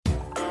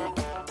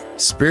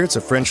Spirits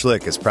of French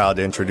Lick is proud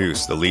to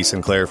introduce the Lee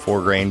Sinclair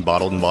 4-grain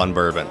bottled and bond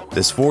bourbon.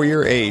 This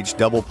 4-year aged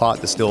double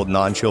pot distilled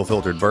non-chill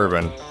filtered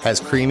bourbon has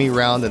creamy,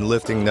 round, and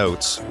lifting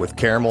notes with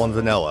caramel and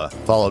vanilla,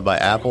 followed by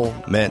apple,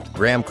 mint,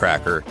 graham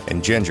cracker,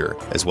 and ginger,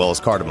 as well as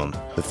cardamom.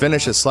 The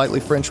finish is slightly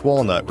French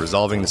walnut,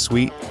 resolving the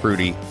sweet,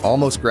 fruity,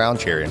 almost ground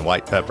cherry and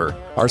white pepper.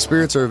 Our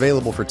spirits are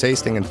available for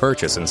tasting and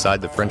purchase inside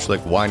the French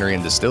Lick Winery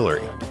and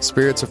Distillery.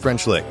 Spirits of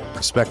French Lick.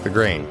 Respect the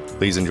grain.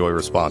 Please enjoy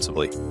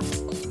responsibly.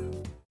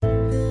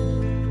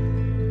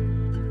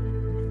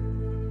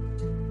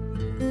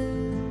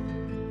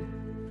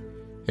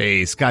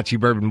 Hey, Scotchy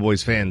Bourbon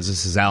Boys fans,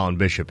 this is Alan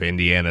Bishop,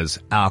 Indiana's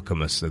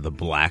alchemist of the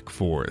Black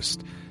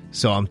Forest.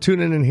 So I'm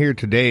tuning in here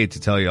today to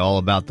tell you all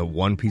about the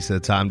One Piece at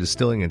a Time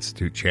Distilling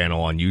Institute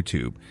channel on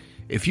YouTube.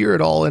 If you're at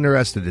all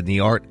interested in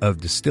the art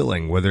of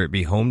distilling, whether it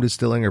be home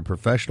distilling or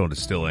professional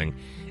distilling,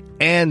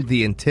 and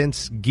the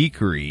intense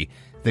geekery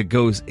that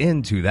goes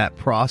into that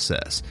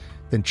process,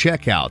 then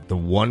check out the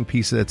One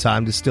Piece at a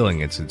Time Distilling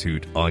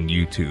Institute on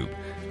YouTube.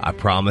 I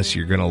promise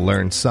you're going to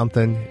learn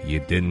something you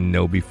didn't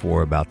know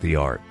before about the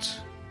arts.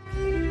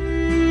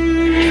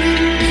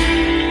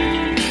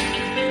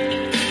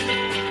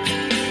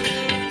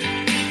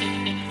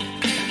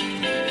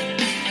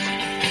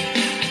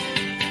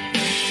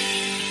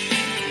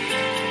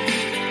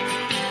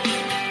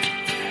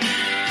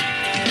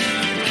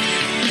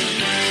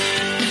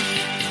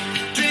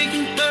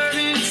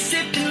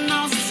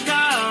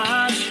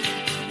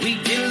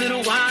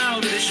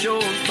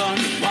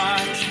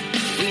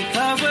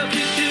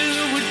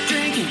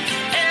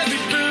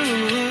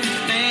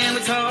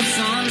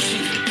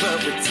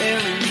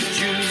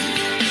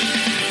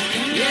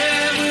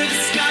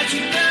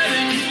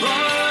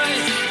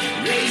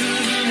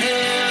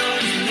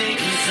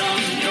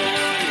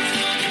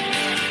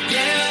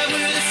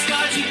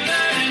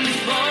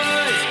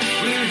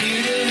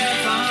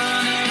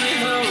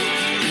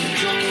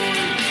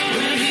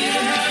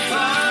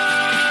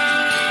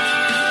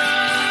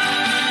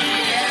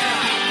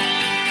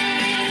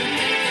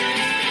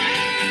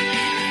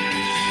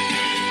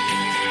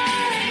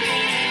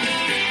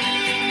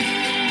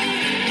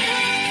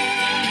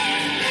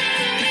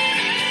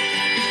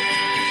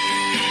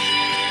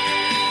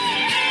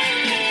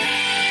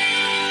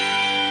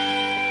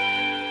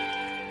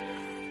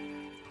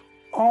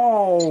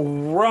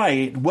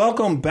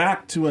 Welcome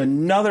back to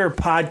another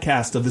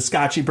podcast of the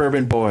Scotchy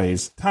Bourbon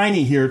Boys.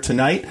 Tiny here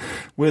tonight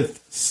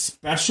with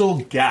special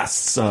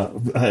guests.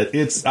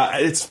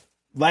 It's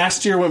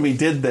last year when we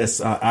did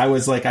this. I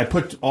was like, I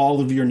put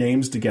all of your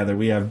names together.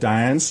 We have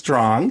Diane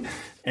Strong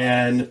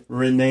and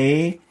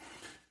Renee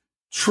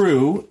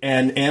True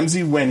and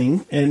Amzie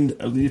Wenning. And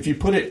if you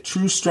put it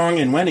True, Strong,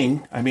 and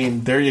Wenning, I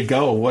mean, there you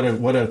go. What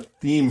a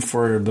theme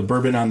for the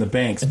Bourbon on the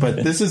Banks.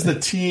 But this is the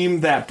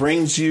team that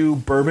brings you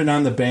Bourbon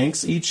on the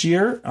Banks each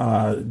year.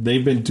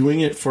 They've been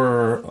doing it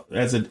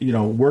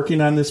working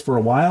on this for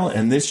a while.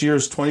 And this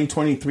year's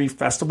 2023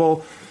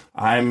 festival,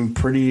 I'm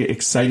pretty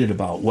excited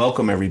about.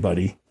 Welcome,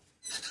 everybody.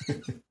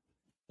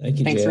 Thank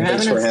you, Thanks Jay.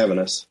 Thanks for having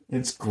us.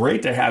 It's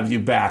great to have you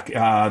back.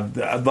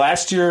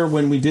 Last year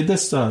when we did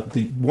this,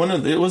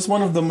 it was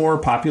one of the more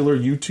popular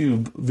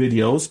YouTube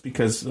videos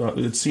because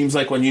it seems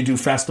like when you do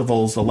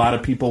festivals, a lot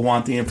of people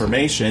want the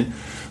information.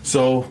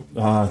 So,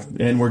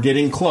 and we're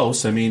getting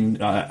close. I mean,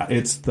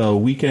 it's the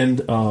weekend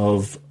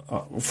of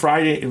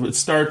Friday. It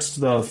starts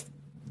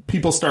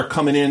people start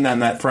coming in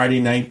on that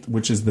Friday night,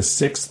 which is the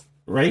 6th.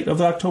 Right,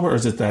 of October, or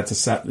is it it's the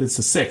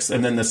 6th,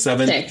 and then the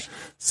 7th,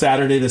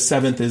 Saturday the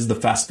 7th is the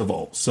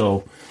festival.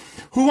 So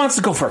who wants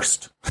to go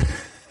first?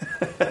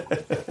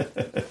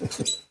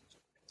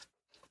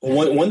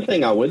 Well, one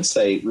thing I would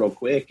say real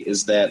quick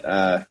is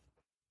that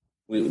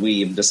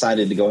we've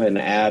decided to go ahead and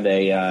add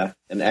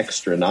an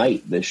extra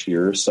night this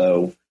year.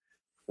 So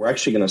we're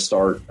actually going to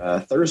start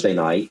Thursday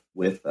night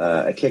with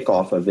a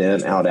kickoff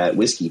event out at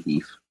Whiskey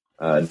Thief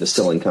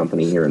Distilling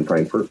Company here in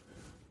Frankfurt.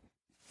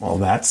 Well,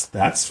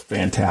 that's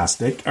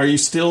fantastic. Are you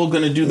still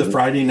going to do the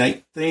Friday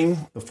night thing,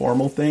 the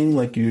formal thing,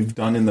 like you've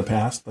done in the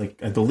past? Like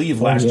I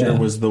believe last year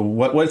was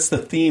what's the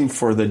theme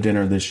for the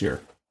dinner this year?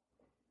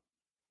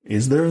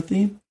 Is there a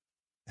theme?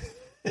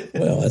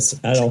 Well,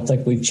 I don't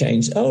think we've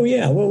changed. Oh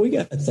yeah, well we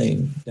got a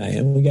theme,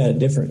 Diane. We got a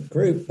different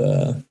group.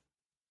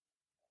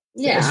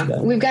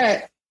 We've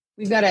got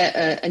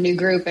a new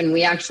group, and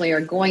we actually are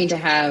going to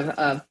have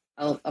a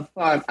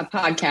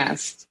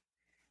podcast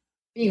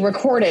being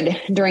recorded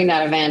during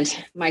that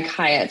event. Mike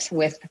Hyatt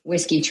with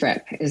Whiskey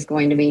Trip is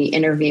going to be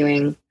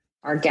interviewing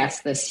our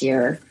guests this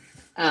year.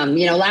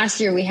 Last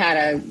year we had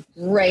a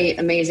great,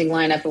 amazing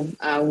lineup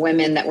of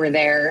women that were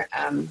there.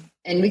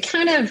 And we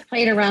kind of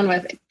played around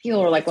with,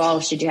 people were like, well,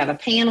 should you have a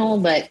panel?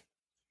 But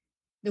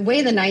the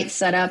way the night's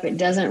set up, it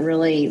doesn't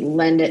really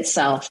lend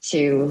itself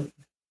to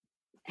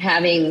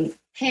having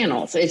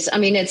panels. It's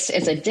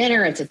a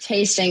dinner, it's a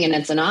tasting, and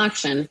it's an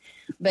auction.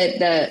 But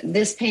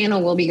this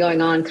panel will be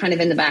going on kind of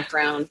in the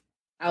background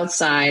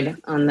outside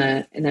in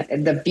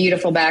the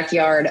beautiful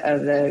backyard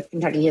of the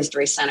Kentucky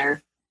History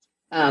Center.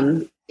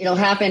 It'll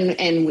happen,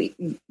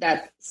 and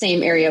that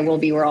same area will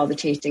be where all the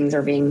tastings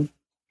are being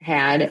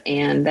had,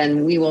 and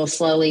then we will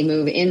slowly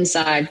move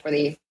inside for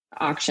the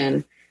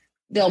auction.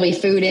 There'll be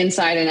food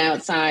inside and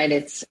outside.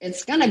 It's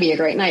going to be a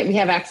great night. We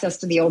have access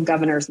to the old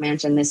governor's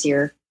mansion this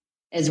year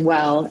as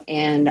well,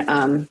 and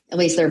at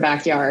least their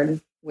backyard,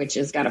 which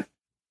has got a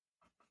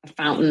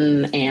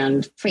fountain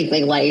and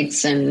twinkling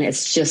lights, and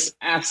it's just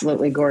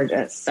absolutely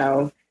gorgeous.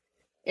 So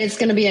it's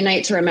going to be a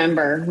night to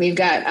remember. We've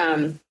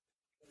got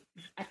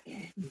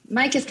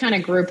Mike has kind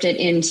of grouped it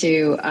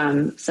into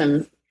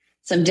some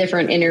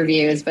different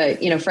interviews, but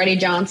Freddie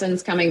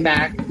Johnson's coming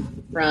back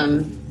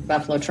from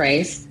Buffalo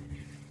Trace.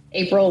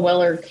 April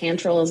Weller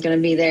Cantrell is going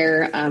to be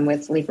there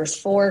with Leaper's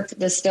Fork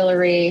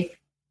Distillery.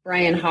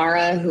 Brian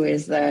Hara, who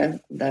is the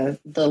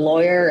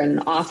lawyer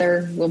and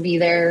author, will be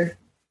there.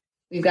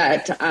 We've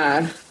got, like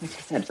I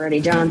said,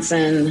 Freddie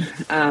Johnson.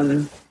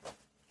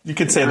 You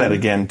could say that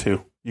again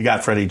too. You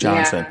got Freddie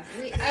Johnson.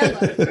 Yeah, I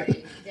love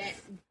Freddie.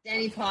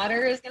 Danny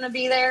Potter is going to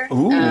be there.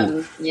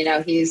 Ooh.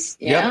 He's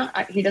he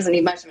doesn't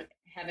need much of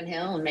Heaven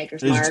Hill and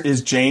Maker's Mark.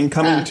 Is Jane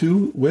coming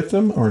too with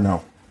them or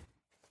no?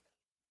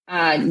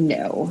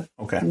 No.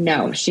 Okay.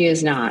 No, she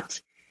is not.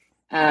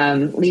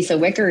 Lisa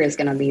Wicker is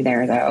going to be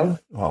there though.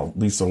 Well,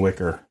 Lisa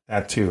Wicker,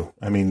 that too.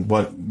 I mean,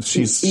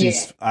 she's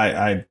just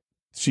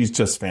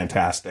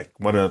fantastic.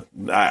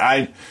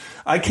 I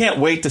can't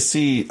wait to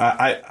see.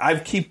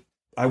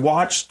 I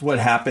watched what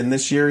happened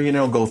this year,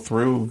 go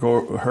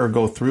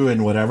through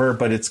and whatever,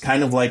 but it's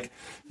kind of like,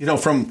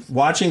 from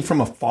watching from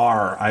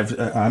afar,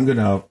 I'm going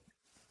to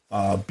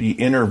be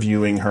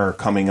interviewing her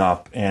coming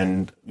up,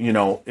 and,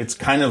 it's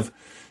kind of,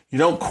 you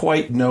don't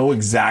quite know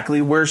exactly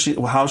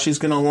how she's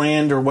going to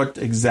land or what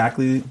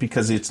exactly,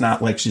 because it's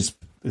not like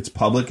it's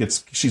public.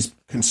 She's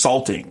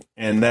consulting.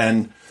 And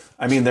then,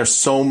 I mean, there's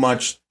so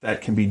much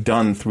that can be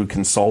done through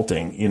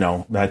consulting,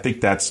 I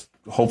think that's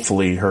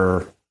hopefully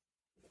her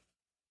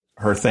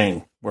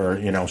thing,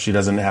 where, she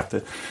doesn't have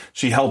to,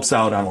 she helps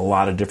out on a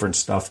lot of different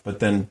stuff, but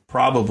then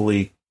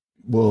probably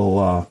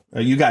will,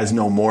 you guys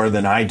know more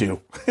than I do.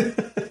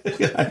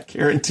 I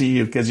guarantee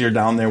you, because you're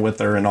down there with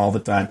her and all the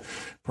time,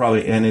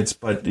 probably. And it's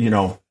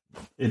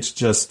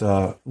just,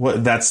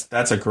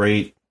 that's a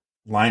great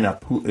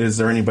lineup. Is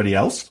there anybody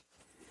else?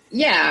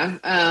 Yeah.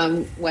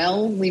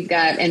 Well, we've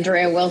got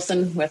Andrea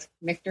Wilson with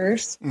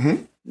Michter's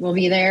will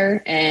be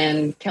there,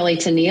 and Kelly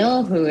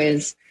Tennille, who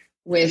is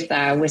with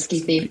Whiskey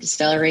Thief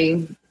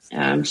Distillery.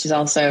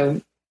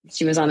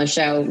 She was on the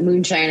show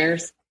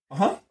Moonshiners.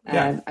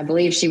 Yeah. I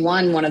believe she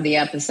won one of the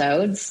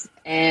episodes.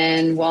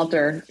 And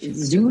Walter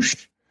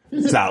Zouch,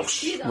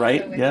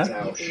 right? Yeah.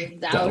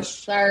 Zouch.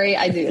 Sorry,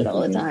 I do it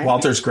all the time.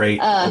 Walter's great.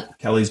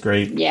 Kelly's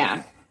great.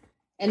 Yeah.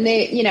 And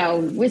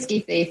Whiskey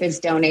Thief is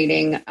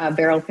donating a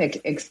barrel pick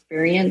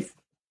experience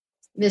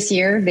this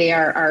year. They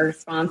are our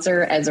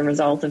sponsor as a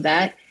result of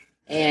that,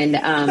 and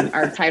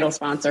our title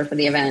sponsor for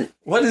the event.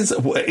 What is?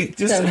 Wait.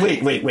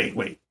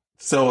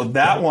 So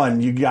that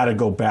one you got to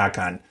go back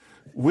on.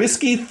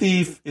 Whiskey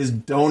Thief is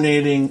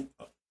donating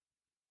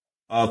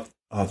a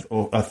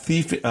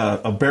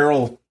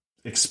barrel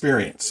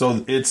experience.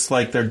 So it's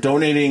like they're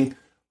donating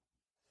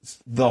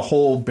the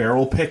whole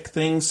barrel pick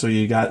thing. So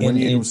you got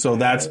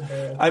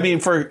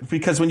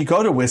because when you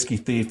go to Whiskey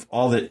Thief,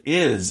 all it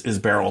is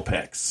barrel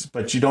picks,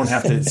 but you don't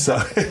have to.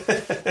 So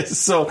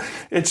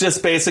it's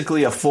just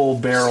basically a full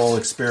barrel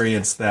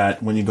experience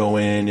that when you go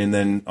in, and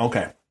then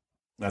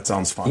that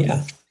sounds fun.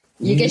 Yeah,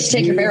 you get to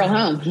take your barrel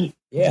home.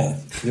 Yeah,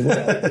 you will.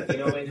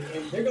 And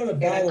they're going to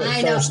bottle it.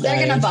 I know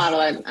they're going to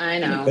bottle it. I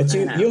know, but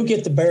you'll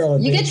get the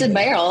barrel. You get the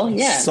barrel.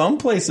 Yeah. Some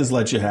places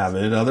let you have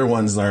it. Other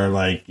ones are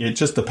like, it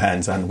just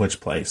depends on which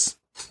place.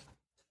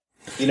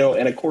 And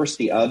of course,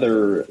 the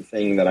other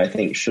thing that I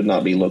think should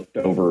not be looked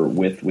over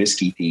with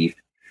Whiskey Thief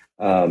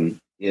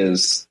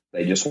is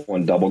they just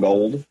won double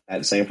gold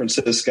at San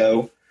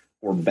Francisco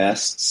for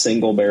best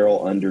single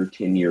barrel under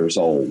 10 years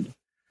old.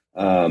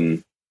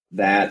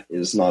 That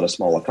is not a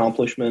small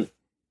accomplishment.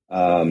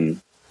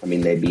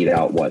 They beat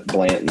out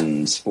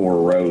Blanton's,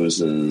 Four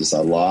Roses,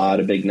 a lot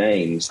of big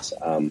names.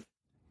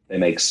 They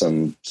make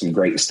some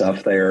great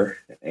stuff there,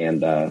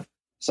 and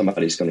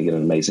somebody's going to get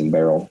an amazing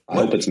barrel. I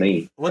hope it's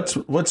me.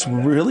 What's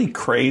really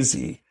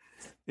crazy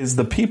is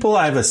the people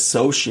I've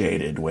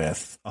associated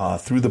with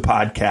through the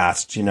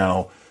podcast.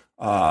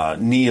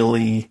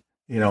 Neely,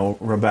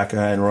 Rebecca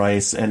and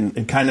Royce,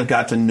 and kind of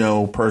got to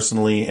know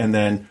personally, and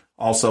then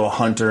also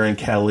Hunter and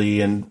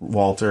Kelly and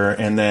Walter,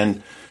 and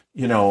then.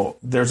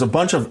 There's a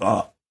bunch of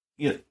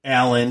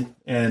Alan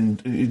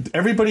and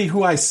everybody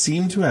who I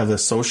seem to have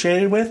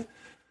associated with.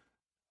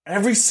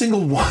 Every single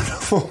one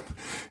of them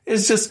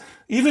is just,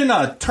 even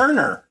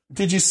Turner.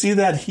 Did you see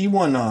that he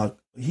won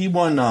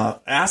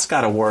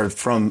Ascot Award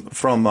from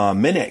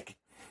Minnick,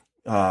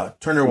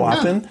 Turner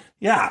Watson?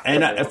 Yeah,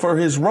 and for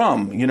his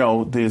rum,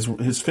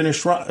 his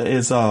finished rum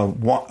is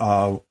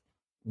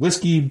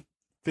whiskey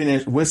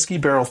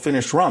barrel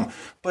finished rum.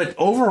 But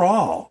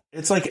overall,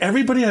 it's like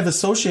everybody I've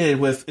associated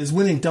with is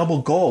winning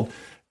double gold.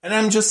 And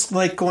I'm just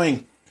like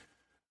going,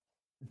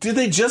 Do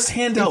they just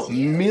hand out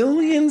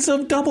millions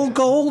of double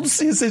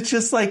golds? Is it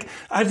just like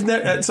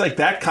it's like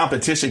that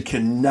competition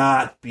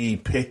cannot be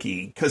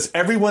picky because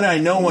everyone I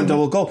know won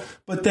double gold,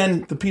 but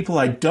then the people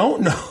I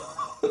don't know,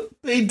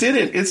 they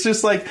didn't. It's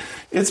just like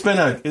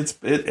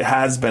it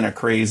has been a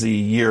crazy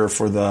year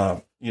for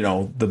the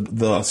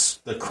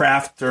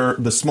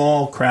crafter, the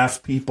small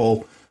craft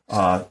people.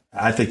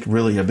 I think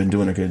really have been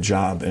doing a good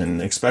job, and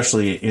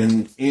especially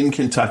in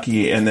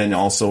Kentucky and then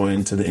also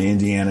into the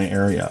Indiana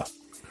area.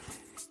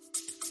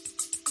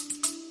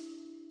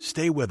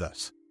 Stay with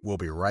us. We'll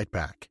be right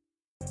back.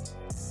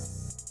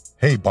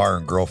 Hey, Bar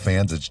and Grill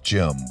fans, it's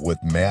Jim with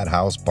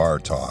Madhouse Bar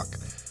Talk,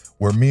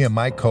 where me and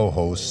my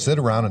co-hosts sit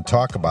around and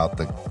talk about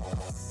the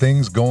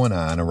things going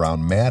on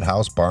around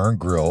Madhouse Bar and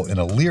Grill in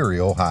Elyria,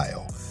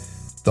 Ohio.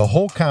 The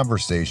whole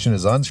conversation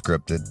is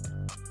unscripted,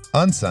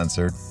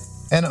 uncensored,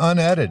 and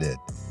unedited.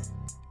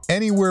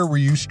 Anywhere where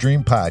you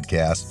stream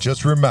podcasts,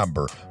 just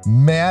remember,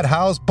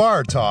 Madhouse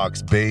Bar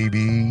Talks,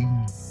 baby.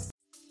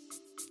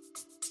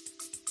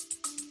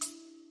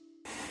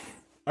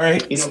 All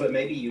right. But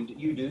maybe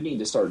you do need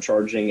to start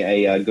charging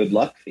a good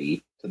luck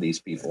fee to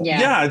these people.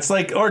 Yeah, it's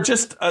like, or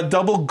just a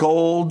double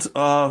gold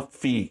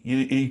fee.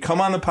 You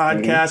come on the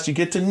podcast, you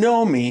get to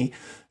know me.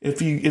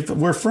 If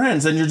we're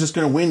friends, then you're just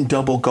going to win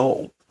double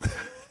gold.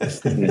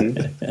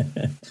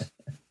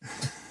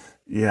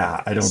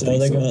 Yeah, I don't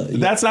think so.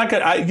 That's not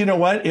good. You know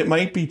what? It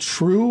might be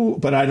true,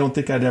 but I don't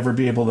think I'd ever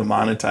be able to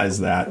monetize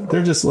that.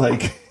 They're just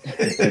like,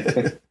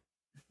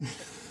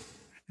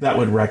 that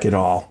would wreck it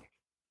all.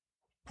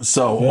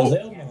 So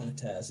they'll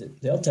monetize it.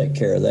 They'll take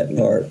care of that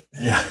part.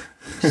 Yeah.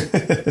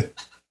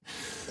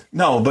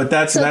 No, but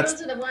that's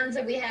those are the ones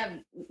that we have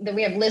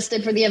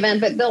listed for the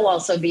event, but there'll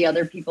also be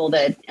other people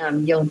that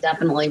you'll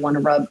definitely want to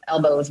rub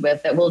elbows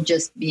with that will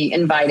just be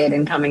invited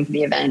and coming to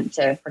the event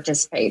to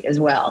participate as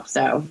well.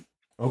 So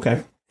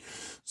okay.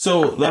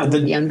 So that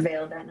will be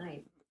unveiled that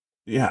night.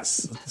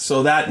 Yes.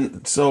 So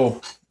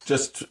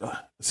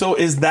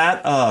is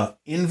that a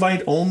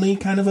invite only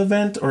kind of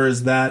event, or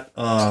is that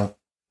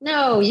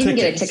No, you can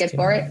get a ticket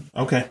for it.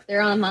 Okay.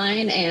 They're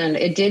online, and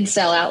it did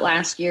sell out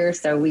last year,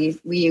 so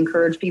we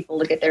encourage people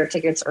to get their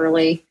tickets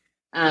early.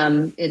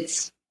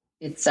 It's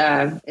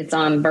on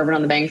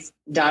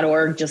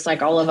bourbononthebanks.org, just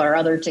like all of our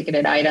other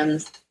ticketed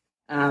items.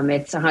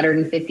 It's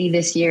 $150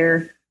 this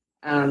year.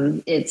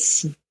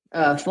 It's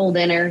a full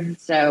dinner,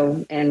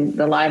 and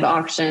the live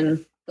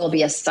auction. There'll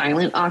be a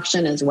silent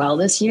auction as well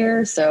this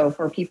year. So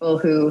for people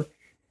who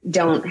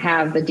don't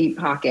have the deep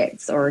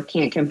pockets or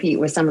can't compete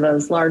with some of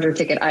those larger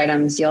ticket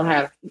items, you'll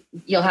have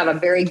a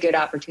very good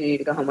opportunity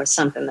to go home with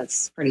something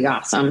that's pretty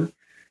awesome.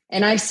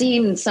 And I've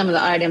seen some of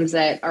the items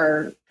that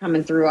are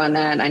coming through on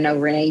that. I know,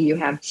 Renee, you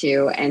have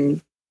too,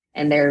 and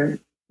they're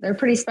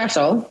pretty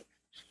special.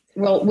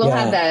 We'll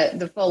have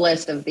the full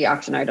list of the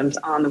auction items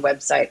on the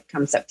website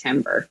come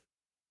September.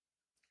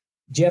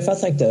 Jeff, I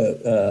think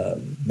the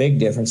big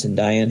difference, and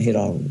Diane hit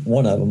on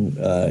one of them,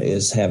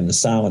 is having the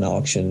silent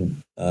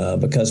auction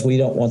because we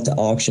don't want the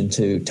auction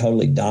to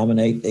totally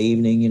dominate the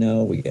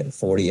evening. We get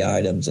 40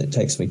 items. It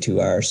takes me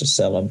 2 hours to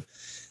sell them.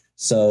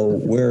 So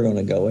we're going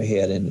to go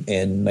ahead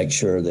and make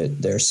sure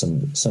that there's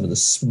some of the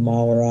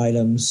smaller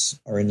items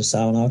are in the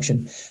silent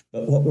auction.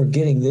 But what we're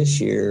getting this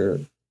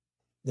year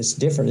that's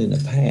different in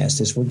the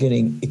past is we're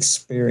getting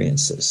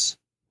experiences.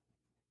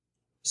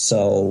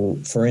 So,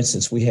 for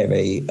instance, we have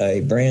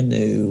a brand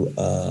new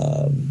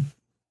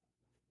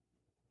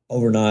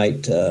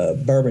overnight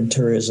bourbon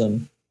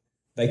tourism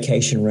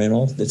vacation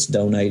rental that's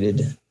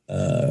donated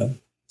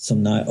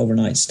some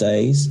overnight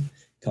stays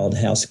called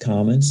House of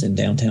Commons in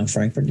downtown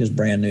Frankfort, just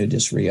brand new,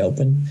 just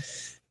reopened.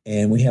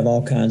 And we have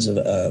all kinds of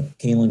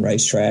Keeneland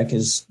Racetrack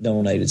has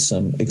donated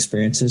some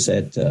experiences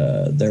at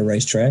their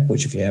racetrack,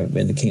 which if you haven't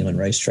been to Keeneland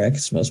Racetrack,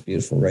 it's the most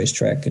beautiful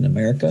racetrack in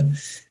America.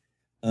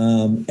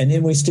 And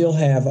then we still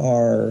have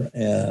our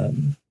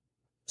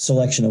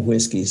selection of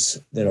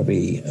whiskeys that'll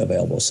be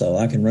available. So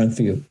I can run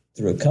through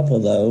a couple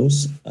of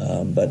those.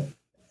 But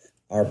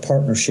our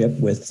partnership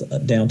with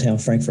Downtown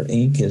Frankfort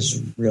Inc.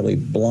 has really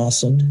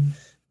blossomed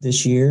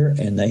this year,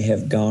 and they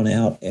have gone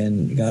out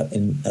and got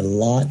in a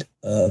lot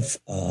of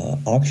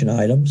auction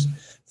items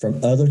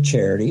from other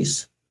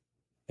charities.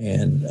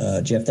 And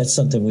Jeff, that's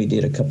something we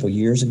did a couple of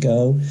years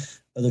ago.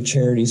 Other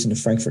charities in the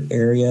Frankfort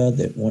area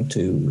that want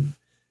to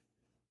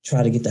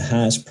try to get the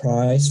highest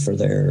price for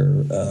their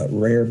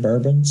rare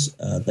bourbons,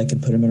 they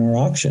can put them in our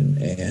auction,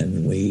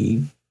 and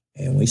we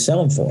sell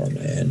them for them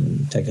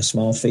and take a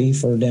small fee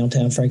for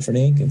Downtown Frankfort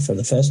Inc. and for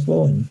the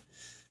festival, and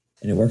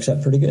it works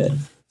out pretty good.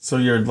 So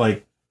you're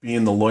like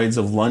being the Lloyds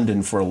of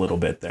London for a little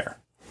bit there.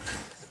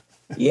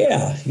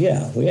 Yeah.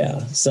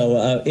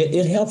 So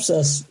it helps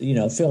us,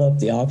 fill up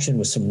the auction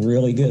with some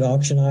really good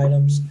auction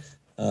items.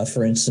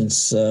 For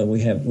instance,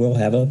 we'll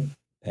have a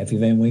Pappy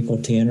Van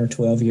Winkle 10 or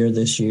 12 year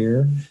this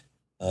year.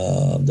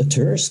 The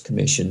Tourist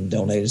Commission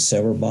donated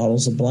several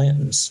bottles of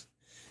Blanton's.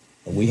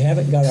 We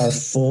haven't got our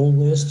full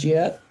list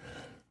yet,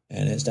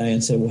 and as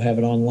Diane said, we'll have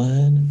it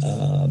online.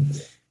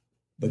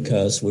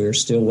 because we're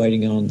still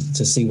waiting on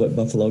to see what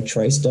Buffalo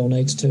Trace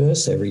donates to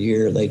us. Every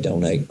year they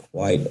donate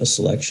quite a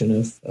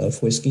selection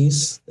of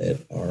whiskeys that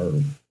are,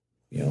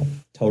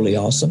 totally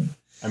awesome.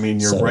 I mean,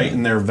 you're right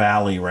in their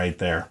valley right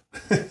there.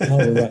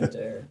 We're right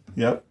there.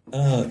 Yep.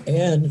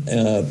 And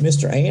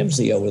Mr.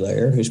 Amsey over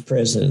there, who's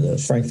president of the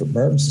Frankfurt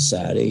Bourbon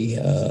Society,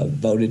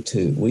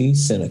 we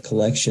sent a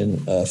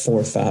collection of 4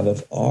 or 5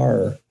 of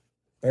our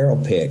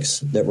barrel picks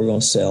that we're going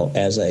to sell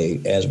as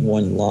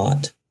one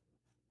lot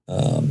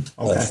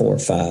of 4 or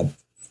 5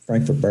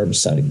 Frankfurt Bourbon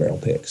Society barrel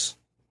picks.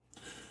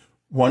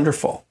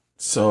 Wonderful.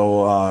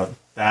 So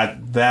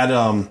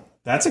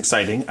that's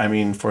exciting. I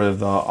mean, for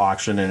the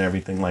auction and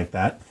everything like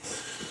that.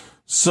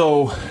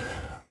 So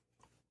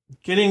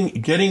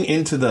getting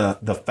into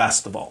the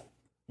festival,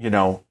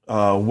 is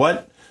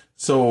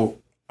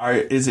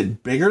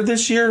it bigger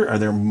this year? Are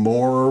there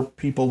more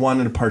people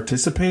wanting to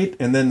participate?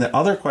 And then the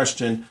other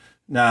question,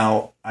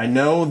 now I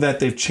know that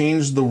they've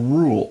changed the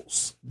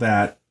rules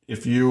that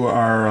if you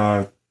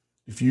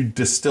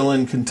distill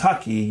in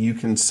Kentucky, you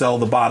can sell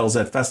the bottles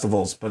at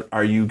festivals, but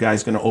are you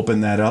guys going to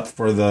open that up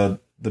for the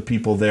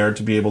people there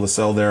to be able to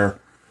sell their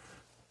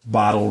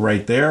bottle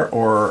right there,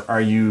 or are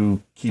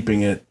you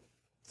keeping it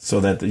so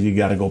that you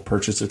got to go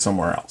purchase it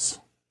somewhere else?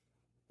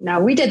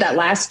 No, we did that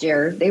last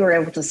year. They were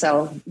able to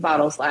sell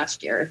bottles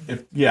last year. So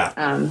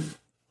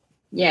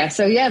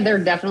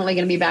they're definitely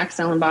going to be back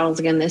selling bottles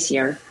again this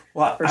year.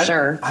 Well,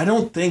 sure. I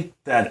don't think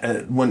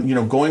that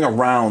when going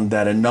around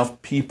that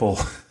enough people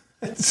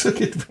took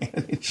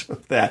advantage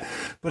of that.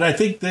 But I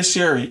think this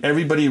year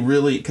everybody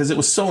really, because it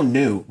was so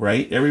new,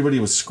 right? Everybody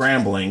was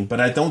scrambling. But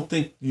I don't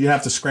think you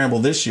have to scramble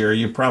this year.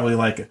 You probably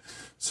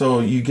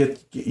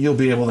you'll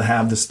be able to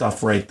have the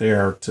stuff right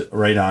there,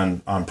 right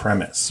on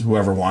premise.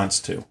 Whoever wants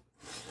to.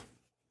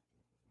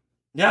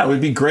 Yeah, it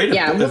would be great.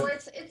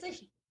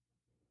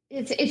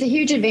 It's a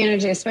huge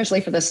advantage,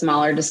 especially for the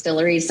smaller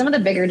distilleries. Some of the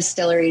bigger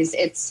distilleries,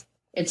 it's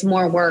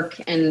more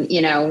work, and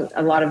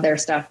a lot of their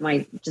stuff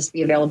might just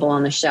be available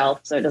on the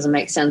shelf, so it doesn't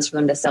make sense for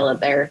them to sell it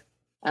there.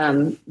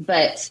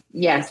 But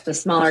yes, the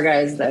smaller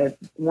guys, the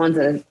ones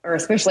that are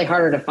especially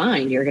harder to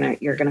find, you're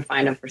gonna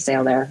find them for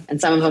sale there, and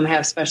some of them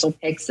have special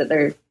picks that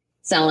they're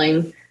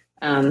selling.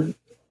 Our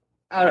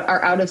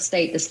out of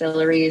state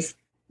distilleries,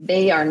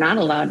 they are not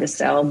allowed to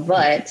sell,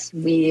 but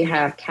we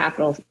have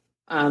capital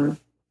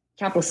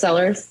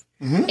sellers,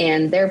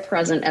 and they're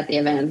present at the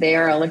event. They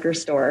are a liquor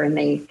store, and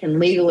they can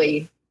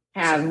legally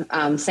have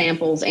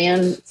samples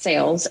and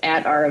sales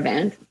at our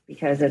event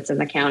because it's in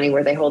the county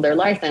where they hold their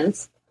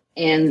license,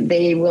 and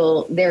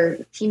they're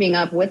teaming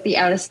up with the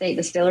out-of-state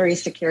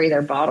distilleries to carry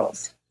their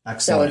bottles.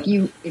 Excellent.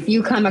 So if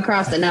you come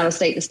across an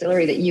out-of-state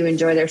distillery that you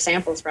enjoy their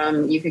samples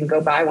from, you can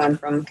go buy one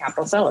from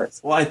Capital Sellers.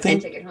 Well, and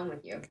take it home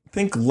with you. I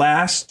think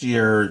last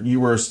year you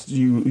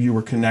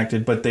were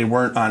connected, but they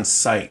weren't on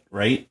site,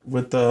 right?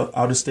 With the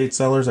out-of-state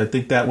sellers, I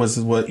think that was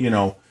what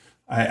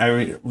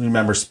I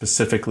remember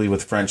specifically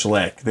with French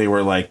Lick. They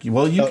were like,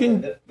 well, you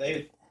can.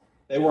 They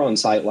were on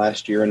site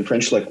last year, and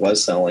French Lick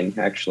was selling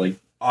actually.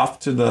 Off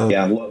to the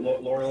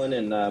Laurelin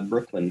and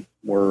Brooklyn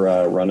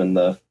were running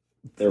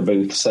their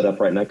booth set up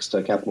right next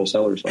to Capital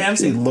Sellers.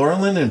 Absolutely,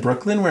 Laurelin and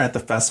Brooklyn were at the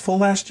festival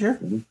last year.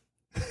 Mm-hmm.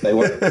 They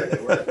were.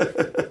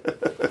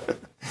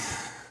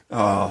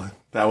 Oh,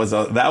 that was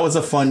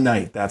a fun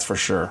night. That's for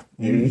sure.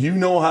 You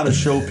know how to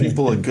show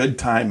people a good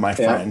time, my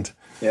friend.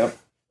 Yep.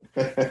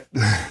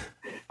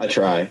 I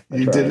try.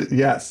 You did it.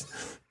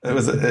 Yes. It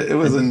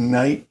was a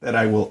night that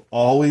I will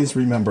always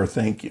remember.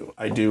 Thank you.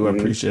 I do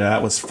appreciate it.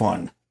 That was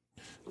fun.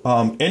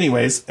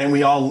 Anyways,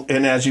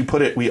 and as you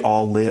put it, we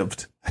all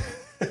lived.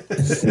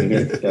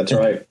 That's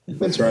right.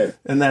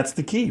 And that's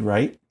the key,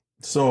 right?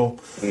 So,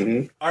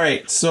 all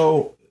right.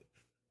 So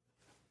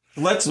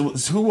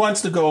who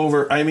wants to go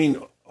over? I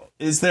mean,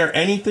 is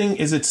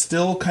it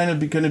still kind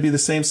of going to be the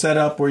same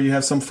setup where you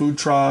have some food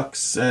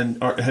trucks,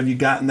 or have you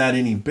gotten that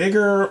any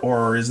bigger,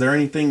 or is there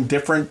anything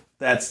different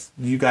that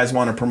you guys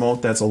want to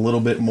promote that's a little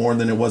bit more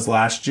than it was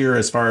last year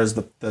as far as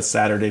the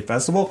Saturday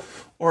festival,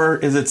 or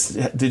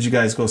did you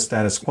guys go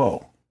status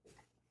quo?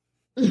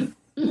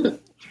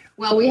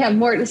 Well, we have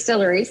more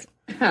distilleries.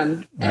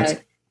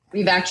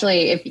 We've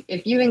actually,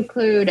 if you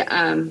include,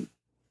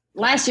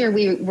 last year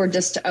we were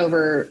just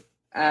over.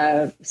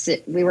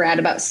 We were at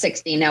about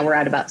 60. Now we're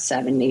at about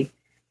 70.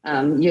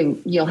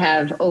 You'll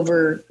have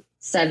over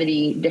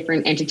 70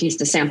 different entities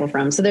to sample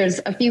from. So there's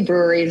a few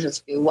breweries, there's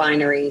a few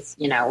wineries.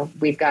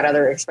 We've got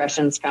other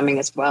expressions coming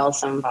as well,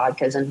 some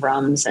vodkas and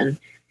rums and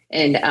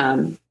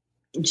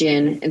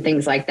gin and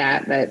things like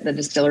that the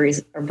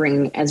distilleries are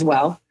bringing as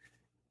well.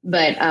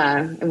 But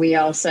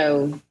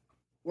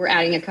we're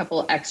adding a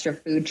couple extra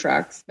food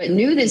trucks. But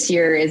new this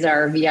year is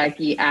our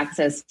VIP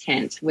access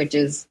tent, which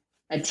is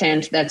a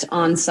tent that's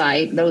on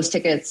site. Those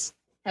tickets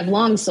have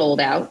long sold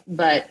out,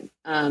 but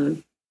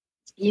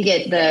you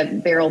get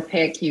the barrel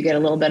pick, you get a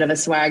little bit of a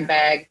swag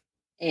bag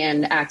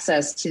and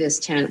access to this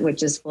tent,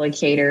 which is fully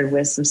catered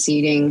with some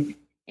seating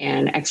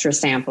and extra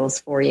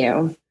samples for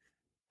you.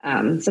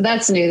 So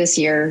that's new this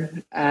year.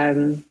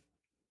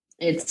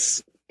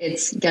 It's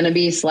it's going to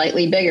be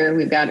slightly bigger.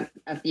 We've got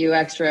a few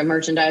extra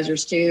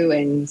merchandisers too.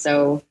 And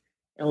so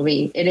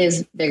it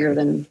is bigger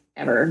than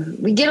ever.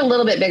 We get a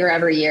little bit bigger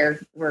every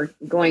year. We're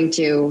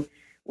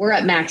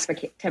at max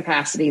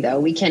capacity though.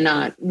 We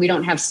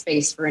don't have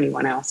space for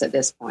anyone else at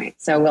this point.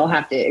 So we'll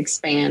have to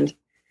expand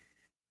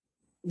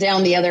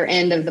down the other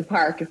end of the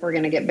park if we're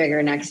going to get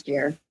bigger next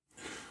year.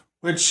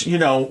 Which,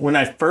 when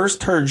I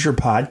first heard your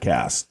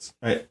podcast,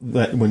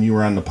 when you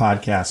were on the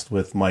podcast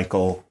with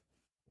Michael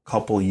a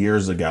couple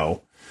years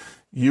ago,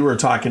 you were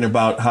talking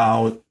about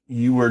how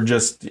you were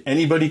just,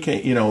 anybody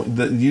can,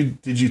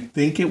 did you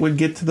think it would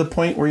get to the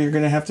point where you're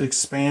going to have to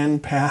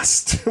expand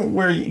past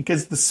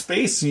because the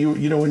space,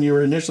 when you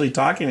were initially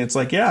talking, it's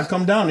like, yeah,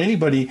 come down,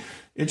 anybody,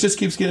 it just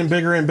keeps getting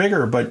bigger and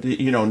bigger. But,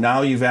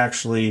 now you've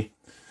actually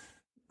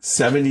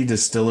 70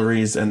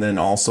 distilleries and then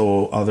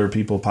also other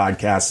people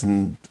podcasts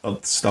and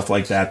stuff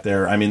like that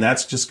there. I mean,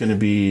 that's just going to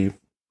be,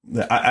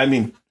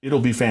 it'll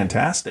be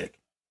fantastic.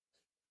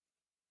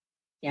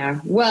 Yeah.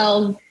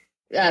 Well,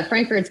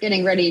 Frankfurt's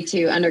getting ready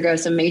to undergo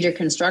some major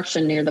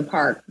construction near the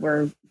park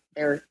where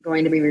they're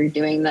going to be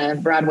redoing the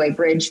Broadway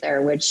Bridge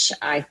there, which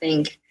I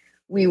think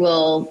we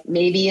will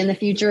maybe in the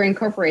future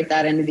incorporate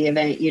that into the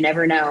event. You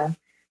never know.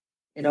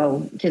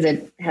 Because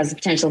it has the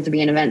potential to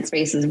be an event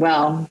space as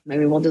well.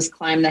 Maybe we'll just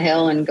climb the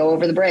hill and go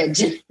over the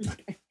bridge.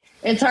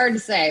 It's hard to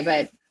say,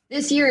 but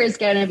this year is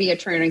going to be a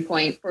turning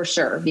point for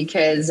sure,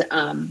 because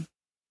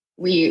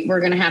we're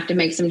going to have to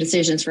make some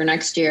decisions for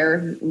next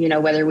year,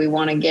 whether we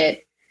want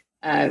to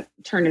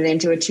turn it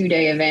into a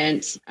 2-day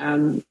event.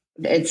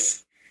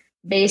 It's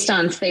based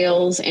on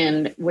sales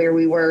and where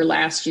we were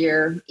last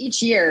year.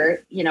 Each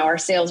year, our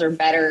sales are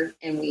better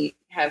and we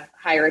have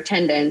higher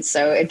attendance.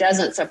 So it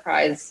doesn't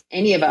surprise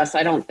any of us,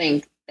 I don't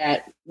think,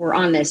 that we're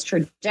on this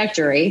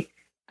trajectory.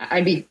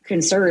 I'd be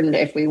concerned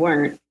if we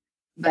weren't.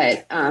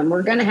 But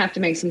we're going to have to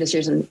make some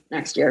decisions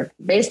next year.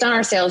 Based on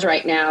our sales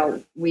right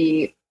now,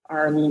 we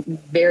are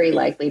very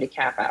likely to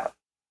cap out.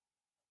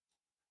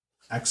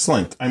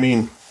 Excellent. I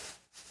mean,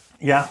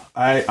 yeah,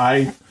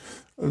 I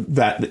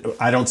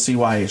don't see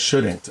why it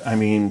shouldn't. I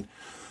mean,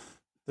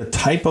 the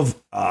type of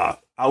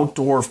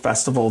outdoor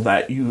festival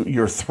that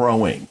you're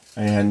throwing,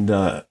 and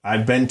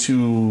I've been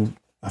to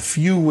a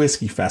few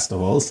whiskey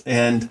festivals,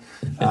 and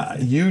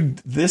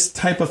this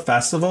type of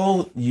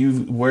festival,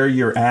 where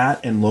you're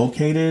at and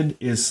located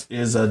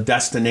is a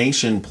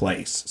destination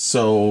place,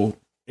 so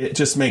it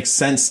just makes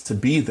sense to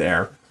be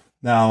there.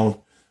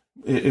 Now,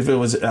 if it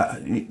was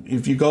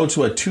if you go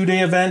to a 2-day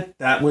event,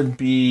 that would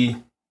be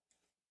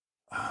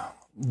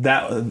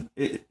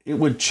it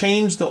would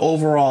change the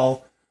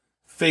overall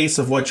face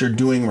of what you're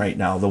doing right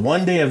now. The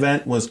 1-day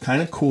event was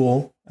kind of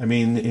cool. I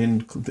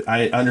mean,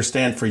 I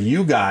understand for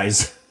you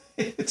guys,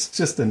 it's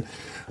just an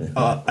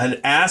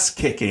ass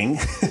kicking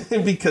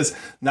because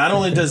not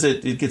only does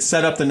it get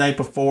set up the night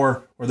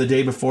before or the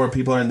day before,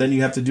 and then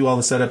you have to do all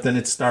the setup. Then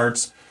it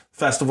starts,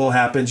 festival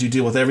happens, you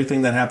deal with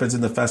everything that happens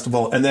in the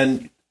festival, and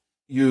then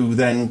you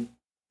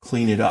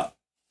clean it up.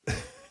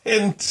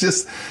 And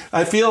just,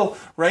 I feel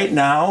right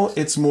now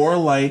it's more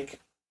like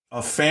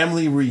a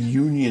family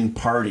reunion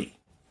party.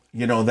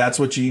 That's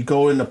what you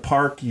go in the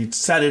park, you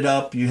set it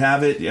up, you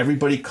have it,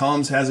 everybody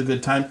comes, has a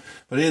good time.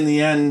 But in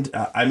the end,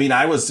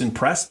 I was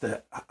impressed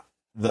that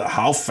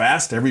how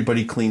fast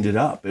everybody cleaned it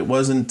up.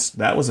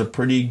 That was a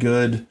pretty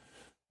good,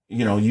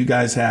 you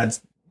guys had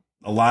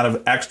a lot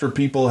of extra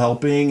people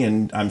helping,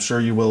 and I'm sure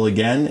you will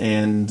again.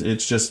 And it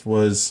just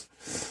was,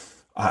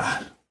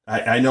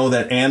 I know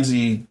that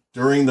Amzie,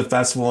 during the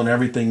festival and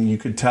everything, I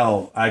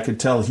could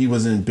tell he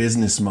was in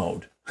business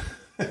mode.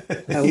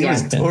 He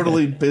was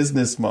totally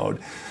business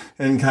mode.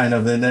 And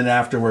then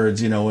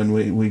afterwards,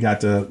 when we got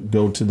to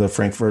go to the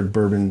Frankfurt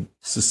Bourbon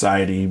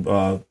Society,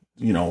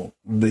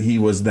 he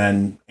was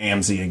then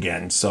Amzie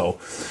again. So,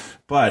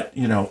 but,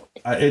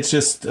 it's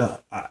just,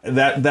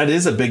 that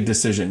is a big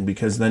decision,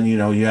 because then,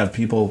 you have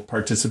people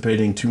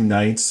participating 2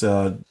 nights,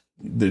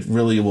 that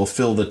really will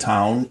fill the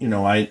town.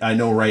 I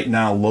know right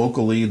now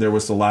locally, there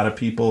was a lot of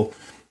people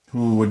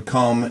who would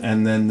come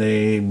and then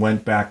they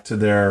went back to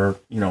their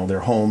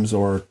homes,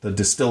 or the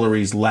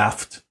distilleries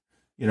left.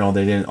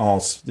 They didn't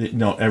all,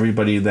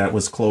 everybody that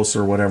was close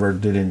or whatever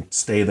didn't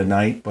stay the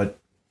night, but,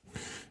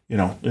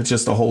 it's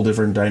just a whole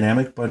different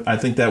dynamic. But I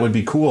think that would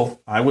be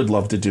cool. I would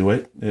love to do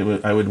it.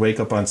 I would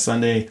wake up on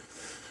Sunday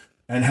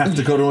and have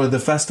to go to the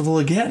festival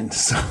again.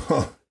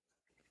 So,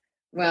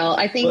 well,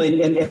 I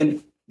think,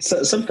 and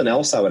so something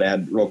else I would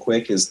add real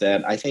quick is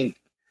that I think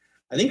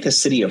the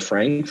city of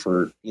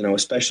Frankfurt,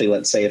 especially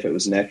let's say if it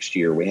was next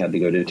year, we had to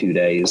go to 2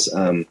 days,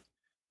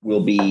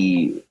 will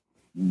be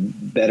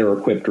better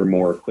equipped or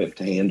more equipped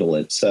to handle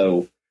it.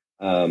 So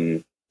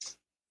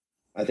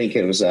I think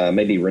it was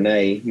maybe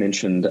Renee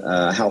mentioned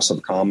House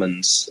of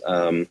Commons,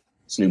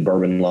 this new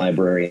bourbon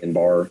library and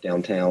bar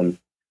downtown.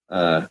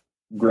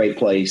 Great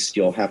place.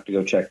 You'll have to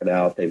go check it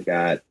out. They've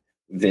got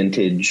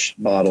vintage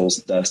bottles,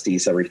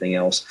 dusties, everything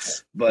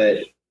else.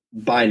 But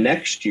by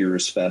next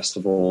year's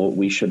festival,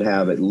 we should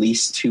have at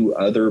least 2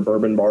 other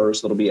bourbon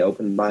bars that'll be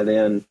open by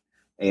then,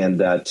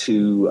 and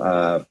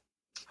 2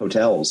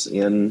 hotels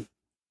in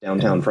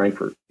downtown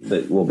Frankfort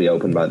that will be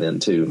open by then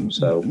too.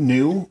 So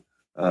new.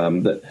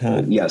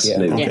 Yes, Yeah.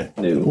 new. Okay.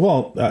 New.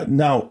 Well,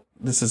 now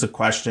this is a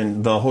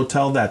question. The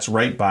hotel that's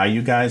right by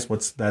you guys,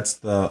 that's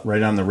the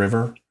right on the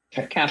river?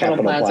 Capitol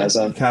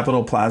Plaza.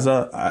 Capitol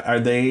Plaza. Are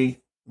they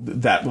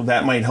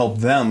that might help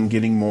them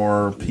getting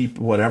more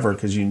people, whatever?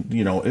 Because you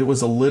know it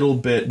was a little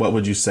bit. What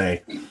would you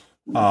say?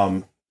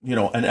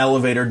 An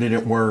elevator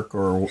didn't work,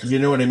 or you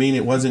know what I mean.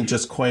 It wasn't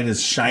just quite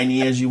as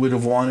shiny as you would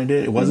have wanted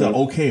it. It was an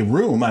okay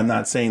room. I'm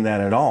not saying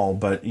that at all,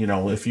 but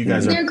if you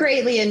guys they're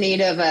greatly in need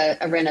of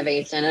a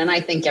renovation, and I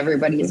think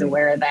everybody's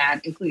aware of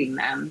that, including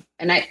them.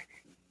 And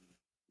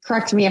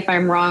correct me if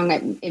I'm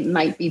wrong. It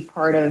might be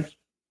part of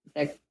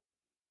the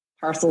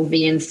parcel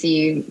B and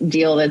C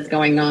deal that's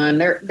going on.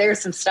 There's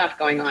some stuff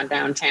going on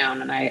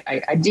downtown, and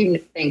I do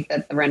think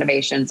that the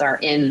renovations are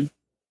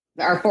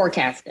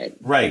forecasted.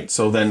 Right.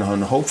 So then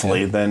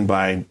hopefully then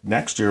by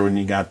next year when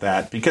you got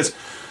that, because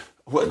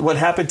what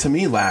happened to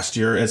me last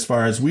year, as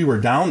far as we were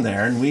down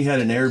there and we had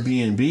an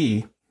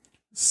Airbnb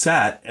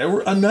set,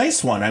 a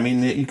nice one. I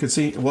mean, you could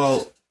see,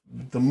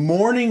 the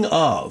morning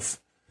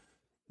of,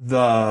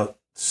 the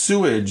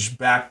sewage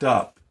backed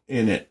up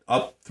in it,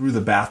 up through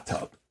the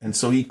bathtub. And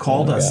so he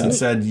called us and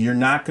said, you're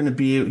not going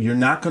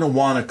to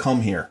want to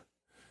come here.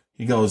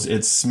 He goes,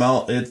 the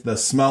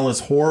smell is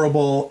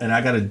horrible and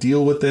I got to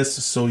deal with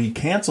this. So he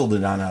canceled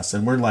it on us.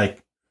 And we're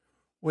like,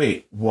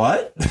 wait,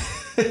 what?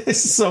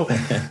 so,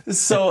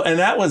 and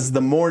that was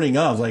the morning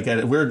of, like,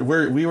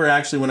 we were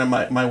actually, when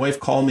my wife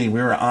called me,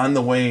 we were on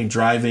the way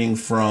driving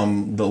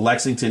from the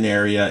Lexington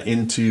area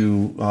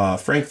into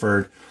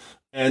Frankfurt.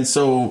 And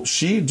so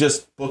she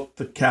just booked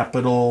the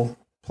Capitol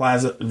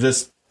Plaza.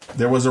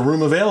 There was a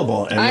room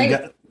available, and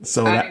I'm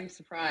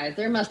surprised.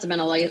 There must have been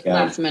a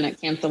last minute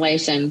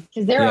cancellation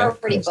because they're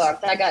already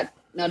booked. I got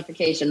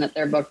notification that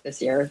they're booked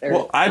this year.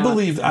 I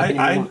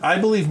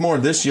believe more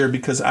this year,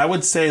 because I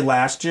would say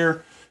last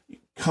year,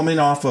 coming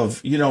off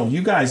of,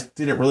 you guys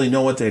didn't really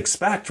know what to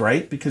expect,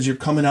 right? Because you're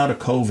coming out of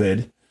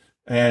COVID,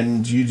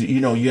 and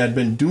you had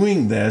been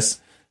doing this,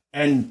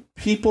 and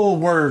people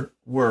were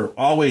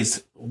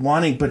always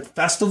wanting, but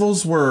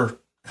festivals were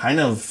kind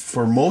of,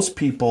 for most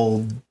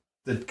people,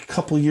 the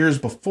couple years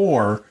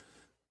before,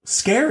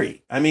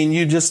 scary. I mean,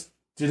 you just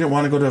didn't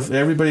want to go to,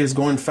 everybody is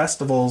going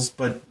festivals,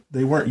 but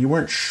you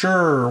weren't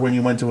sure when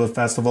you went to a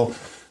festival.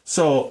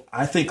 So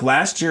I think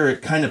last year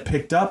it kind of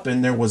picked up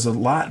and there was a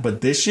lot,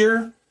 but this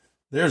year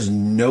there's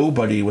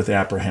nobody with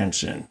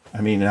apprehension.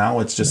 I mean, now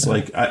it's just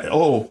like,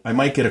 I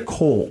might get a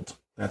cold.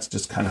 That's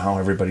just kind of how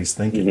everybody's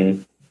thinking.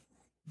 Mm-hmm.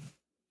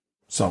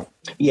 So,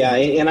 yeah.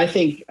 And I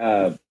think,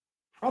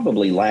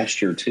 probably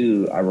last year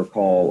too, I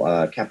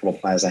recall Capitol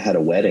Plaza had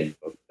a wedding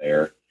booked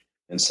there.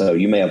 And so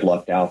you may have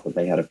lucked out that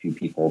they had a few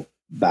people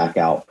back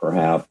out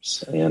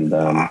perhaps. And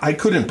I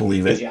couldn't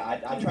believe it. Yeah,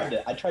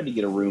 I tried to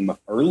get a room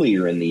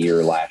earlier in the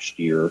year last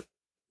year,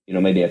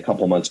 maybe a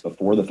couple months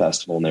before the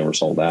festival, and they were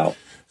sold out.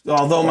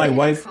 Although my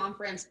wife,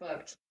 conference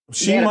booked.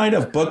 She might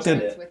have booked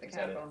it,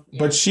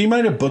 but she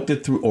might have booked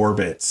it through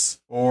Orbitz,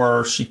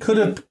 or she could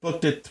have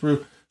booked it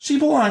through, she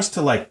belongs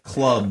to like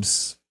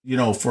clubs,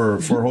 for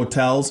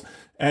hotels.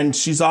 And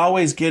she's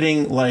always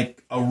getting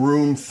like a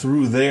room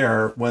through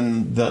there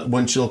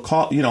when she'll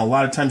call, a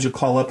lot of times you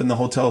call up and the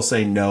hotel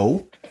say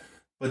no,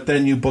 but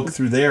then you book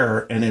through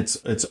there and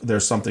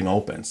there's something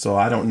open. So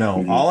I don't know.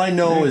 Mm-hmm. All I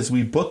know is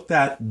we booked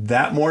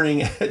that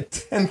morning at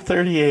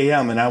 10:30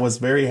 a.m. and I was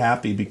very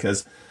happy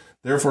because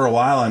there for a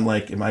while I'm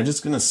like, am I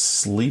just going to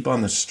sleep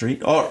on the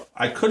street? Or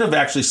I could have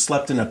actually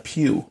slept in a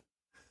pew.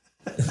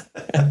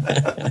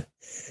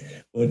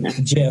 Well,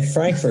 Jeff,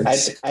 Frankfurt.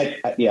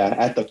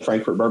 At the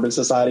Frankfurt Bourbon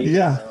Society.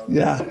 Yeah.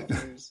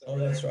 Oh,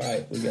 that's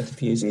right. We got the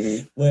pews.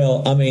 Mm-hmm.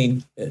 Well, I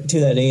mean, to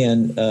that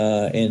end,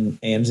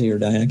 and Amzie or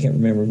Diane, I can't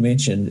remember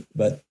mentioned,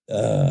 but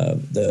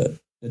the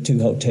two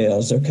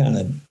hotels, they're kind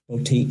of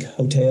boutique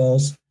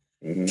hotels,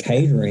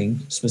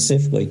 catering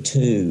specifically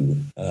to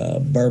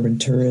bourbon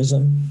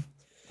tourism,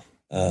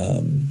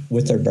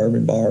 with their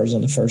bourbon bars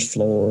on the first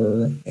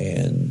floor,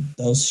 and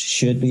those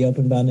should be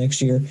open by next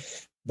year.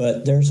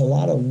 But there's a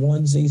lot of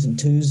onesies and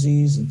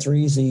twosies and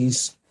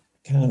threesies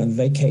kind of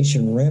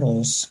vacation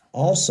rentals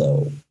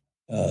also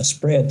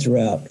spread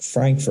throughout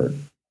Frankfurt,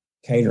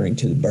 catering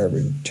to the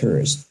bourbon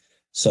tourist.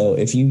 So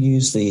if you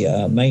use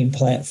the main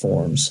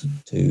platforms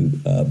to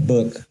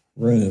book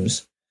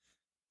rooms,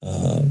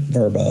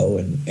 Vrbo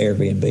and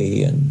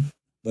Airbnb and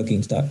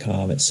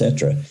Bookings.com,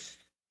 etc.,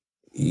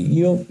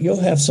 you'll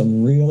have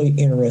some really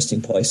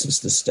interesting places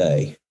to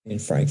stay in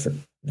Frankfurt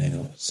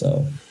now.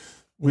 So.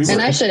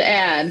 And I should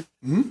add,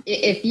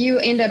 if you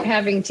end up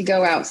having to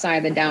go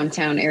outside the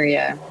downtown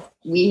area,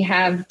 we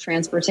have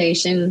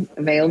transportation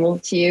available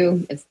to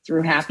you. It's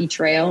through Happy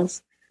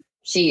Trails.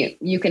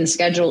 You can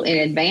schedule in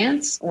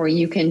advance, or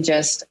you can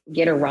just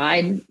get a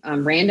ride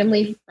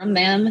randomly from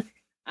them.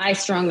 I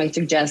strongly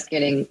suggest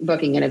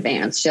booking in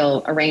advance.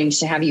 She'll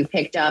arrange to have you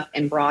picked up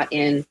and brought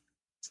in,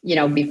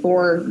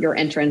 before your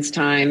entrance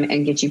time,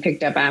 and get you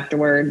picked up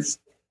afterwards.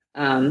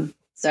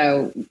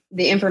 So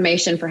the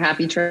information for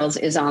Happy Trails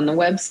is on the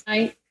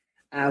website.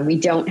 We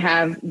don't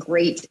have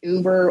great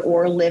Uber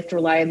or Lyft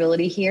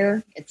reliability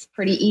here. It's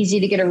pretty easy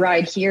to get a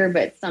ride here,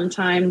 but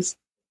sometimes,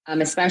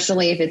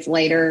 especially if it's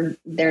later,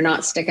 they're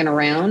not sticking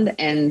around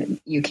and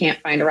you can't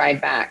find a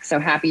ride back. So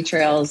Happy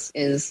Trails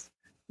is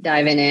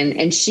diving in,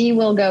 and she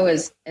will go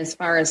as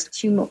far as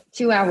 2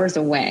 hours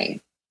away.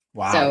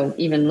 Wow. So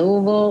even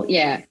Louisville,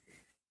 yeah.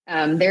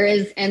 There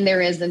is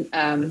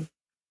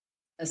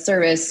a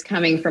service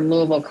coming from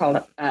Louisville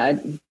called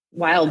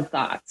Wild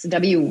Thoughts,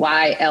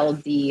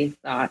 WYLD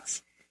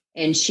Thoughts,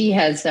 and she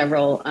has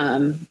several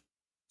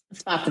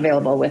spots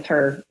available with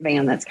her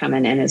van that's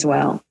coming in as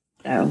well.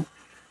 So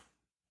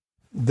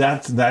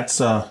that's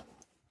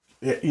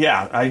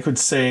yeah, I could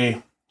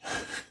say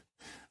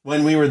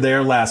when we were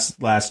there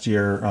last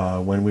year,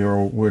 when we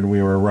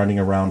were running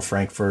around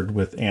Frankfurt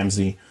with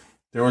AMSI,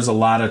 there was a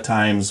lot of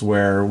times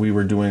where we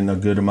were doing a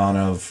good amount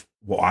of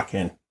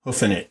walking,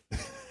 hoofing it,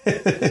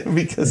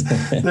 because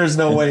there's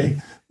no way.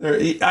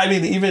 I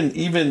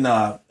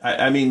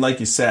mean, like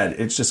you said,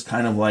 it's just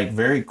kind of like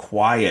very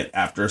quiet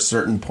after a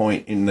certain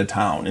point in the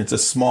town. It's a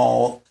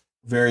small,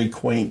 very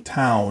quaint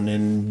town,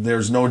 and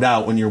there's no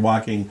doubt when you're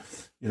walking,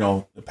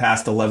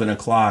 past 11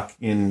 o'clock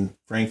in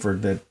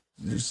Frankfurt that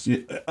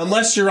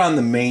unless you're on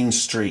the main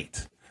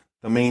street.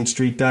 The main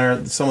street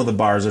there, some of the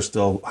bars are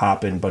still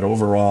hopping, but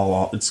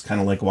overall, it's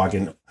kind of like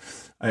walking.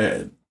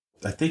 I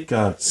think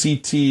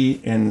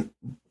CT and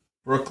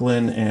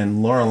Brooklyn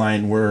and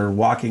Loreline were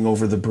walking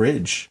over the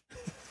bridge.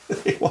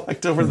 They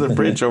walked over the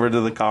bridge over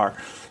to the car.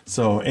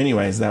 So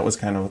anyways, that was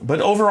kind of, but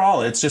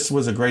overall, it just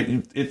was a great,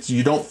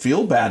 you don't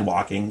feel bad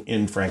walking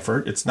in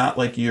Frankfurt. It's not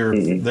like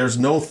there's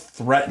no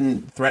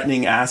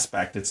threatening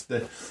aspect.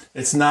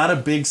 It's not a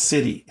big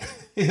city.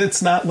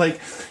 It's not like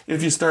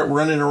if you start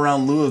running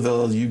around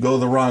Louisville, you go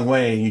the wrong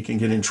way and you can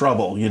get in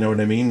trouble. You know what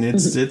I mean?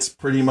 It's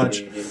pretty much,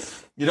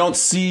 you don't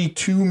see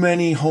too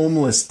many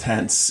homeless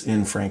tents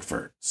in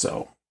Frankfurt.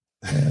 So,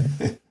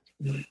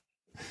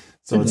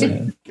 so it's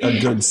a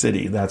good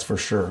city, that's for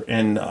sure.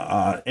 And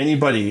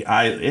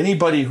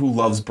anybody who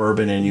loves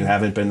bourbon and you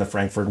haven't been to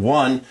Frankfurt,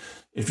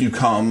 if you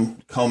come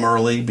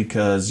early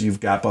because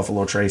you've got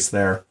Buffalo Trace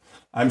there.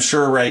 I'm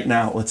sure right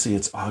now, let's see,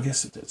 it's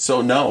August.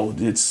 So no,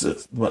 it's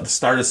the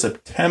start of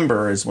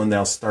September is when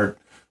they'll start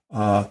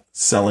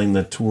selling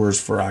the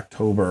tours for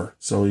October.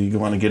 So you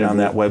want to get on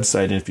that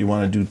website if you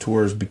want to do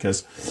tours,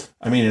 because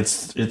I mean,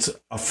 it's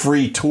a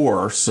free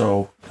tour.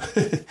 So,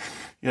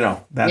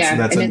 that's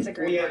and it's a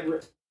great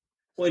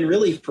well, and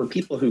really for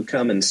people who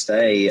come and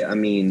stay, I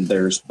mean,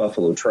 there's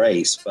Buffalo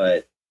Trace,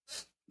 but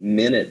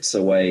minutes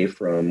away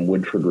from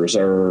Woodford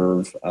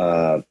Reserve,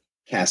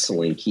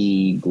 Castle and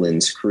Key,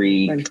 Glens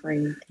Creek.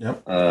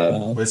 Yep.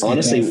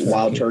 Honestly,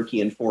 Wild Turkey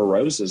and Four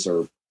Roses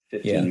are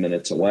 15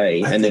 minutes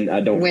away. And then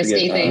I don't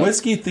forget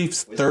Whiskey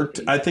Thief's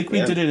 13. I think we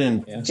did it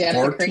in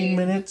 14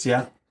 minutes.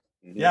 Yeah.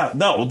 Yeah.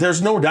 No,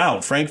 there's no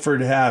doubt.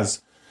 Frankfurt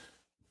has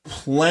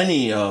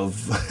plenty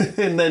of,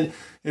 and then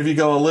if you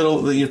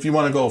go if you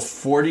want to go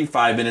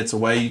 45 minutes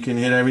away, you can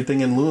hit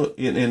everything in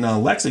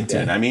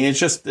Lexington. Yeah. I mean, it's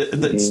just,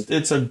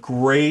 it's a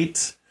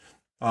great,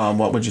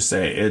 what would you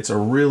say? It's a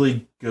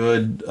really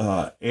good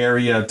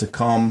area to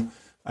come.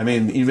 I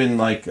mean, even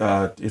like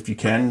if you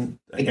can,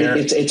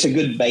 it's a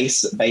good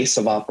base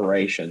of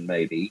operation.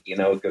 Maybe a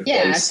good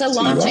place. It's a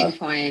launching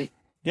point.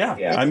 Yeah,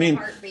 It's I mean,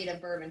 the heartbeat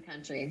of bourbon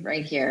country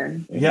right here.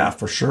 Yeah,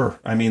 for sure.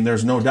 I mean,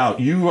 there's no doubt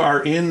you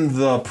are in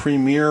the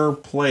premier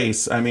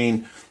place. I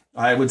mean,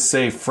 I would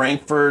say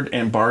Frankfurt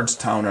and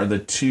Bardstown are the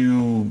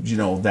two.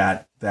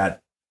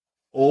 That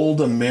old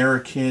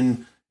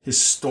American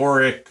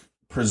historic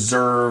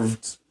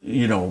preserved,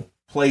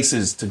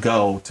 places to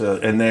go to,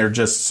 and they're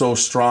just so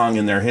strong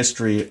in their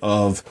history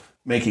of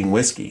making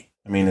whiskey.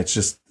 I mean,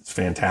 it's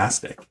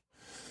fantastic.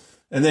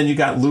 And then you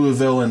got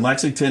Louisville and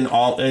Lexington,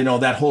 all,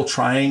 that whole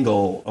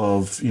triangle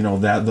of,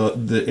 that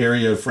the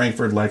area of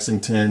Frankfurt,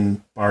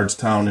 Lexington,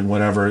 Bardstown, and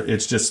whatever.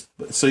 It's just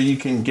so you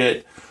can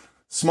get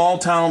small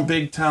town,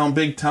 big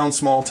town,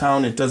 small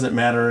town. It doesn't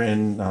matter.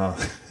 And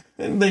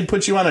they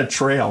put you on a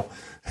trail.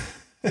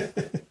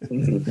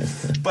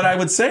 But I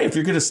would say if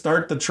you're going to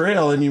start the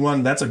trail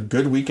and that's a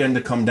good weekend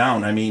to come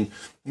down. I mean,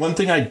 one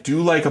thing I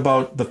do like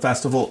about the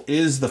festival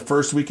is the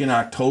first week in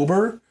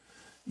October.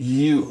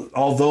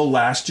 Although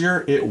last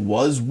year it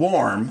was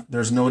warm,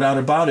 there's no doubt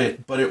about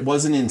it, but it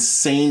wasn't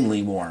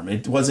insanely warm.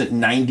 It wasn't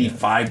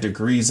 95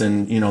 degrees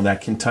in,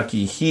 that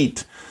Kentucky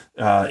heat.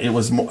 It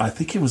was more, I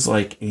think it was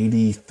like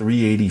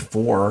 83,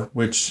 84,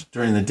 which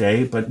during the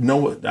day, but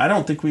no, I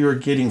don't think we were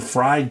getting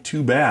fried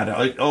too bad.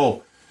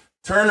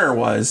 Turner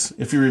was,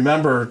 if you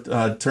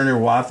remember, Turner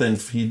Wathen,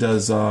 he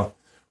does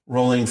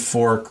Rolling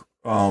Fork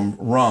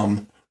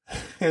rum,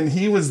 and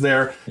he was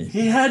there.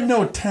 He had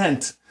no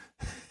tent,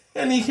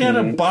 and he had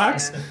a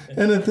box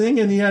and a thing,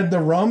 and he had the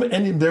rum,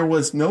 and there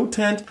was no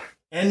tent,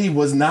 and he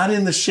was not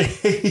in the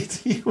shade.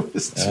 He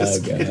was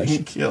just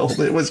getting killed.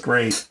 It was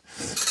great.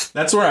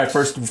 That's where I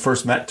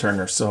first met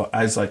Turner. So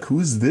I was like,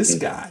 "Who's this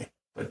guy?"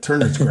 But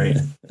Turner's great.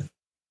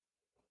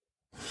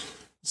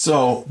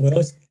 So.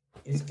 Well,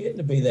 It's getting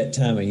to be that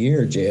time of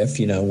year, Jeff,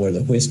 where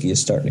the whiskey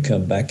is starting to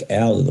come back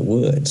out of the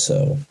wood.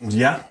 So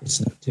yeah, it's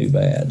not too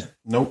bad.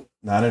 Nope,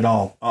 not at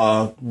all.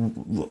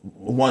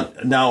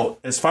 Now,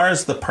 as far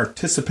as the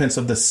participants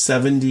of the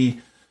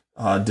 70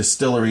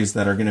 distilleries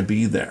that are going to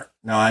be there.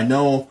 Now, I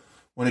know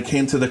when it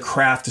came to the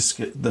craft,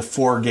 the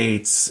Four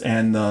Gates,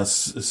 and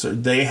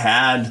they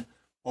had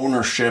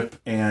ownership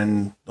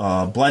and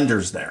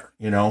blenders there.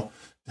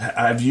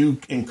 Have you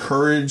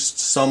encouraged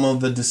some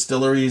of the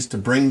distilleries to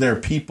bring their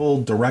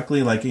people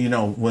directly? Like,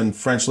 when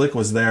French Lick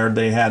was there,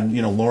 they had,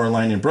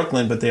 Loreline in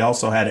Brooklyn, but they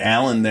also had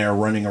Alan there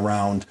running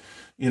around.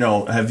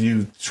 Have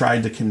you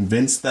tried to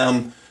convince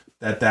them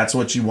that that's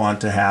what you want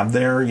to have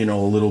there? A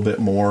little bit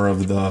more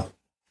of the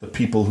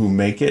people who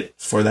make it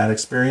for that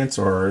experience,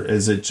 or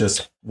is it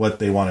just what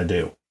they want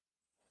to do?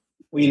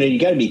 Well, you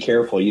got to be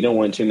careful. You don't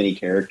want too many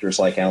characters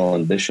like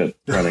Alan Bishop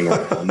running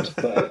around.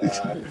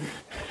 But,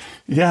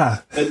 yeah.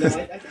 But no,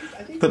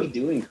 I think we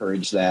do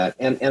encourage that.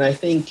 And I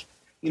think,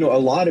 a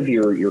lot of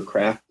your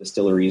craft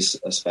distilleries,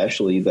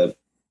 especially the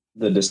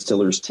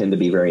distillers, tend to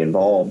be very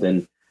involved.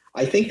 And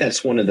I think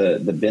that's one of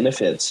the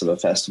benefits of a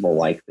festival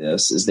like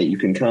this, is that you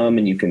can come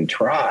and you can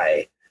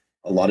try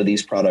a lot of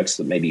these products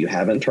that maybe you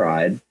haven't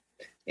tried.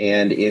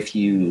 And if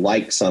you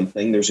like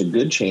something, there's a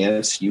good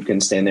chance you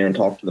can stand there and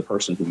talk to the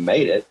person who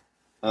made it.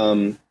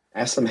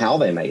 Ask them how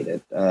they made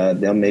it.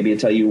 They'll maybe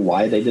tell you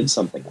why they did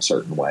something a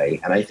certain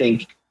way. And I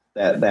think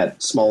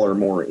that smaller,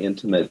 more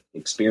intimate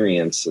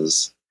experience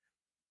is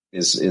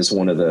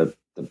one of the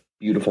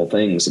beautiful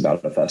things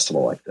about a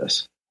festival like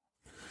this.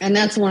 And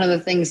that's one of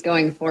the things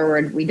going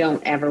forward. We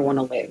don't ever want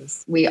to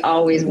lose. We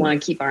always want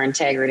to keep our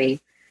integrity.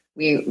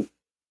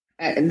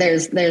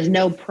 There's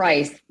no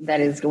price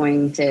that is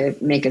going to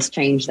make us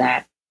change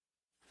that.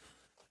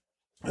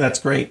 That's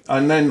great.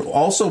 And then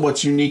also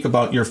what's unique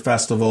about your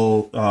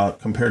festival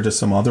compared to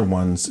some other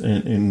ones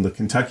in the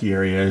Kentucky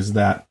area is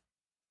that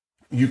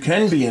you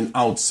can be an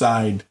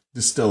outside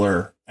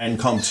distiller and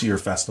come to your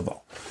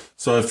festival.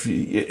 So if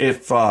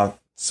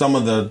some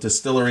of the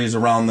distilleries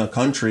around the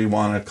country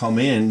want to come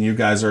in, you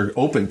guys are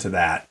open to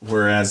that.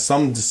 Whereas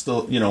some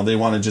they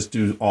want to just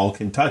do all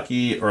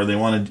Kentucky, or they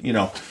want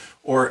to,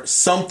 or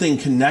something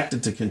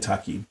connected to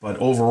Kentucky. But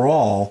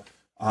overall,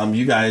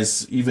 you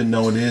guys, even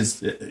though it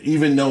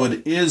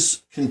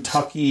is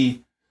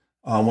Kentucky,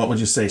 what would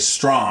you say,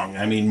 strong?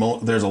 I mean,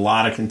 there's a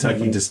lot of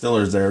Kentucky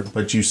distillers there,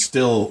 but you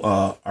still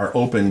are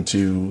open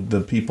to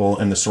the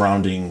people in the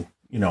surrounding,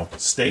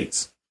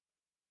 states.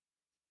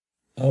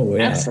 Oh,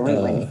 yeah.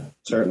 Absolutely.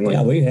 Certainly.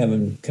 Yeah, we have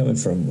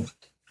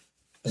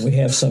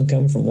some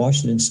coming from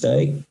Washington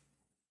State.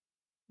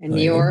 And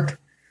New York.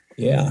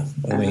 Yeah.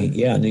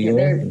 New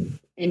York.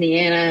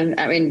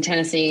 Indiana,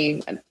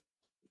 Tennessee.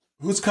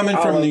 Who's coming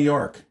from New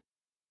York?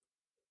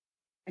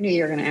 I knew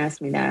you were going to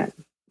ask me that.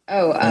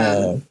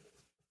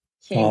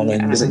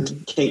 Is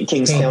it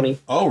Kings County?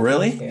 Oh,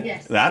 really? Yeah.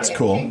 Yes. That's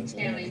cool. Kings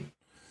County.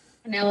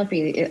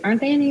 Penelope,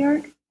 aren't they in New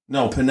York?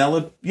 No,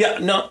 Penelope. Yeah,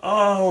 no.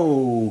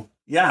 Oh,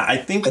 yeah. I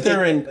think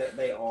they're in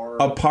they are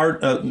a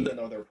part of, even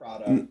though their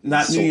product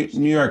not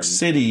New York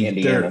City.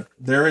 Indiana.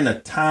 They're in a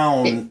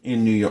town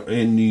in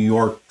New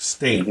York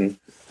State. Mm-hmm.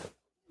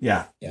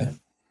 Yeah. Yeah.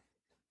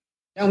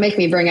 Don't make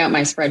me bring out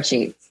my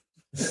spreadsheets.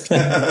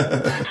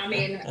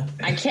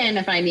 I can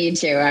if I need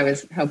to. I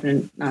was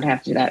hoping to not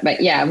have to do that.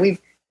 But yeah, we've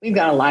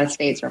got a lot of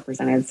states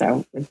represented,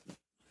 so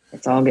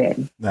it's all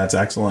good. That's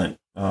excellent.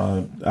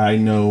 I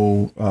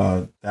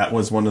know that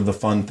was one of the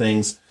fun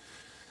things.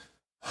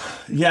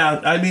 Yeah,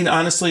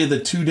 honestly, the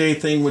 2-day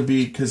thing would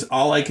be, because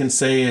all I can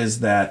say is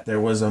that there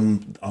was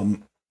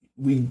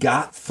we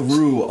got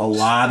through a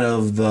lot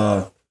of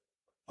the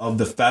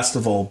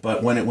festival,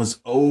 but when it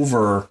was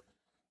over,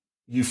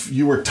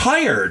 you were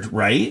tired,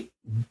 right?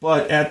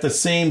 But at the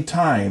same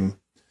time,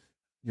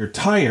 you're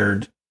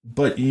tired,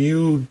 but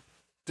you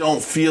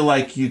don't feel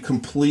like you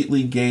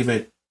completely gave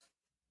it.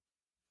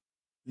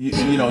 You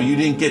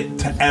didn't get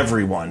to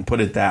everyone.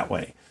 Put it that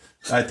way.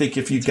 I think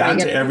if you got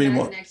to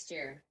everyone next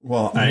year.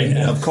 Well,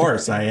 of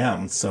course I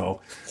am. So,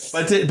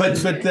 but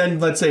then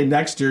let's say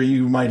next year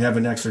you might have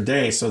an extra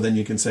day, so then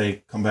you can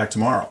say come back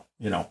tomorrow.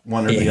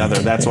 One or the other.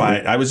 That's why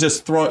I was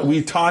just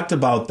we talked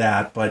about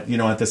that, but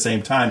at the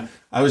same time,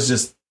 I was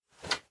just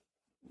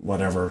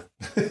whatever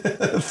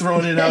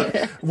throwing it out,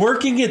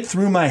 working it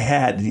through my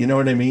head. You know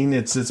what I mean?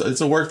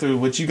 It's a work through,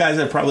 which you guys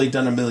have probably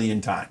done a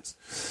million times.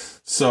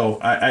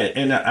 So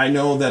I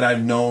know that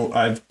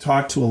I've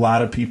talked to a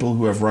lot of people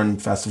who have run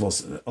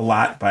festivals, a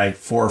lot by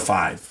 4 or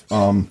 5.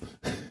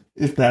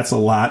 If that's a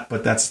lot,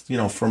 but that's,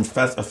 from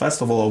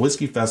a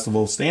whiskey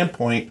festival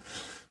standpoint,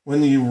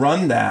 when you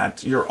run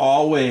that, you're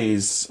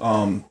always,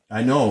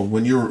 I know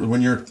when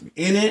you're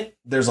in it,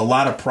 there's a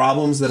lot of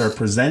problems that are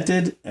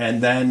presented,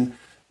 and then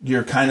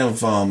you're kind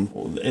of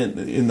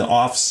in the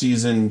off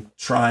season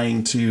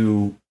trying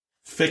to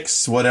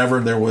fix whatever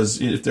there was,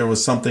 if there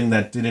was something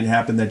that didn't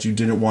happen that you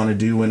didn't want to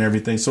do and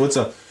everything. So it's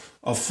a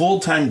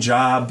full-time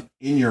job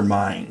in your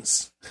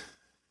minds.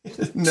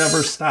 It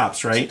never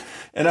stops, right?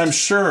 And I'm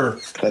sure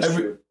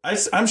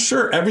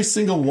every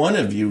single one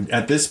of you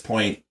at this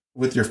point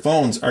with your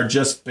phones are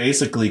just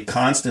basically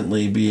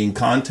constantly being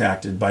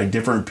contacted by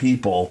different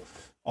people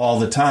all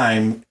the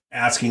time,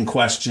 asking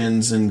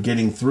questions and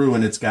getting through.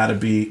 And it's got to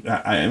be,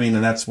 I mean,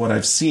 and that's what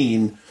I've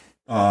seen.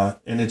 And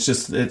it's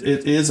just,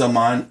 it's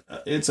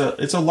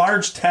a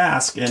large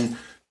task, and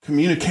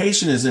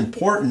communication is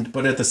important.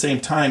 But at the same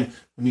time,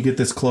 when you get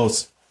this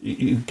close,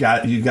 you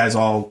guys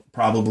all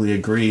probably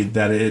agree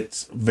that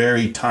it's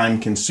very time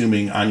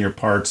consuming on your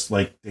parts,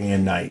 like day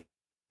and night.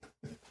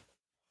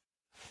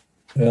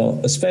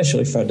 Well,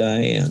 especially for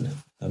Diane.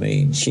 I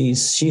mean,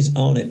 she's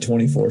on it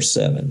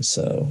 24/7.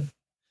 So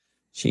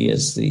she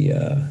is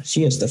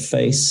the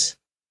face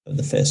of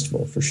the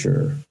festival for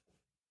sure.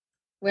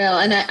 Well,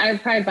 and I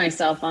pride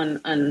myself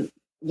on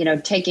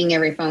taking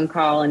every phone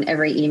call and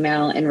every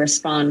email and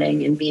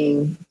responding and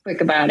being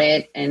quick about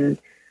it. And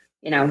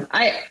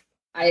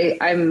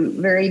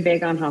I'm very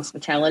big on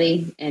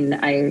hospitality, and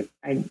I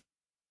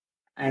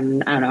don't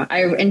know.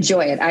 I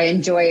enjoy it. I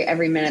enjoy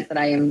every minute that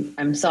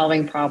I'm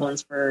solving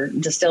problems for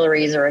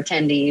distilleries or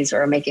attendees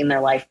or making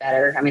their life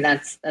better. I mean,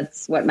 that's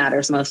what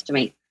matters most to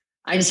me.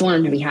 I just want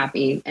them to be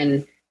happy,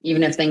 and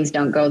even if things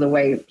don't go the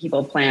way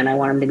people plan, I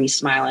want them to be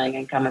smiling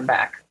and coming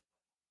back.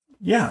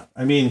 Yeah,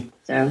 I mean,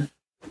 so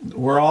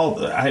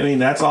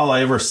that's all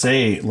I ever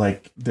say.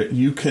 Like, that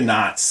you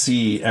cannot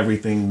see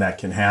everything that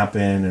can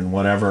happen and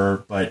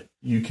whatever, but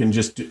you can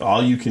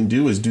all you can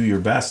do is do your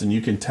best, and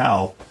you can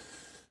tell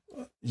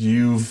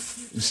you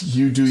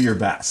do your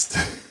best.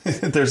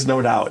 There's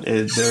no doubt.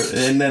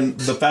 And then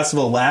the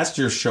festival last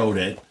year showed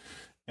it,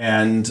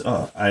 and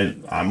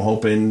I'm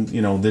hoping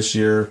this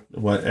year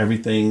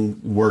everything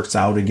works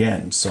out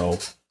again. So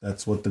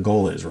that's what the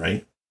goal is,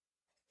 right?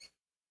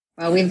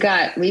 Well, we've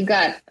got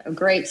a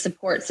great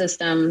support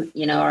system.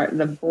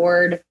 The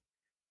board,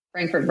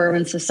 Frankfurt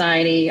Bourbon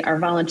Society, our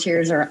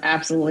volunteers are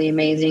absolutely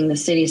amazing. The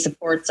city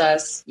supports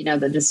us.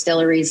 The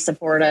distilleries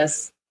support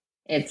us.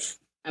 It's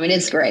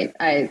great.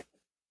 Our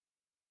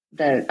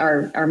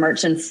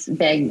merchants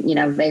beg,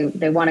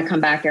 they want to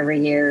come back every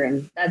year,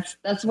 and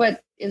that's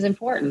what is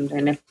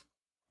important.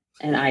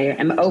 And I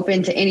am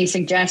open to any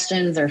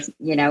suggestions, or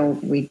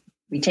we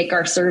take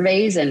our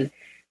surveys and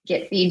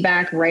get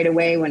feedback right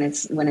away when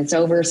it's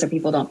over, so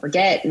people don't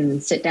forget,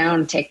 and sit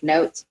down and take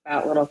notes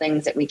about little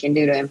things that we can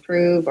do to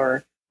improve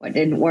or what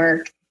didn't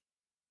work.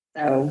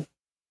 So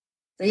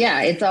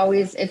yeah, it's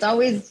always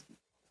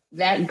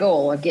that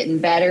goal of getting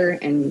better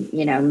and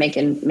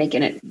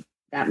making it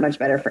that much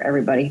better for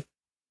everybody.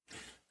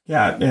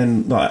 Yeah,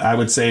 and I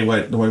would say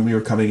when we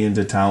were coming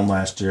into town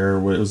last year,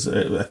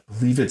 I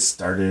believe it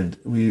started.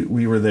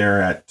 We were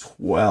there at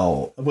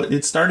 12. But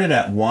it started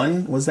at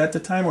 1. Was that the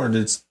time, or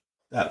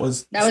that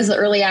was the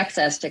early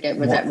access ticket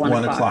was at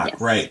 1 o'clock. Yes.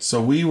 Right. So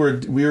we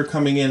were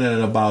coming in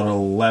at about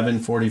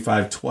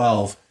 11:45,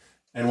 12,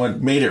 and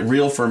what made it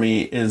real for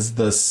me is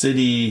the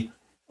city,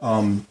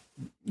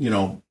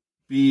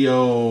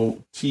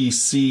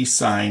 BOTC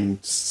sign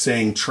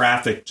saying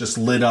traffic just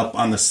lit up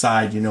on the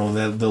side,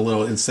 the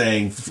little, and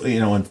saying,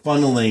 and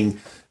funneling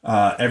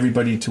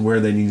everybody to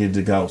where they needed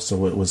to go.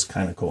 So it was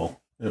kind of cool.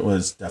 It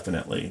was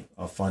definitely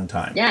a fun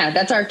time. Yeah,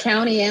 that's our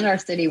county and our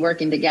city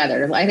working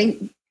together. I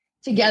think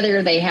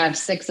together they have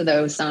 6 of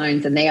those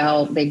signs, and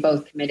they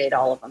both committed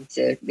all of them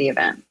to the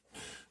event.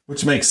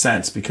 Which makes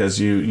sense, because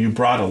you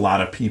brought a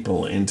lot of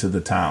people into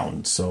the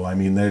town. So, I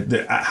mean,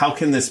 how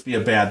can this be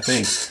a bad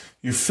thing?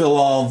 You fill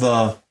all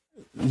the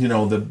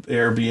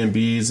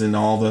Airbnbs and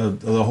all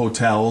the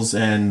hotels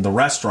and the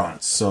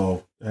restaurants.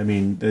 So, I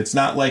mean, it's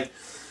not like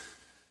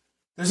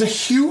there's a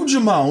huge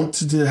amount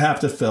to have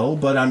to fill,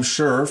 but I'm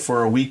sure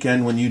for a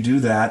weekend when you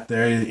do that,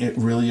 they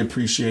really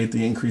appreciate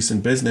the increase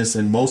in business.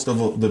 And most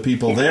of the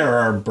people there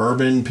are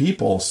bourbon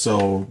people.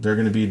 So they're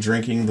going to be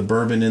drinking the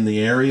bourbon in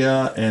the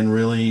area and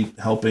really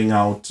helping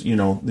out,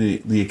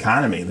 the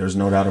economy. There's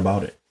no doubt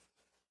about it.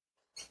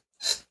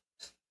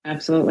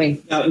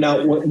 Absolutely.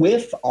 Now,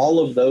 with all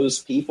of those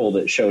people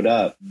that showed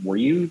up, were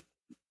you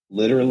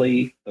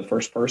literally the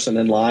first person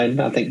in line,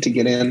 I think, to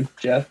get in,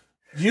 Jeff?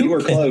 You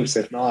were close,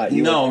 if not.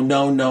 No.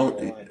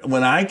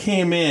 When I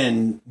came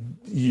in,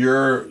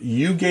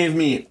 you gave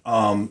me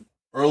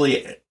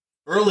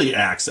early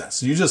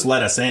access. You just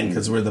let us in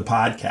because we're the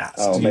podcast.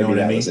 Oh, you know what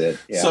I mean? Was it.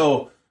 Yeah.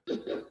 So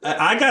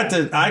I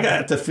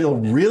got to feel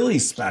really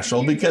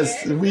special, because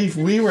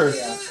we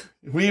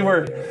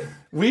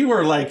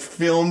were like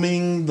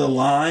filming the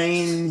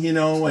line,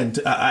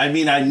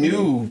 and I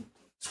knew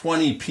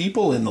 20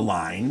 people in the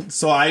line.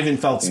 So I even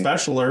felt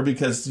specialer,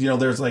 because,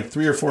 there's like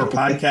 3 or 4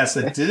 podcasts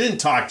that didn't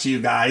talk to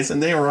you guys,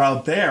 and they were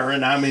out there,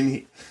 and I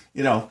mean,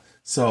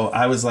 so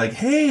I was like,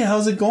 hey,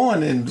 how's it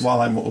going? And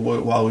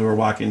while we were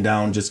walking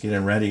down, just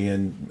getting ready,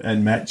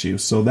 and met you.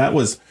 So that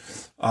was,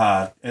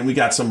 and we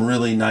got some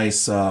really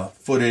nice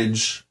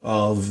footage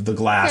of the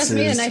glasses. Yes,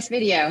 we had a nice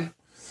video.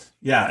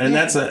 Yeah, and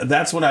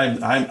that's what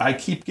I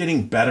keep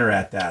getting better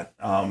at that.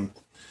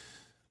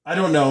 I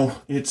don't know.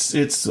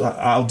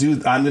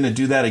 I'm going to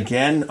do that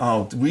again.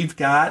 We've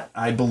got,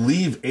 I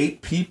believe,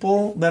 8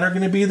 people that are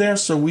going to be there,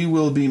 so we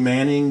will be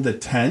manning the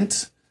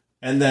tent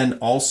and then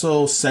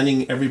also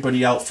sending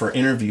everybody out for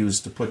interviews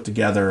to put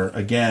together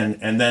again.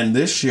 And then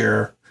this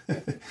year,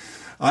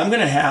 I'm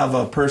going to have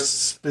a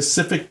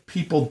specific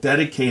people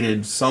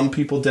dedicated, some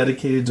people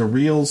dedicated to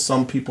Reels,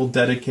 some people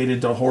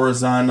dedicated to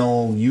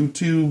horizontal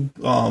YouTube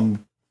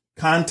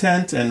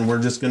content, and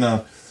we're just going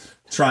to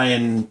try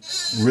and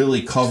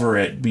really cover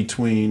it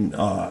between,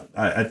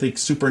 I think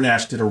Super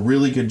Nash did a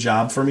really good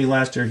job for me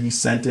last year. He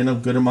sent in a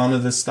good amount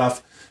of this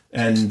stuff,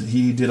 and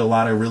he did a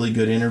lot of really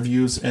good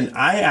interviews. And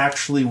I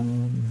actually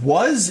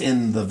was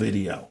in the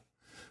video,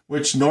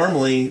 which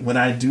normally when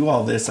I do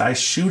all this, I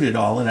shoot it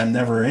all and I'm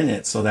never in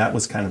it. So that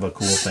was kind of a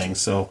cool thing.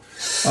 So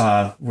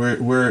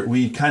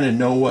we kind of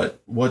know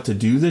what to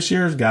do this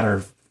year. Got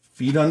our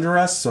feet under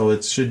us, so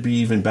it should be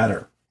even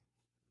better.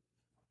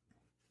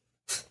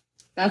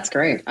 That's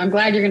great. I'm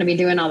glad you're going to be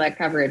doing all that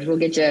coverage. We'll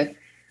get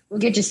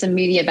you some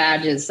media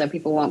badges so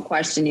people won't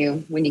question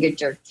you when you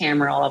get your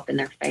camera all up in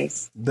their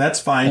face.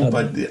 That's fine,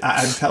 but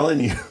I'm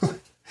telling you,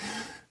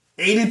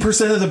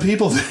 80% of the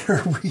people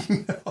there we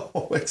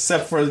know,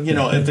 except for,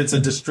 if it's a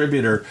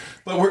distributor.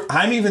 But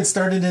I'm even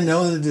starting to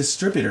know the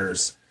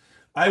distributors.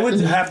 I would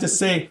have to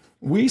say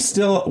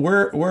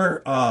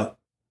we're a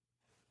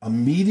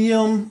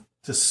medium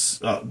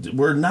to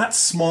we're not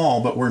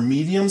small, but we're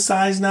medium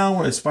sized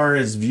now as far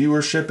as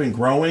viewership and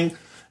growing,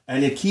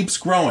 and it keeps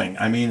growing.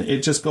 I mean,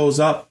 it just goes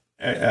up.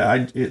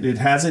 It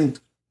hasn't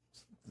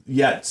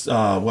yet,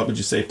 what would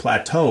you say,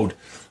 plateaued,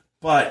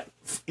 but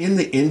in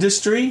the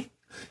industry,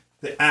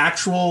 the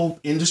actual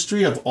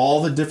industry of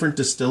all the different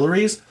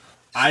distilleries,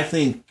 I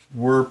think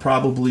we're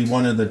probably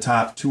one of the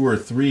top 2 or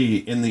 3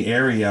 in the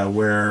area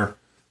where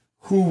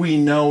who we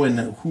know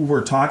and who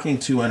we're talking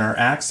to and our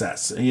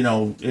access.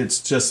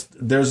 It's just,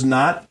 there's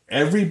not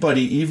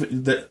everybody,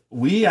 even that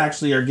we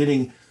actually are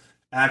getting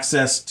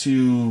access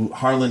to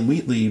Harlan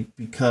Wheatley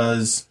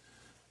because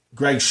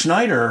Greg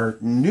Schneider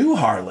knew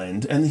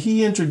Harlan and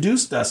he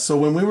introduced us. So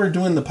when we were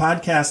doing the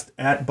podcast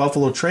at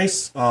Buffalo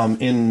Trace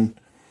in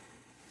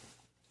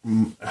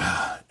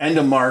end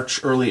of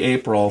March, early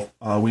April,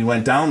 we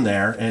went down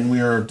there and we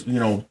were,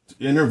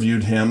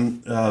 interviewed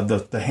him.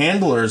 The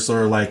handlers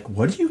are like,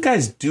 what do you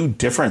guys do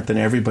different than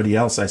everybody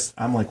else?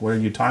 I'm like, what are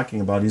you talking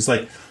about? He's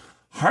like,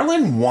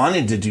 Harlan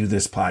wanted to do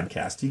this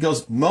podcast. He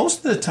goes,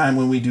 most of the time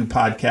when we do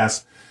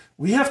podcasts,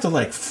 we have to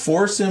like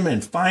force him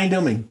and find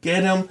him and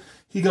get him.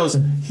 He goes,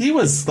 he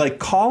was like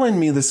calling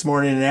me this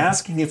morning and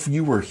asking if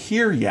you were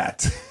here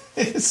yet.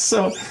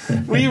 So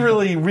we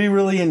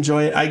really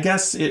enjoy it. I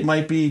guess it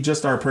might be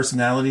just our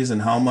personalities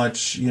and how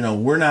much,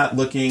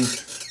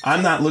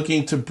 I'm not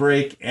looking to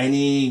break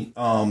any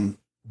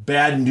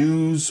bad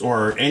news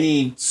or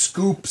any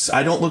scoops.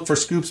 I don't look for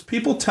scoops.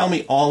 People tell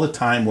me all the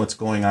time what's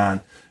going on,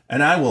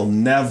 and I will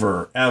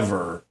never,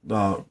 ever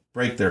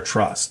break their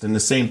trust. And the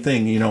same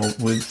thing,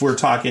 if we're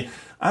talking,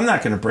 I'm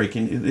not going to break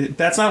in.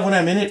 That's not what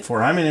I'm in it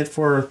for. I'm in it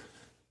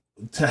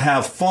to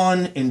have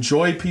fun,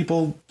 enjoy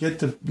people, get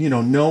to,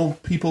 know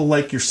people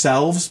like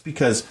yourselves,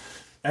 because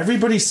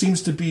everybody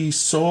seems to be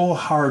so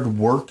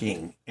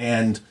hardworking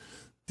and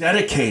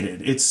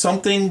dedicated. It's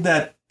something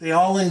that they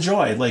all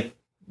enjoy. Like,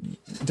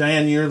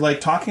 Diane, you're like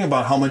talking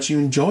about how much you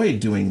enjoy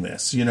doing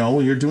this.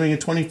 You're doing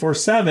it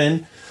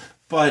 24/7,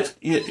 but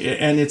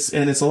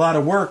it's a lot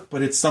of work,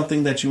 but it's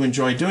something that you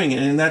enjoy doing.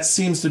 And that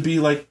seems to be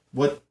like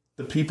what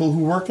the people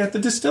who work at the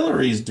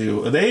distilleries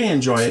do. They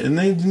enjoy it, and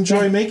they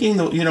enjoy making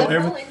the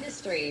whole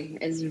industry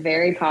is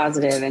very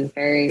positive and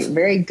very,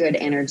 very good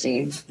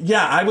energy.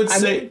 Yeah, I would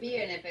say I wouldn't be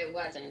in if it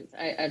wasn't.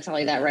 I tell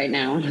you that right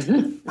now.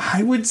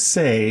 I would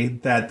say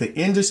that the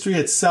industry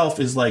itself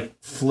is like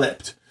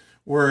flipped,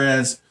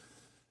 whereas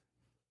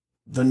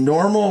the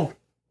normal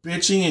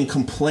bitching and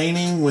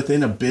complaining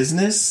within a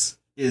business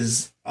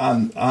is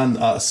on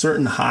a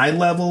certain high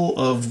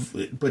level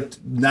but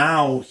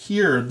now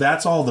here,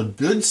 that's all the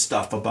good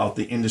stuff about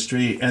the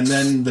industry. And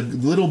then the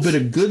little bit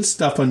of good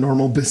stuff a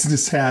normal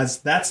business has,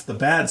 that's the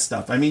bad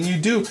stuff. I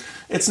mean,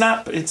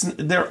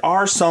 there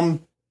are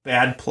some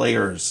bad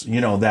players,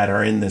 that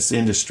are in this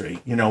industry,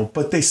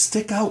 but they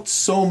stick out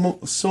so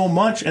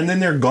much, and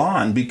then they're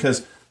gone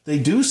because they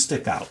do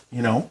stick out,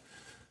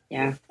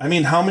 Yeah. I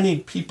mean, how many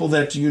people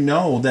that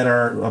that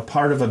are a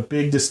part of a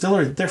big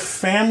distillery, they're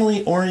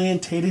family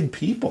orientated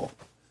people.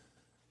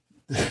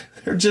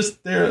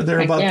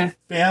 They're about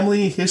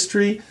family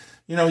history.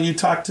 You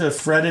talk to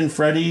Fred and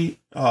Freddie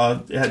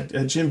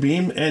at Jim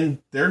Beam, and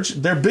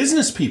they're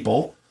business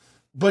people,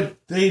 but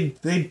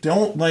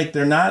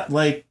they're not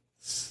like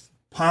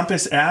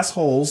pompous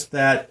assholes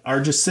that are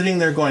just sitting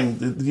there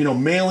going,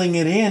 mailing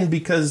it in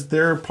because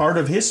they're part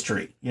of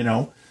history,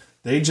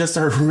 They just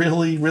are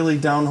really, really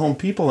down home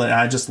people, and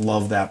I just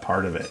love that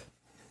part of it.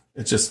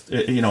 It's just,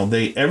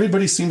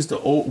 everybody seems to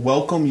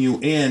welcome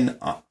you in,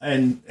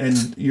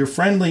 and you're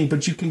friendly,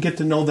 but you can get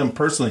to know them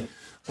personally,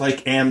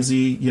 like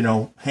Amzie,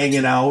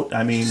 hanging out.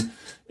 I mean,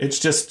 it's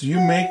just,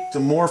 the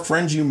more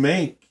friends you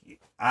make.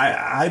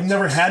 I've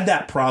never had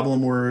that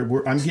problem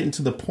where I'm getting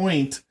to the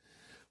point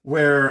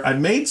where I've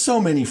made so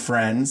many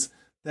friends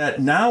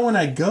that now when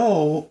I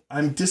go,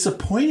 I'm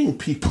disappointing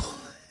people.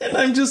 And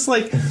I'm just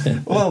like,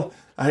 well,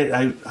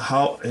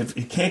 if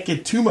it can't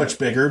get too much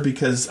bigger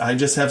because I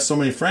just have so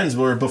many friends.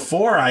 Where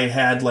before I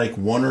had like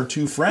one or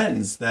two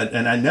friends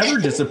and I never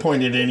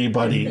disappointed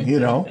anybody, you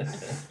know.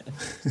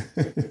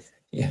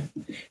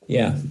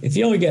 Yeah. If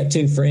you only got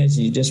two friends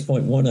and you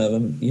disappoint one of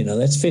them, you know,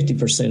 that's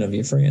 50% of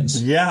your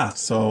friends. Yeah.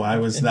 So I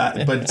was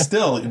not, but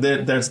still,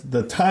 there's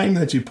the time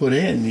that you put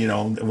in, you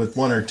know, with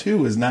one or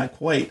two is not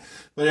quite.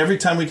 But every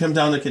time we come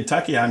down to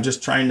Kentucky, I'm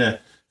just trying to,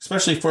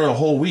 especially for a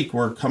whole week,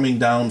 we're coming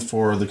down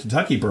for the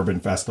Kentucky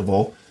Bourbon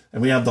Festival,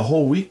 and we have the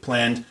whole week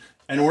planned,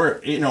 and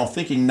we're, you know,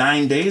 thinking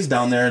 9 days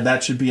down there,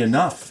 that should be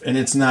enough. And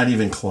it's not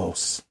even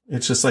close.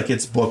 It's just like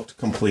it's booked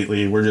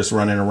completely. We're just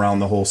running around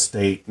the whole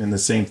state. And the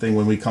same thing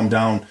when we come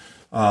down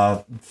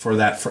for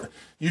that.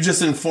 You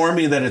just informed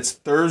me that it's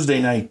Thursday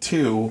night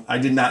too. I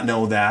did not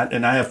know that.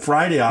 And I have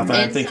Friday off. And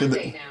I'm thinking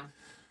Sunday now.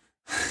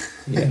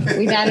 Yeah.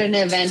 We've added an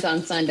event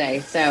on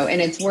Sunday,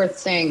 and it's worth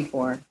staying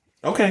for.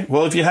 Okay.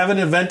 Well, if you have an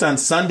event on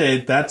Sunday,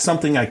 that's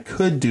something I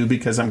could do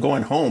because I'm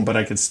going home, but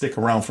I could stick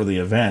around for the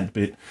event.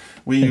 But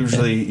we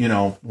usually, you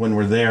know, when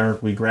we're there,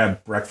 we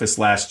grabbed breakfast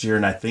last year,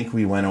 and I think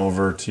we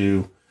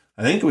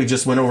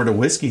just went over to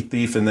Whiskey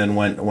Thief and then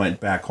went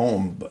back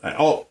home.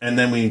 Oh, and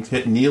then we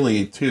hit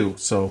Neely too.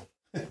 So,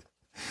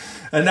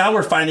 and now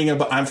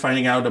I'm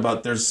finding out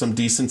about there's some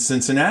decent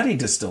Cincinnati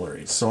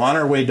distilleries. So on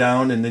our way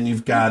down, and then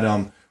you've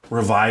got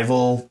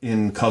Revival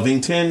in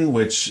Covington,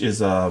 which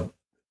is a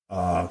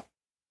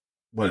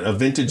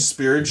vintage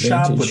spirit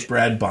shop with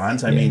Brad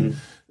Bonds. I mean,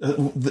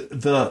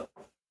 the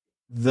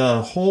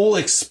whole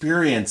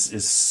experience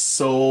is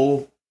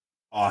so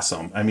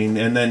awesome. I mean,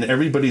 and then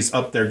everybody's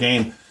up their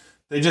game.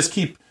 They just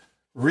keep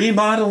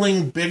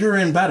remodeling bigger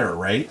and better,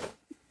 right?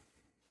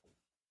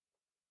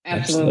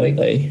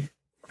 Absolutely.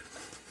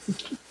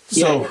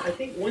 So I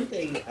think one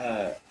thing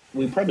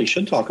we probably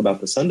should talk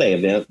about the Sunday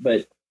event,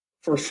 but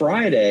for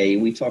Friday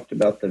we talked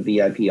about the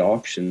VIP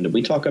auction. Did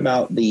we talk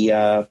about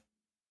the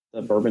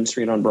Bourbon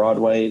Street on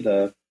Broadway?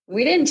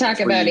 We didn't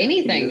talk about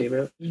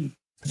anything.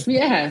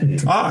 Yeah.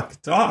 Talk.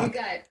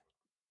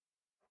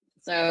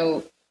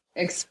 So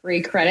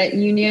Free Credit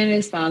Union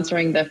is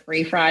sponsoring the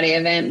Free Friday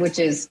event, which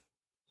is,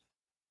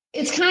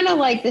 it's kind of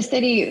like the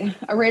city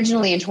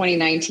originally in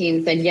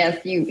 2019 said,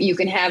 yes, you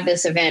can have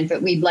this event,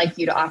 but we'd like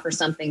you to offer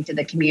something to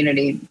the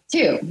community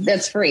too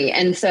that's free.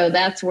 And so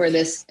that's where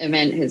this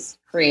event is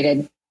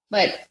created.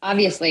 But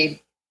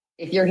obviously,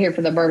 if you're here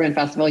for the Bourbon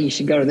Festival, you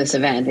should go to this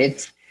event.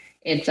 It's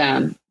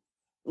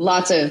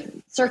lots of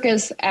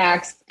circus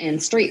acts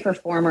and street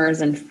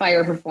performers and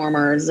fire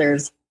performers.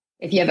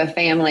 If you have a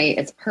family,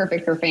 it's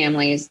perfect for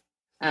families.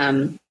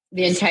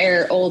 The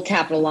entire old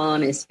Capitol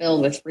lawn is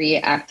filled with free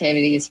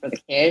activities for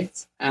the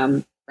kids.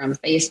 From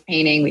face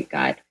painting,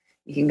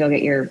 you can go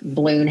get your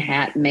balloon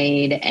hat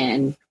made,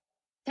 and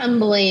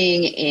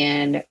tumbling,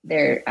 and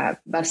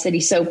Buff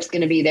City Soap's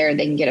going to be there.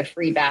 They can get a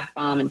free bath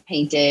bomb and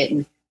paint it,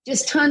 and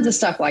just tons of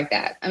stuff like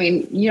that. I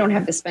mean, you don't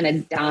have to spend a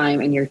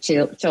dime, and your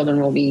children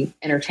will be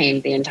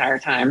entertained the entire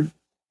time.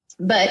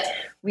 But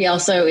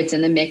it's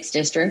in the mixed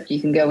district. You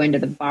can go into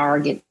the bar,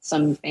 get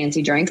some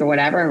fancy drink or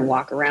whatever, and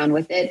walk around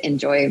with it,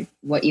 enjoy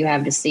what you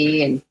have to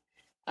see,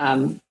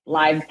 and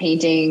live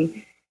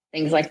painting,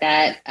 things like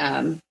that.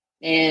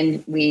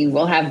 And we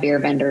will have beer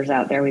vendors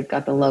out there. We've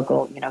got the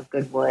local,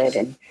 Goodwood,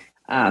 and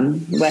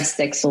West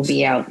Six will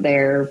be out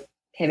there.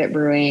 Pivot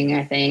Brewing,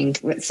 I think,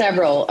 with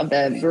several of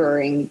the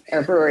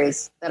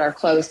breweries that are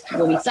close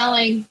will be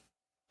selling.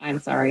 I'm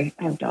sorry,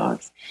 I have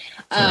dogs.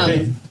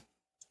 Okay.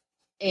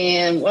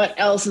 And what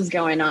else is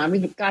going on?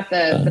 We've got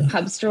the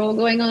pub stroll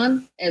going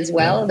on as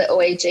well, the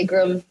OH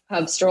Ingram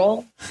pub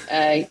stroll.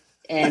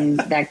 And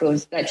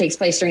that takes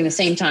place during the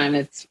same time.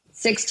 It's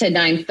 6 to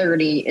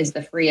 9:30 is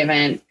the free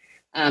event.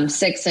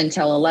 6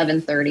 until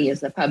 11:30 is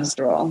the pub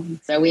stroll.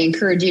 So we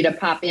encourage you to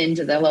pop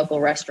into the local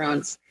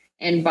restaurants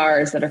and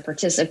bars that are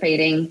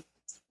participating.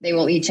 They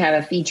will each have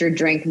a featured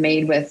drink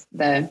made with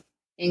the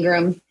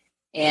Ingram,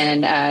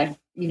 and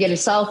you get a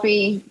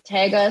selfie,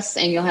 tag us,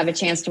 and you'll have a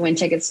chance to win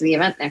tickets to the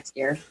event next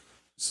year.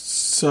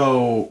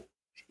 So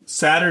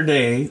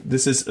Saturday,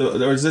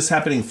 or is this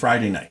happening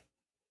Friday night?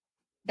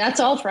 That's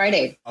all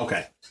Friday.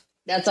 Okay.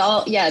 That's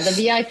all. Yeah. The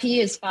VIP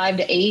is 5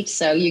 to 8.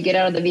 So you get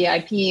out of the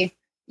VIP,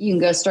 you can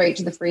go straight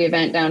to the free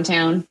event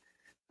downtown.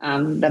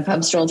 The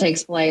pub stroll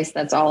takes place.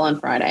 That's all on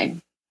Friday.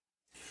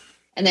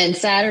 And then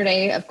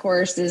Saturday, of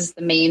course, is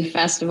the main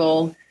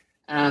festival,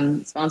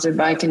 sponsored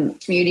by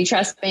Community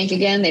Trust Bank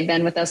again. They've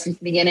been with us since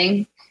the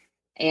beginning.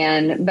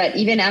 But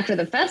even after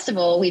the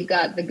festival, we've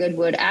got the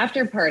Goodwood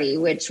After Party,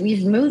 which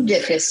we've moved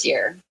it this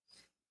year.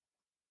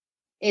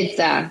 It's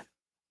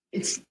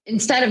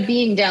instead of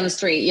being down the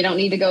street, you don't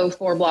need to go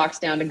 4 blocks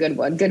down to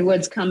Goodwood.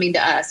 Goodwood's coming to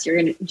us.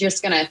 You're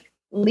just going to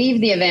leave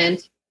the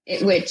event,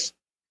 which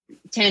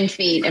 10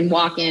 feet, and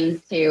walk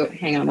into,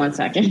 hang on one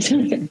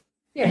second.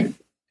 Yeah.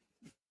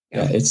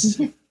 Yeah, it's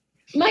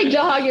my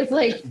dog is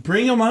like,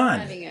 bring him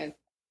on.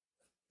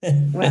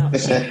 Well,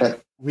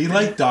 we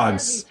like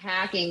dogs. These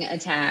hacking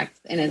attacks,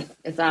 and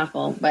it's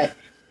awful. But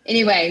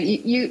anyway,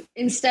 you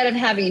instead of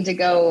having to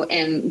go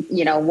and,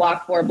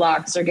 walk 4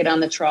 blocks or get on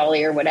the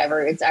trolley or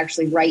whatever, it's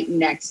actually right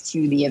next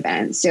to the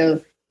event.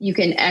 So you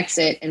can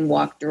exit and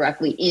walk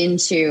directly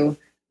into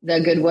the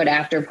Goodwood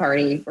after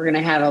party. We're going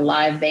to have a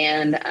live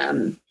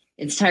band.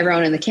 It's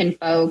Tyrone and the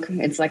Kinfolk.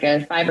 It's like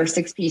a 5 or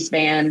 6 piece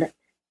band.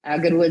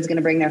 Goodwood's going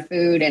to bring their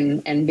food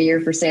and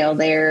beer for sale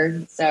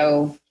there.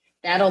 So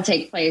that'll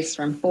take place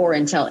from 4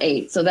 until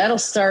 8. So that'll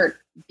start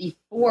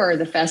before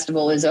the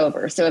festival is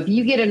over. So if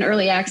you get an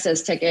early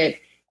access ticket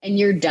and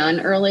you're done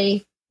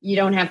early, you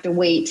don't have to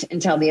wait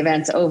until the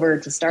event's over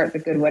to start the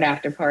Goodwood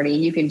after party.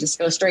 You can just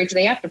go straight to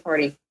the after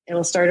party.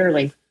 It'll start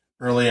early.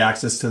 Early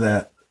access to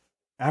that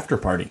after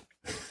party.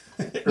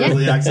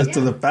 Early access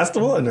to the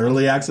festival and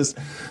early access.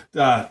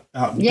 That'll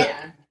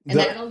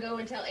go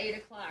until 8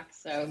 o'clock.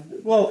 So,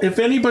 well, if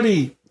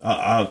anybody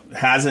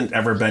hasn't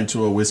ever been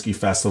to a whiskey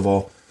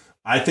festival,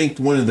 I think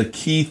one of the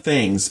key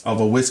things of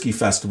a whiskey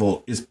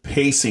festival is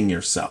pacing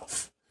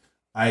yourself.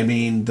 I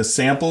mean, the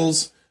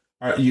samples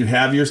you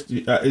have your.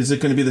 Is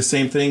it going to be the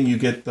same thing? You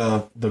get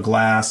the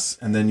glass,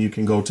 and then you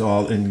can go to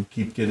all and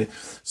keep getting.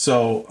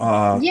 So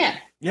yeah.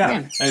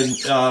 And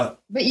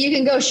but you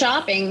can go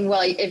shopping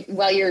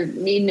while you're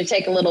needing to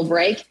take a little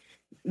break.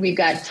 We've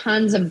got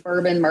tons of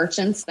bourbon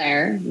merchants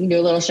there. You can do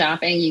a little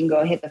shopping. You can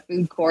go hit the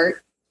food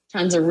court.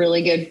 Tons of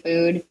really good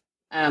food.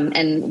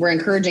 And we're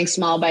encouraging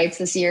small bites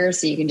this year.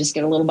 So you can just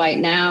get a little bite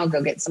now,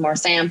 go get some more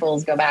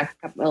samples, go back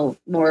a couple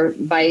more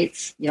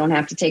bites. You don't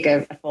have to take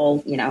a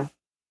full,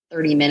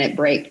 30-minute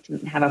break to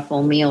have a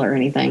full meal or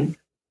anything.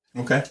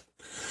 Okay.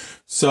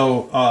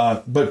 So,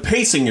 but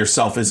pacing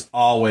yourself is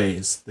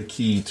always the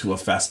key to a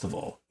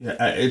festival.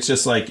 It's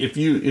just like if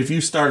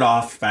you start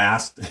off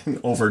fast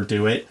and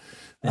overdo it,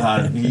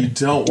 you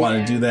don't want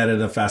to do that at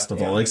a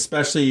festival,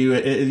 especially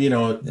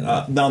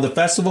now the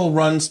festival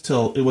runs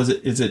till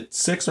is it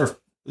 6 or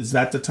is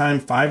that the time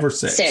 5 or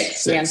 6?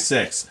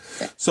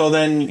 6. So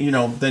then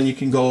you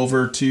can go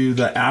over to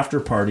the after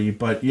party,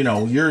 but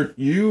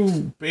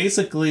you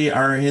basically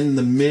are in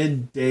the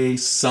midday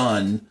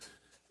sun.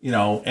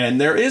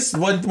 And there is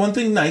one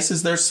thing nice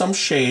is there's some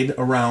shade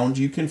around.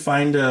 You can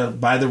find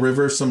by the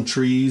river some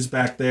trees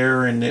back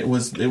there, and it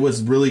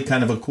was really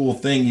kind of a cool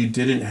thing. You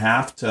didn't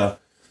have to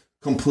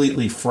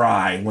completely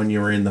fry when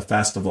you were in the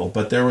festival,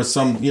 but there was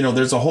some,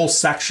 there's a whole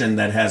section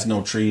that has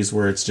no trees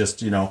where it's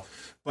just,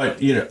 but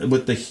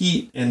with the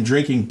heat and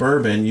drinking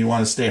bourbon, you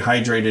want to stay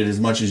hydrated as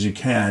much as you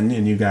can,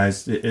 and you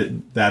guys,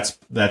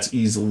 that's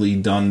easily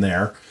done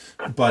there.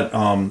 But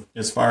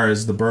as far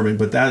as the bourbon,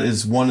 but that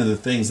is one of the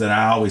things that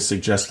I always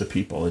suggest to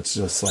people. It's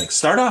just like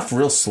start off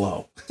real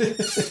slow.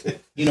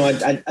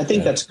 I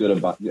think that's good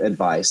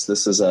advice.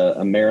 This is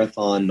a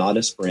marathon, not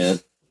a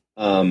sprint.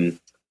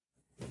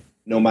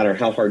 No matter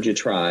how hard you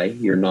try,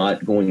 you're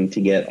not going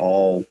to get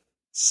all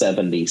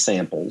 70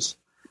 samples.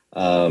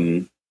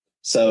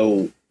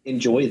 So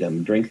enjoy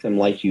them, drink them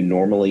like you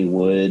normally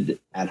would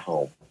at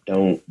home.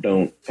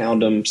 Don't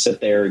pound them. Sit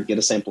there, get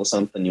a sample of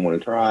something you want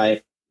to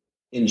try.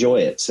 Enjoy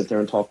it. Sit there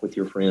and talk with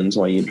your friends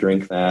while you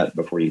drink that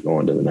before you go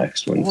on to the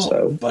next one.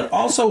 Well, but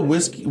also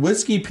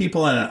whiskey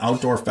people at an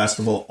outdoor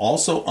festival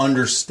also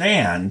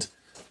understand,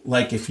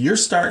 like if you're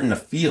starting to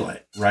feel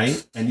it,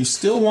 right, and you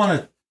still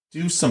want to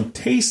do some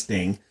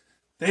tasting,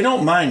 they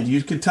don't mind.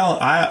 You can tell.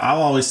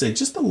 I'll always say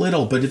just a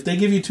little, but if they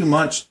give you too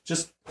much,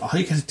 just all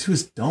you got to do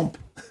is dump.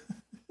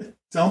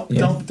 Dump.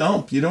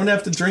 You don't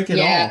have to drink it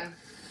all.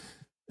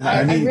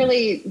 I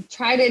really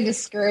try to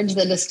discourage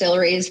the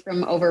distilleries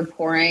from over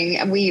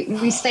pouring.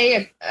 We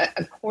say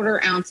a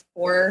quarter ounce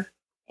pour,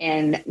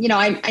 and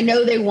I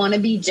know they want to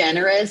be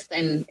generous,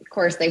 and of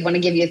course they want to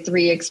give you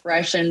 3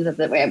 expressions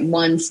at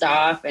one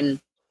stop, and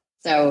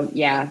so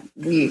I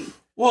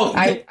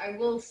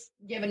will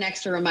give an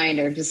extra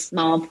reminder, just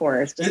small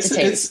pours, just to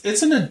taste.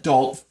 It's an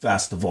adult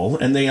festival,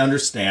 and they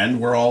understand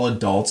we're all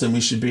adults, and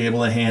we should be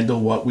able to handle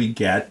what we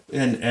get,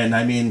 and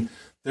I mean.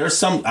 There's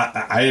some,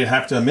 I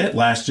have to admit,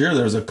 last year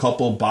there was a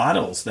couple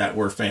bottles that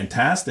were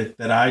fantastic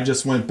that I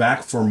just went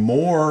back for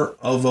more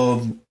of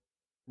a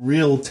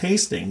real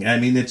tasting. I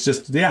mean, it's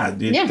just,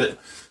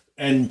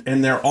 and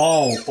they're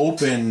all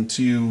open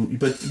to,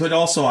 but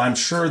also I'm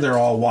sure they're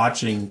all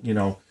watching,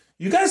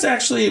 you guys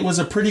actually, it was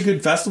a pretty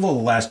good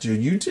festival last year.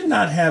 You did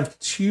not have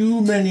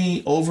too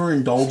many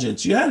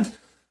overindulgence. You had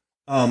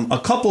a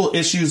couple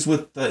issues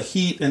with the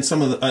heat and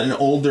some of an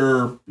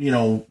older,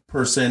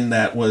 person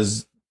that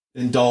was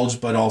indulged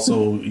but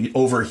also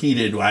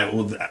overheated.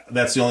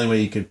 That's the only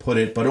way you could put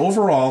it. But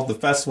overall, the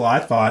festival, I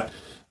thought,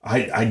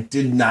 I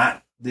did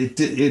not. It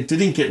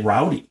didn't get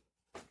rowdy.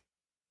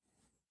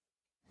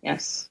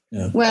 Yes.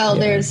 Yeah. Well,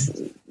 there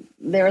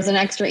was an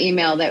extra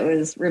email that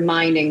was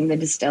reminding the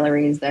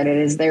distilleries that it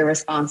is their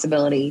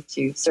responsibility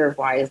to serve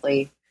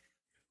wisely.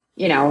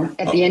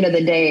 At the end of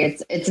the day,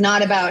 it's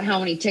not about how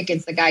many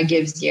tickets the guy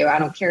gives you. I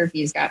don't care if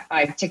he's got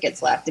 5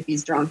 tickets left. If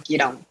he's drunk, you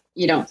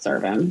don't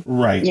serve him.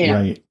 Right.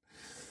 Right.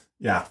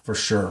 Yeah, for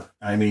sure.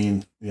 I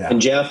mean, yeah.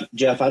 And Jeff,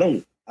 I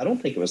don't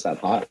think it was that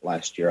hot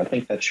last year. I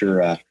think that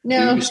you're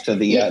used to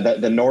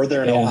the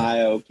northern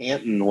Ohio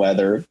Canton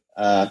weather.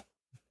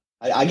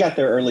 I got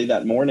there early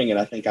that morning, and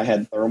I think I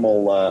had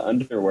thermal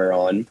underwear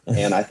on,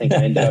 and I think I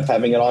ended up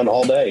having it on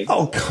all day.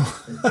 Oh,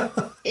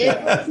 God.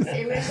 It was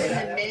in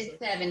the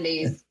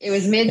mid-70s. It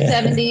was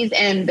mid-70s,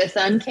 and the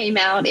sun came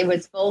out. It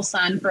was full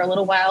sun for a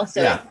little while,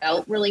 so it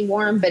felt really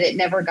warm, but it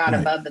never got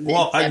above the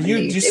mid-70s. Well,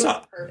 you saw,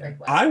 was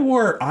perfect. I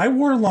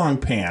wore long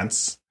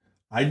pants.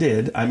 I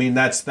did. I mean,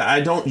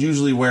 I don't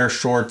usually wear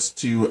shorts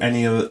to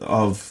any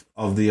of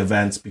the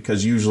events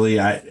because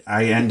usually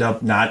I end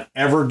up not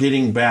ever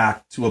getting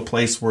back to a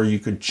place where you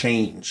could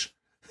change.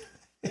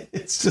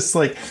 It's just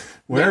like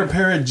wear a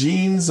pair of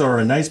jeans or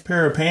a nice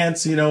pair of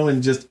pants,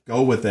 and just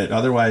go with it.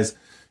 Otherwise,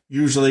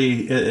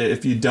 usually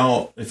if you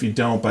don't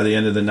by the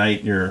end of the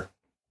night, you're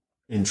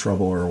in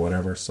trouble or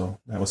whatever. So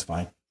that was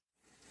fine.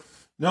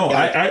 No,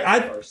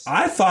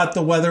 I thought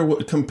the weather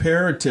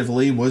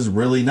comparatively was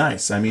really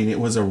nice. I mean, it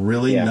was a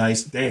really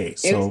nice day.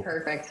 So it was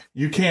perfect.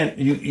 You can't,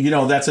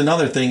 that's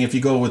another thing. If you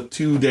go with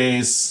 2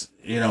 days,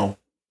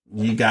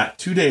 you got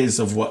 2 days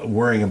of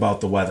worrying about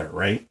the weather,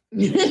 right?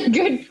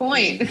 Good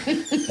point.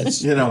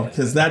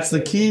 Because that's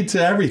the key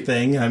to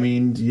everything. I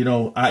mean,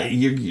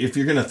 if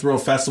you're going to throw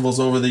festivals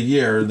over the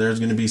year, there's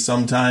going to be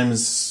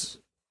sometimes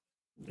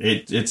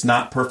it's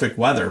not perfect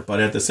weather, but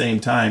at the same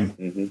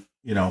time,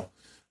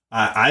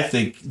 I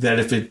think that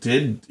if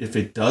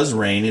it does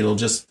rain, it'll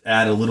just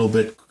add a little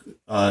bit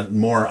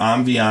more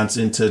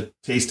ambiance into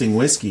tasting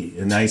whiskey.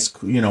 A nice,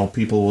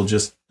 people will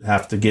just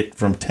have to get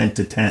from tent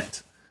to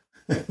tent.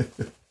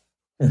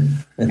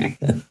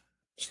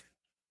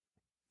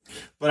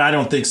 But I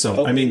don't think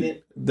so. I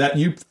mean, that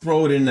you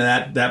throw it into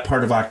that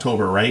part of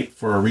October, right?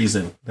 For a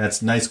reason.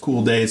 That's nice,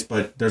 cool days,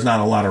 but there's not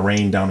a lot of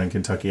rain down in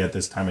Kentucky at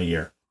this time of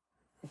year.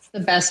 It's the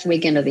best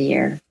weekend of the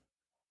year.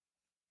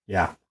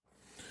 Yeah.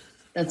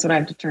 That's what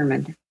I've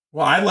determined.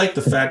 Well, I like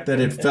the fact that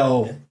it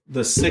fell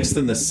the 6th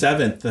and the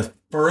 7th, the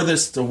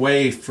furthest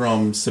away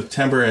from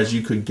September as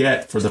you could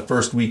get for the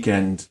first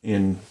weekend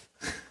in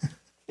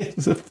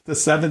the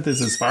 7th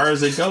is as far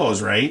as it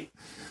goes, right?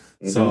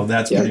 Mm-hmm. So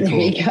that's pretty cool. There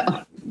you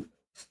go.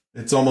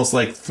 It's almost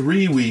like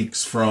 3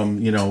 weeks from,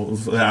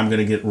 I'm going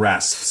to get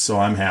rest. So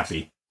I'm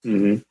happy.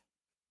 Mm-hmm.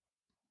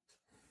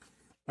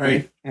 All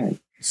right.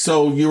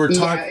 So you were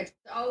talking. Yeah, it's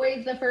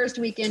always the first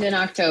weekend in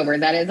October.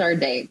 That is our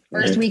date.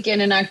 First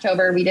weekend in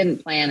October. We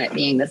didn't plan it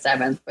being the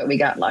 7th, but we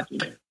got lucky.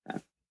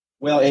 So.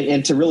 Well,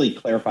 and to really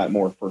clarify it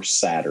more, for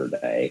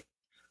Saturday,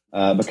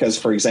 because,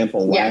 for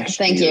example, last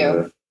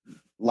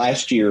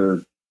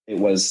year it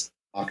was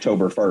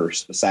October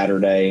 1st, the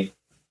Saturday.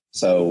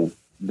 So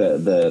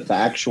the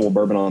actual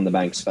Bourbon on the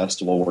Banks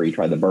Festival, where you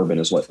try the bourbon,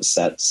 is what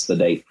sets the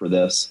date for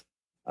this.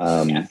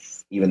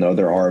 Even though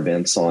there are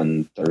events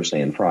on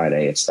Thursday and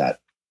Friday, it's that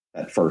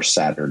first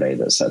Saturday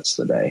that sets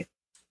the day.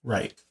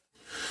 Right.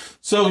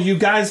 So you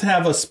guys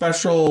have a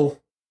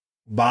special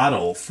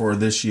bottle for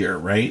this year,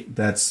 right?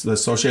 That's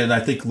associated.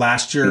 I think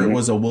last year it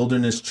was a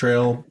Wilderness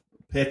Trail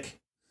pick.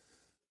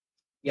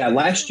 Yeah,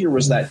 last year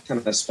was that kind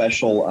of a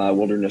special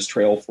Wilderness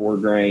Trail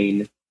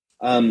 4-grain.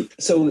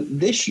 So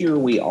this year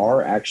we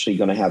are actually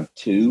going to have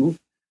 2.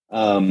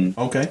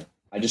 Okay.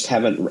 I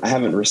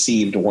haven't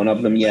received one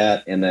of them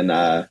yet. And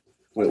then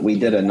we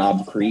did a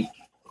Knob Creek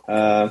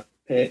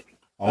pick.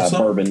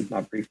 Bourbon,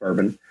 Knob Creek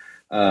bourbon.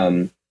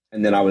 And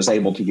then I was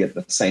able to get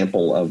the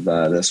sample of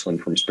this one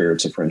from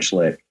Spirits of French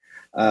Lick.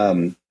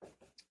 The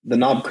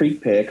Knob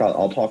Creek pick,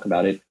 I'll talk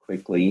about it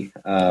quickly.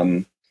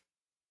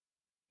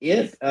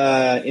 It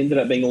ended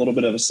up being a little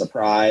bit of a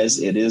surprise.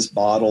 It is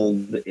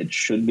bottled. It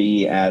should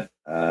be at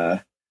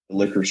the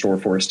liquor store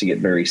for us to get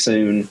very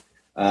soon.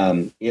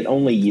 It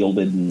only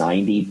yielded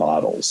 90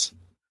 bottles.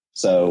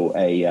 So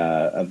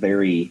a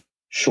very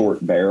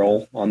short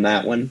barrel on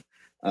that one.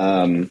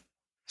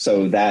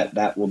 So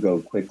that will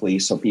go quickly.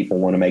 So people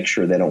want to make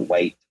sure they don't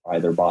wait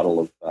either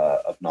bottle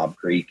of Knob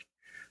Creek.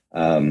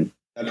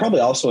 That probably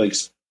also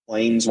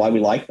explains why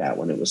we like that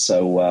one. It was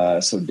so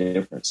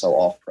different, so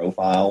off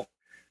profile.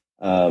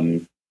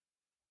 That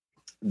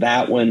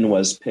one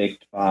was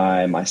picked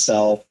by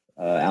myself,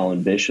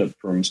 Alan Bishop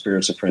from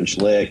Spirits of French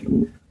Lick,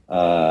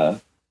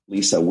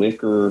 Lisa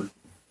Wicker,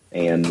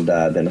 and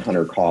then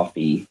Hunter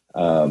Coffee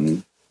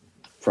from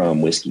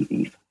Whiskey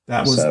Thief.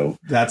 That's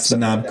the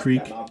Knob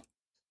Creek.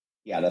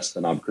 Yeah, that's the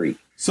Knob Creek.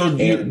 So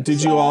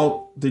did you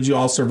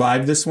all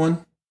survive this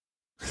one?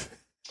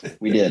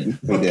 We did.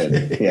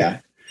 Yeah.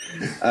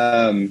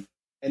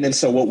 And then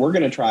so what we're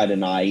going to try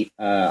tonight,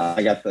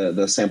 I got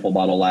the sample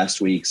bottle last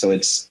week. So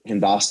it's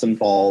Hindostan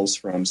Falls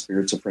from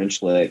Spirits of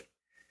French Lick.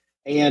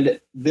 And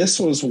this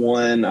was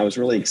one I was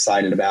really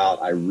excited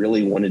about. I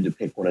really wanted to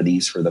pick one of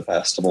these for the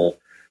festival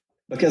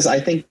because I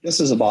think this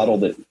is a bottle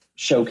that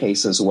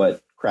showcases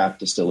what craft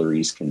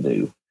distilleries can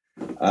do.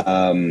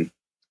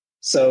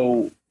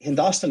 So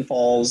Hindostan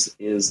Falls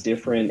is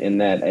different in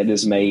that it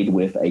is made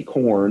with a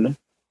corn,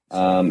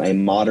 a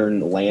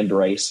modern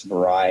landrace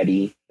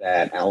variety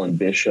that Alan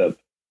Bishop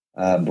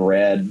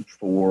bred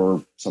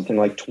for something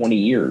like 20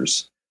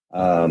 years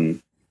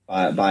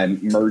by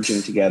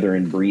merging together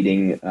and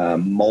breeding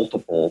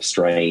multiple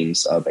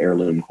strains of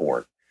heirloom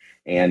corn.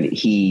 And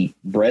he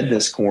bred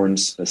this corn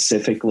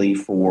specifically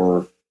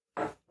for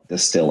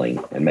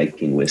distilling and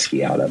making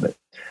whiskey out of it.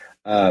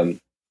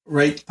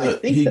 Right. I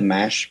think the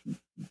mash.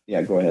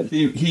 Yeah, go ahead.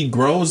 He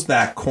grows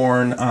that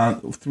corn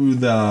through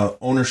the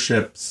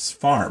ownership's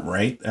farm,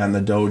 right? And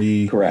the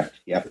Doty. Correct.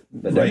 Yep.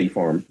 The Doty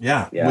farm.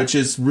 Yeah, which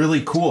is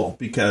really cool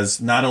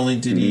because not only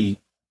did he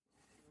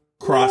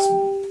cross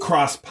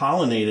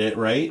pollinate it,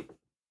 right?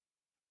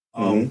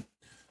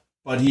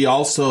 But he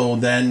also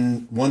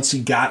then, once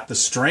he got the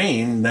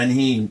strain,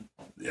 then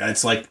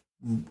it's like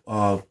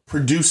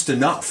produced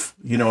enough,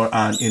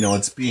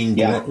 it's being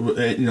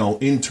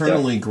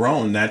internally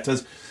grown. That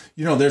does,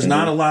 there's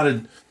not a lot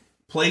of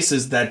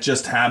places that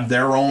just have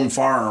their own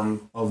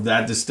farm of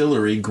that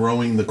distillery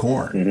growing the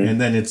corn.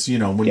 And then it's,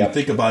 when you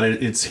think about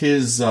it, it's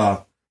his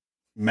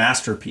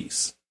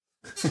masterpiece.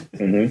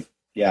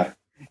 Yeah.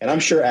 And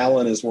I'm sure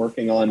Alan is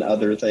working on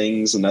other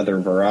things and other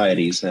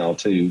varieties now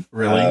too.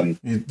 Really?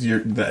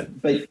 But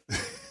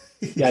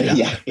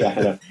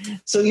yeah.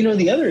 So,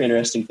 the other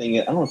interesting thing,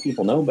 I don't know if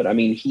people know, but I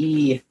mean,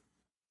 he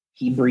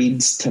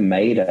breeds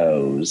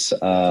tomatoes.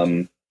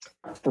 For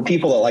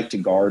people that like to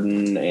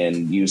garden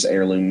and use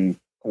heirloom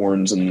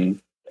corns and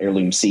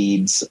heirloom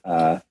seeds,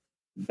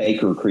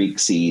 Baker Creek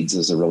Seeds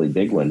is a really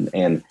big one.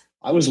 And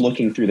I was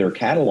looking through their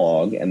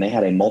catalog, and they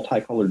had a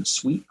multicolored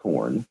sweet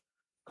corn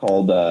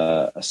called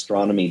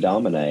Astronomy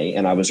Domine,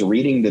 and I was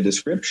reading the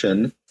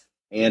description,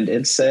 and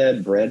it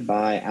said bred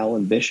by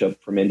Alan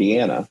Bishop from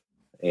Indiana.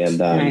 And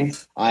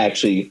nice. I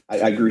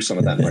grew some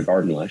of that in my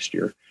garden last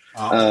year.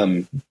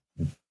 But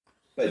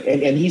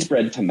he's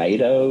bred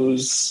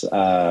tomatoes.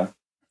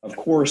 Of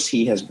course,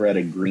 he has bred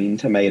a green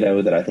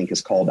tomato that I think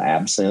is called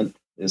Absinthe,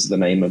 is the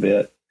name of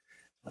it.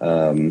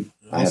 I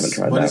haven't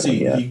tried that one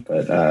yet.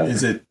 But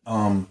is it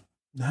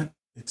not?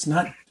 It's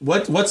not.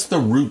 What's the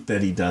root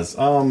that he does?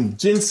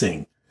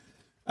 Ginseng.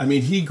 I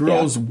mean, he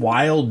grows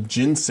wild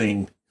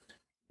ginseng,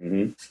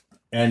 and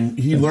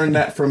he learned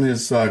that from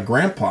his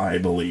grandpa, I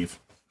believe.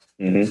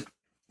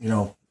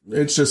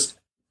 It's just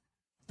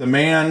the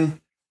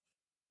man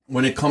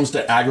when it comes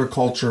to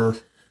agriculture,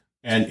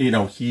 and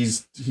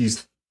he's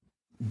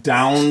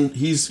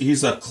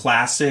a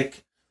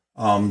classic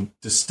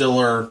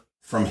distiller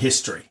from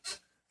history.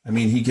 I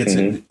mean, he gets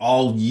in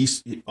all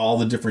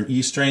the different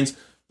yeast strains,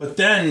 but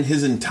then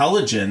his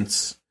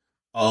intelligence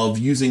of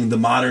using the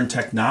modern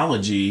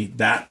technology,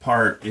 that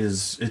part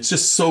it's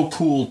just so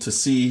cool to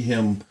see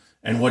him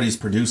and what he's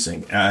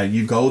producing.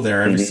 You go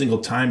there every single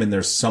time and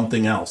there's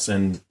something else.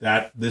 And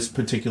this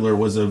particular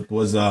was a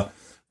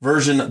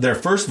version, their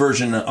first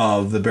version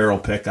of the barrel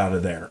pick out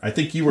of there. I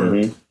think you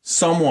were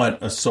somewhat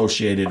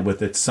associated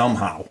with it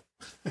somehow.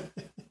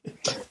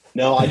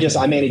 No,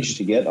 I managed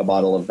to get a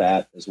bottle of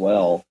that as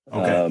well.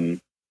 Okay.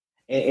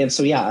 And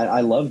so,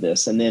 I love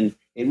this. And then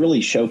it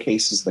really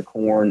showcases the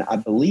corn. I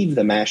believe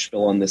the mash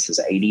bill on this is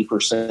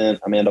 80%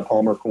 Amanda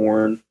Palmer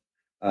corn.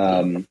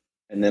 And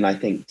then I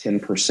think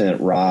 10%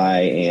 rye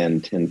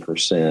and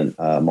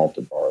 10%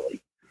 malted barley.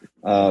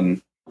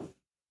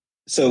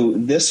 So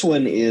this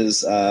one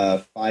is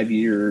 5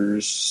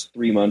 years,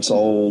 3 months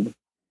old,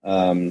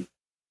 at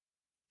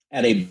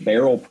a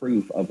barrel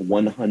proof of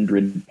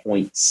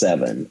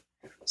 100.7.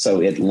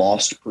 So it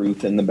lost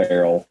proof in the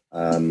barrel.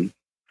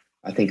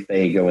 I think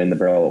they go in the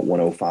barrel at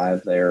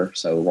 105 there,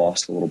 so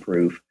lost a little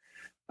proof.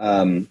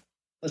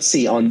 Let's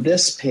see, on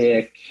this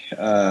pick,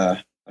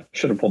 I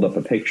should have pulled up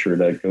a picture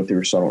to go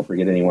through so I don't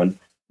forget anyone.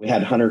 We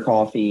had Hunter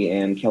Coffee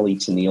and Kelly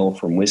Tennille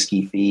from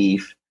Whiskey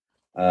Thief,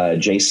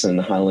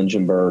 Jason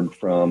Heilingenberg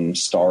from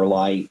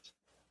Starlight,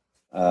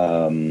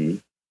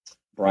 Brian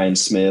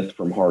Smith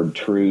from Hard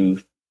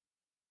Truth.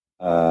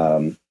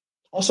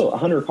 Also,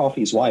 Hunter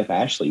Coffee's wife,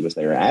 Ashley, was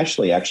there.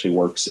 Ashley actually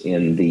works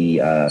in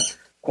the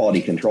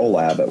quality control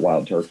lab at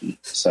Wild Turkey.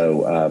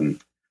 So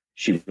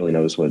she really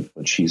knows what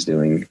she's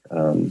doing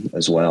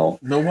as well.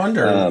 No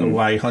wonder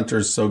why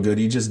Hunter's so good.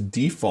 He just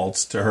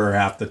defaults to her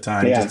half the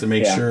time just to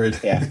make sure it...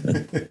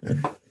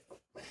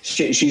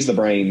 She's the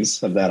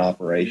brains of that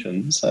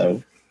operation.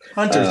 So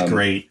Hunter's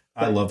great.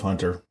 I love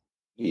Hunter.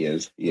 He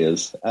is.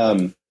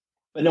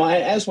 But no,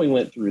 as we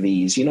went through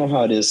these, you know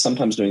how it is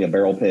sometimes doing a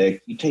barrel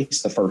pick, you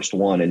taste the first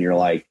one and you're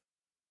like,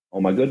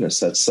 oh my goodness,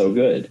 that's so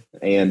good.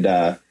 And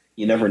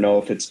you never know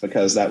if it's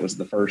because that was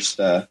the first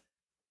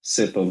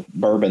sip of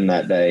bourbon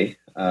that day.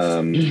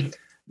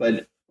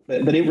 But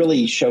it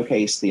really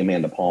showcased the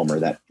Amanda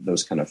Palmer,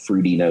 those kind of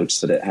fruity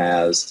notes that it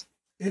has.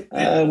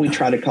 We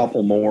tried a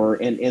couple more,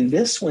 and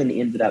this one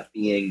ended up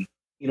being,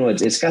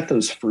 it's got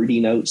those fruity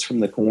notes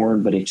from the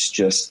corn, but it's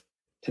just,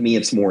 to me,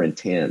 it's more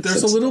intense.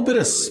 There's a little bit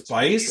of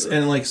spice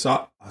and like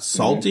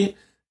salty. Mm-hmm.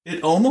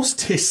 It almost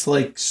tastes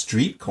like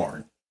street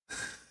corn.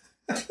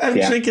 I'm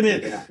drinking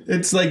it. Yeah.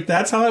 It's like,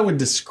 that's how I would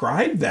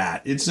describe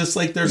that. It's just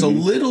like there's a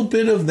little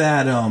bit of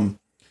that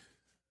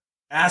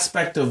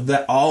aspect of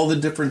that, all the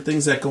different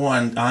things that go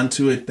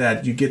onto it,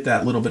 that you get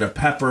that little bit of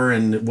pepper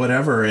and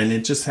whatever, and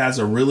it just has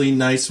a really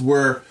nice,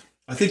 where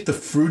I think the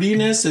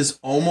fruitiness is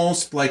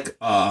almost like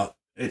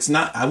it's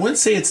not, I wouldn't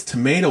say it's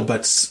tomato,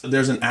 but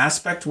there's an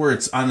aspect where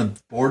it's on the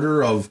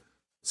border of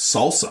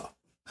salsa.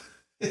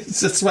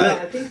 It's just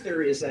I think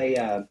there is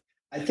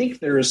I think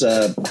there's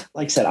like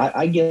I said,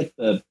 I get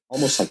the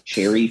almost like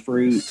cherry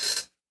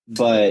fruit,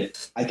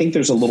 but I think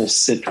there's a little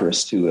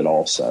citrus to it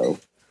also.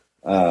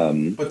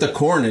 But the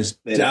corn is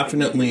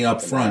definitely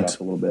up front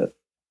a little bit.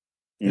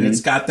 And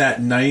it's got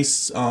that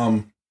nice,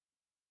 the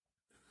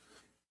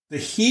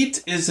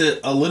heat is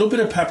a little bit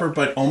of pepper,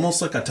 but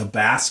almost like a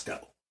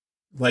Tabasco.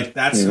 Like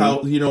that's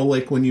how,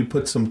 like when you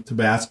put some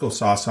Tabasco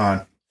sauce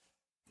on,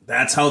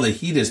 that's how the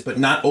heat is, but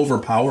not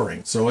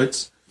overpowering. So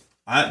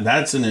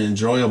that's an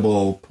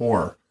enjoyable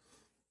pour.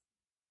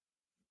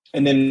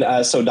 And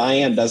then, so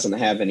Diane doesn't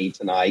have any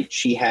tonight.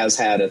 She has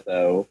had it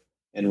though.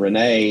 And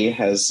Renee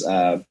has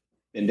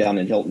been down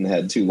in Hilton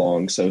Head too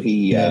long. So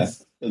he'll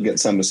get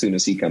some as soon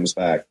as he comes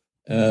back.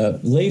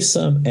 Leave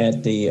some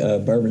at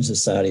the Bourbon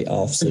Society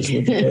offices,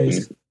 would you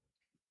please?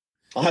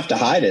 I'll have to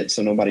hide it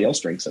so nobody else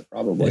drinks it,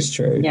 probably. That's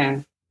true.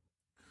 Yeah.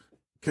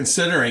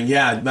 Considering,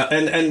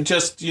 and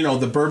just,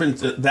 the bourbon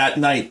that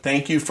night,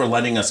 thank you for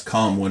letting us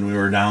come when we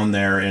were down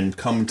there and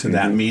come to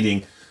that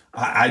meeting.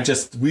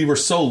 We were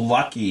so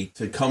lucky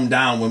to come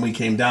down when we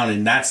came down,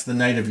 and that's the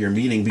night of your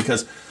meeting,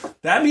 because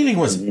that meeting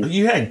was,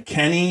 you had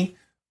Kenny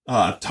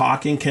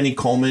Kenny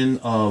Coleman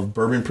of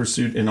Bourbon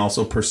Pursuit and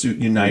also Pursuit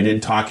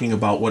United talking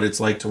about what it's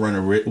like to run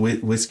a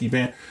whiskey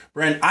brand.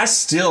 I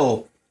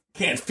still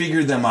can't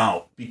figure them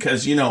out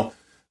because,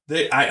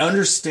 I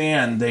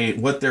understand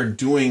what they're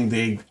doing.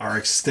 They are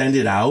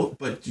extended out,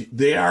 but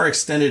they are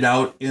extended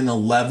out in a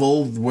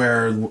level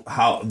where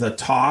how the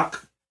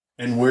talk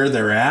and where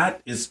they're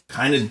at is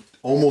kind of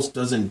almost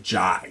doesn't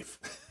jive.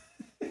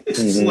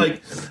 It's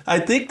like, I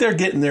think they're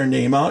getting their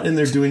name out and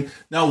they're doing,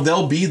 now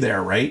they'll be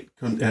there, right?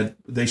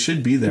 They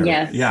should be there.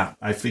 Yes. Yeah,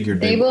 I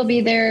figured they will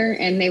be there,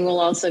 and they will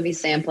also be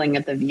sampling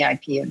at the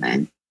VIP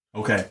event.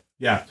 Okay.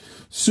 Yeah.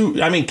 So,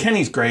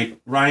 Kenny's great.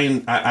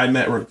 Ryan, I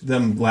met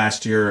them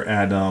last year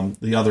at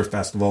the other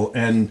festival,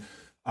 and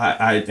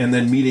and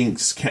then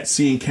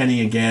seeing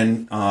Kenny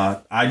again.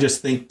 I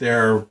just think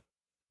they're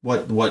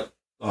what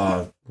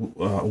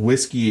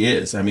whiskey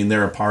is.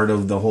 They're a part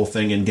of the whole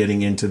thing and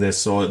getting into this,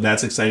 so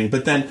that's exciting.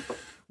 But then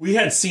we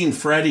had seen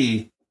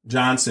Freddie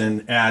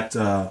Johnson at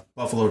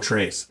Buffalo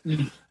Trace,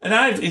 and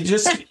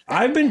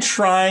I've been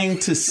trying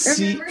to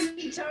see. Remember,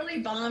 he totally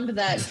bombed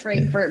that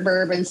Frankfurt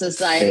Bourbon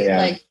Society. Yeah.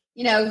 Like,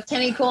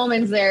 Kenny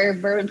Coleman's there,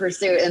 Bourbon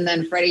Pursuit, and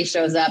then Freddie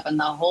shows up, and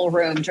the whole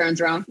room turns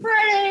around.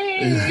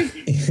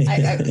 Freddie!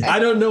 I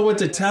don't know what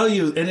to tell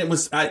you, and it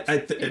was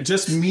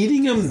just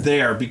meeting him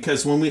there,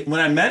 because when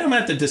I met him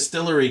at the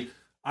distillery,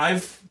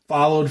 I've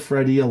followed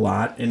Freddie a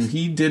lot, and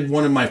he did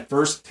one of my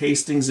first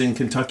tastings in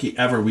Kentucky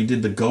ever. We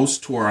did the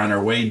Ghost Tour on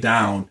our way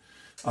down,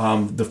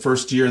 the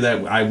first year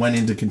that I went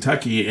into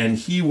Kentucky, and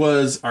he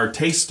was our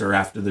taster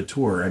after the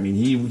tour.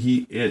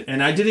 He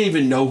and I didn't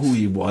even know who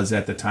he was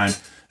at the time.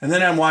 And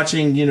then I'm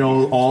watching,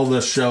 all the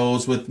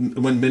shows when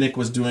Minnick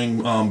was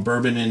doing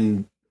Bourbon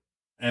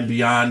and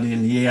Beyond,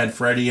 and he had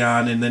Freddie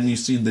on, and then you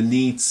see the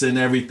Neats and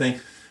everything.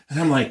 And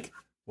I'm like,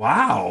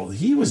 wow,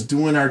 he was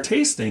doing our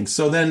tasting.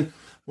 So then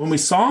when we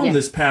saw him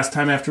this past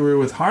time after we were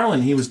with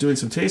Harlan, he was doing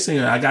some tasting,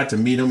 and I got to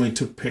meet him. We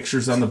took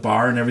pictures on the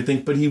bar and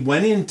everything, but he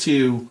went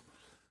into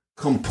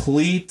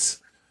complete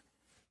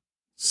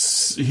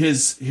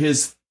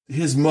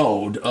his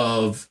mode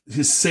of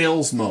his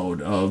sales mode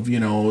of,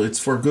 it's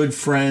for good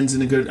friends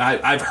and a good,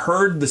 I've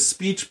heard the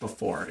speech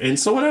before. And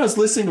so when I was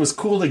listening, it was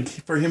cool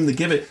for him to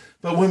give it.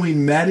 But when we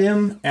met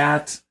him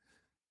at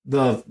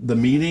the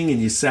meeting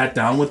and you sat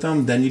down with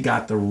him, then you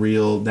got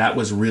that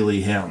was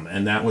really him.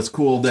 And that was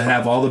cool to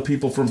have all the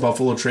people from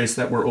Buffalo Trace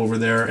that were over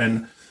there.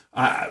 And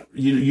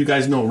you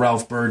guys know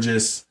Ralph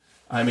Burgess.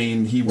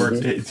 He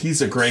worked,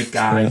 he's a great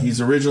guy. Yeah.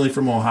 He's originally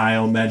from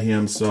Ohio, met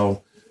him.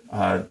 So,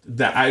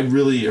 that I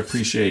really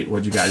appreciate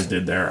what you guys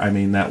did there.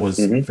 That was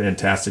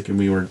fantastic, and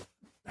we were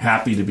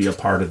happy to be a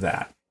part of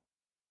that.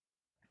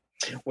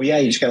 Well, yeah,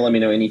 you just gotta let me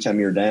know anytime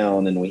you're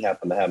down, and we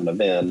happen to have an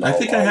event. I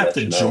think I have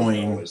to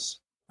join.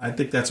 I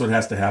think that's what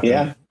has to happen.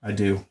 Yeah, I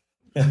do.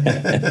 I've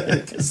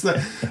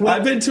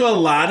been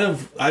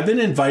to I've been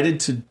invited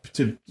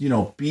to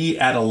be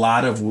at a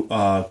lot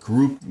of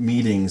group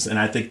meetings, and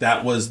I think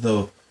that was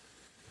the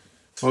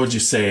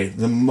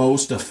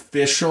most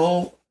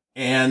official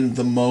and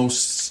the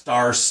most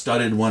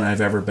star-studded one I've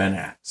ever been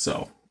at.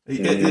 So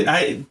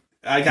I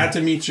got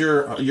to meet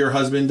your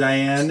husband,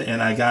 Diane,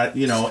 and I got,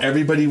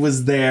 everybody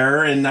was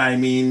there. And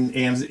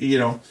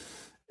Amzie,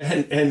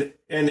 and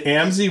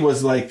Amzie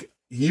was like,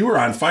 you were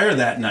on fire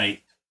that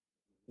night.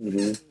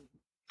 Mm-hmm.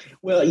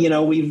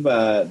 Well, we've,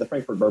 the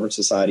Frankfurt Bourbon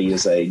Society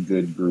is a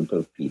good group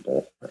of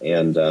people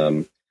and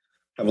have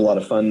a lot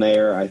of fun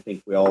there. I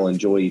think we all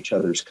enjoy each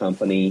other's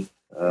company.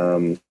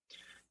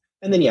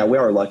 And then, we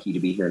are lucky to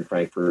be here in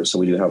Frankfurt, so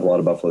we do have a lot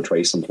of Buffalo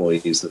Trace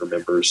employees that are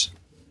members.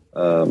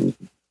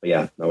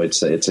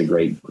 It's a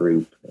great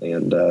group.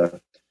 And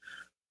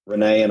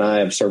Renee and I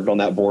have served on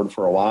that board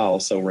for a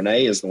while, so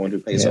Renee is the one who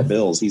pays our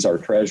bills. He's our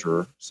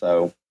treasurer.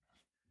 So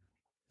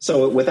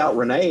without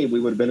Renee, we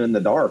would have been in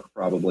the dark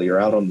probably or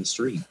out on the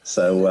street.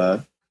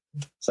 So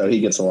he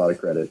gets a lot of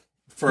credit.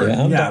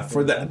 I'm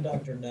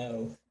Dr.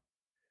 No.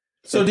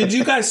 So did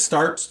you guys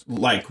start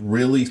like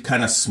really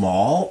kind of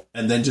small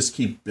and then just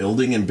keep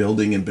building and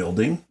building and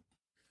building?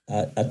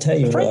 I tell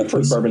you The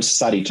Frankfurt what, Bourbon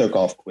Society took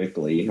off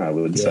quickly, I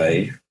would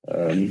say.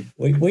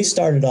 we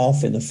started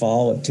off in the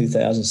fall of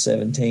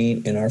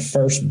 2017, and our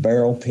first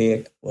barrel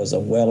pick was a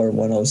Weller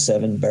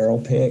 107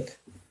 barrel pick.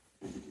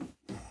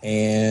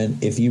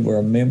 And if you were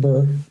a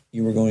member,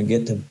 you were going to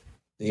get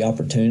the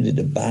opportunity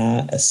to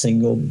buy a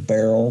single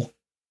barrel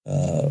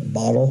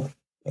bottle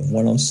of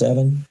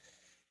 107,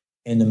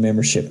 and the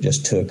membership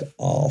just took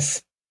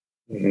off.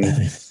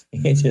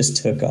 Mm-hmm. It just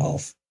took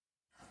off.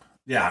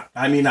 Yeah,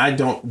 I mean,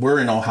 we're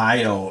in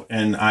Ohio,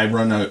 and I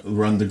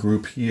run the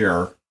group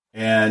here,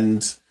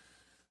 and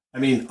I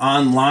mean,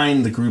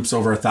 online the group's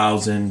over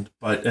 1,000,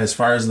 but as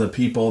far as the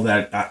people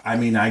that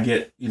I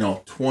get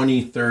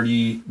 20,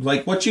 30,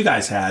 like what you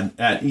guys had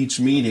at each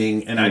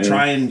meeting, and I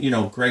try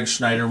and Greg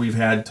Schneider we've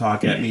had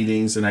talk at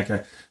meetings,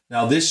 and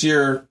now this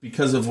year,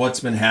 because of what's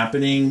been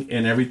happening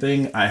and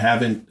everything, I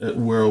haven't.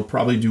 We'll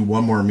probably do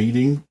one more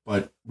meeting,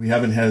 but we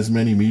haven't had as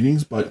many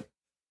meetings, but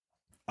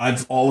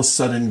I've all of a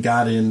sudden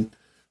got in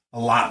a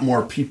lot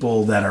more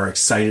people that are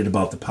excited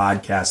about the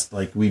podcast.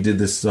 Like we did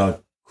this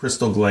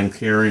Crystal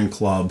Glencairn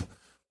Club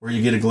where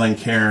you get a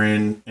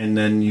Glencairn and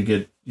then you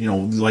get,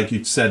 like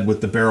you said,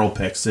 with the barrel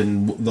picks.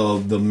 And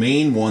the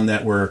main one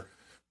that we're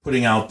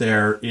putting out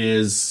there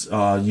is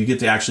you get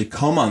to actually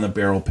come on the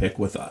barrel pick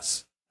with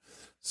us.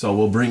 So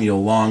we'll bring you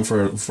along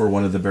for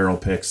one of the barrel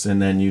picks,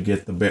 and then you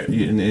get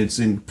and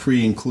it's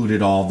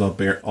pre-included all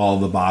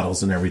the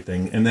bottles and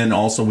everything. And then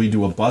also we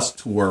do a bus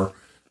tour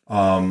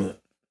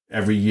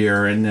every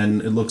year, and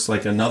then it looks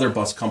like another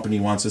bus company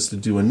wants us to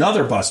do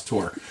another bus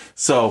tour.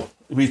 So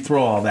we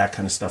throw all that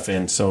kind of stuff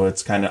in. So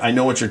it's kind of, I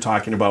know what you're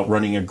talking about,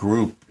 running a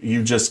group.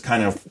 You just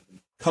kind of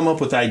come up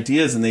with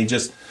ideas, and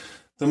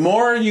the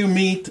more you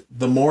meet,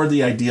 the more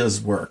the ideas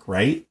work,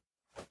 right?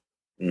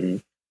 Mm-hmm.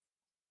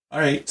 All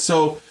right.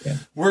 So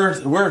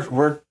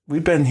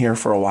we've been here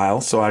for a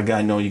while, so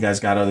I know you guys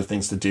got other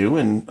things to do.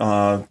 And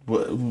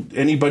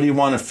anybody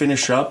want to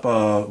finish up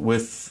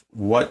with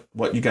what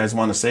you guys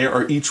want to say,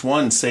 or each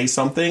one say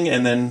something,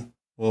 and then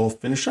we'll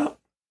finish up?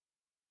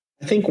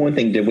 I think one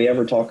thing, did we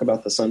ever talk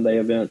about the Sunday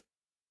event?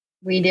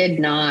 We did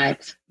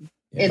not.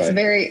 It's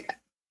very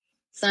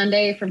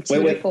Sunday from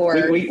 2 to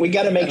 4. We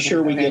got to make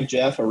sure we give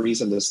Jeff a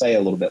reason to stay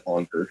a little bit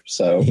longer.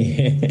 So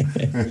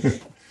 2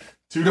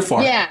 to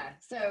 4. Yeah.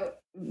 So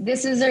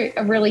this is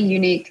a really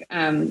unique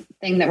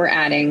thing that we're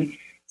adding.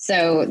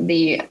 So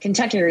the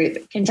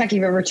Kentucky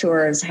River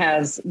Tours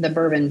has the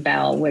Bourbon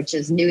Bell, which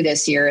is new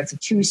this year. It's a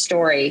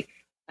 2-story,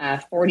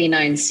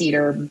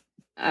 49-seater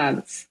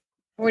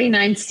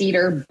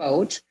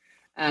boat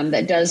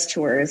that does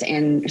tours,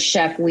 and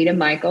Chef Weta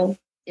Michael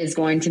is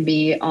going to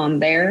be on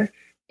there.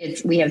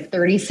 We have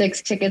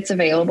 36 tickets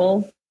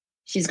available.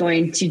 She's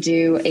going to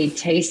do a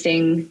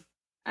tasting,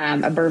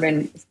 a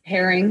bourbon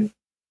pairing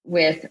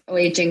with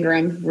O.H.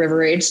 Ingram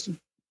river-aged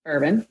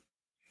bourbon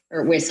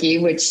or whiskey,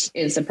 which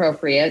is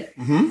appropriate.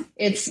 Mm-hmm.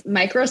 It's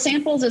micro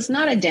samples. It's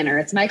not a dinner.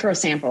 It's micro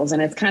samples,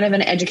 and it's kind of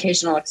an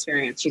educational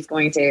experience. She's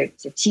going to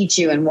teach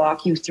you and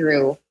walk you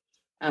through.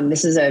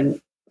 This is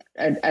a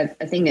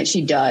thing that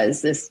she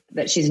does,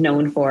 that she's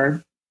known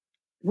for.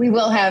 We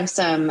will have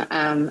some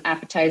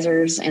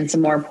appetizers and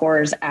some more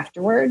pours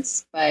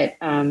afterwards, but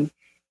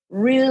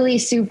really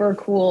super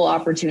cool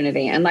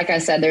opportunity. And like I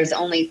said, there's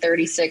only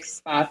 36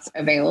 spots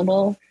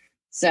available.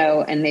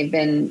 So, and they've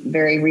been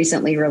very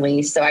recently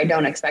released. So I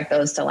don't expect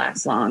those to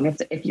last long.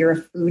 If you're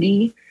a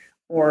foodie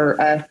or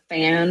a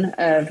fan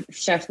of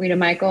Chef Weta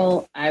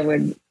Michael, I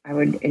would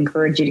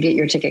encourage you to get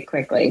your ticket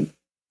quickly.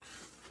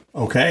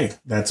 Okay.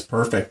 That's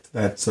perfect.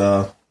 That's,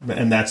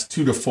 and that's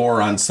 2 to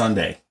 4 on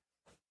Sunday.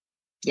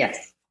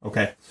 Yes.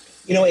 Okay.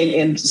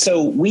 And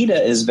so Weta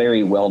is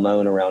very well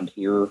known around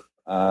here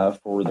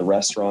for the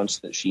restaurants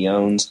that she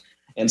owns.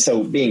 And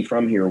so being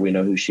from here, we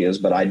know who she is,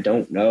 but I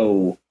don't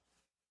know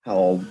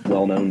how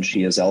well known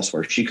she is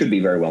elsewhere. She could be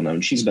very well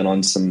known. She's been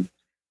on some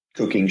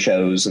cooking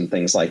shows and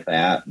things like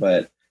that,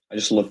 but I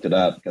just looked it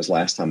up because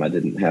last time I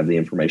didn't have the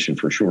information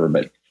for sure.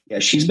 But yeah,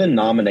 she's been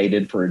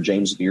nominated for a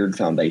James Beard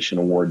Foundation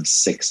Award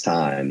 6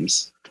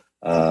 times,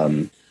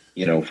 for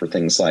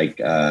things like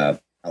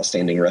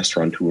Outstanding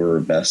Restaurateur,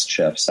 Best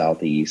Chef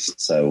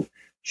Southeast. So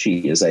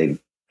she is a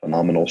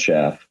phenomenal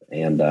chef,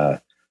 and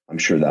I'm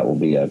sure that will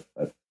be a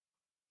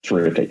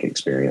terrific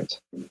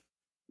experience.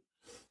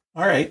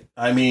 All right.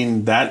 I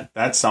mean,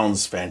 that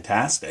sounds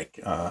fantastic.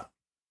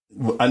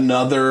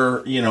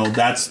 Another,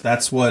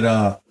 that's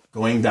what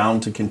going down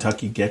to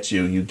Kentucky gets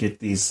you. You get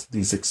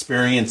these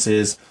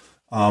experiences.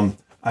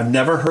 I've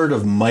never heard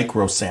of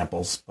micro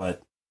samples,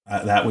 but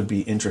that would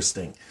be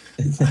interesting.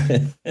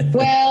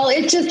 Well,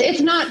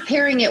 it's not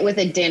pairing it with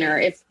a dinner.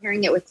 It's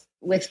pairing it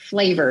with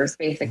flavors,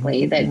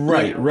 basically. That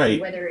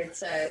right. Whether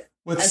it's a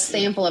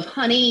sample of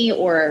honey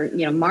or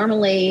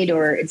marmalade,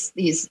 or it's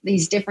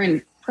these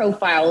different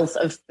profiles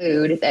of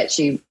food that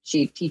she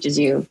teaches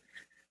you.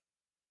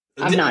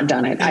 I've not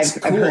done it. It's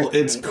I've cool. heard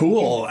It's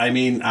cool. I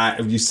mean,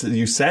 you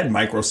said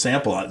micro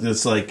sample.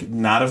 It's like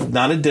not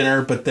a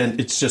dinner, but then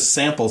it's just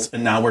samples,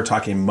 and now we're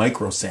talking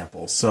micro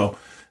samples. So,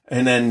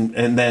 and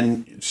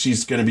then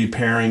she's going to be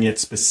pairing it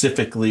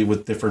specifically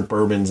with different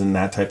bourbons and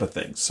that type of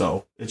thing.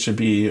 So it should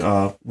be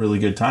a really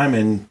good time,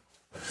 and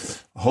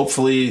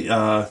hopefully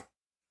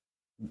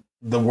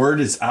the word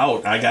is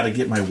out. I got to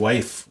get my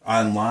wife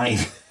online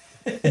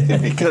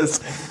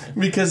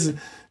because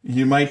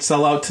you might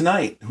sell out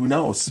tonight. Who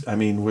knows? I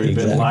mean, we've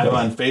been live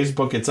on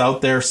Facebook. It's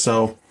out there.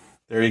 So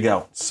there you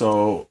go.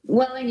 So,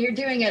 well, and you're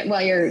doing it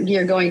while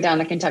you're going down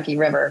the Kentucky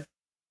River,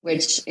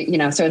 which,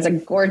 so it's a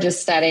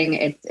gorgeous setting.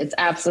 It's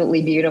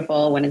absolutely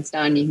beautiful. When it's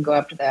done, you can go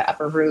up to the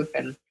upper roof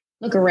and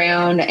look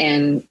around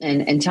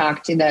and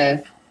talk to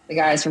the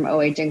guys from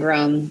OH and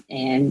Grum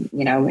and,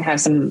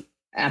 have some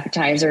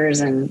appetizers,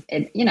 and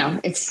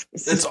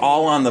it's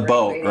all on the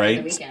boat,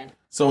 right?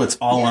 So it's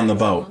all on the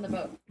boat. On the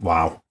boat.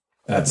 Wow.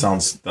 That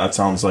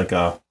sounds like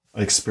a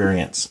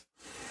experience.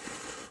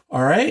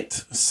 All right.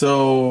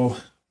 So,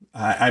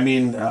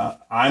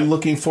 I'm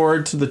looking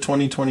forward to the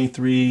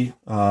 2023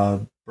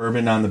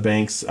 Bourbon on the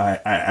Banks.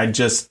 I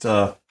just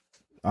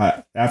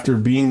after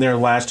being there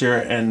last year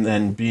and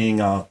then being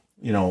an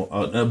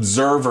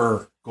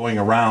observer going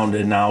around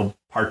and now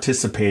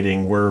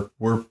participating,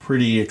 we're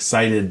pretty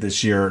excited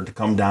this year to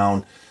come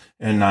down,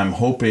 and I'm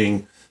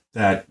hoping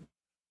that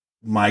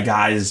my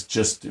guys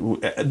just the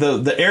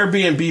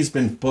Airbnb's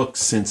been booked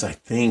since I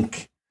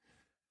think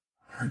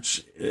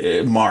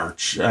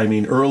March. I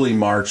mean, early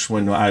March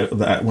when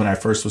I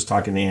first was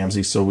talking to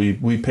Amzie. So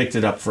we picked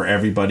it up for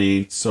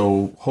everybody.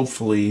 So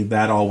hopefully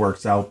that all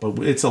works out. But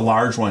it's a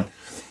large one.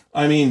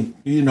 I mean,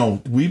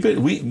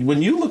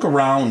 when you look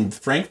around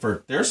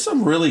Frankfurt, there's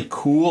some really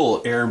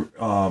cool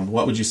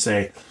what would you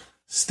say,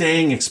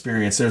 staying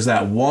experience. There's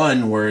that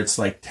one where it's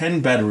like 10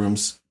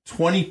 bedrooms.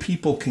 20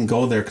 people can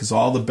go there because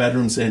all the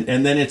bedrooms and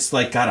then it's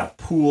like got a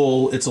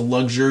pool. It's a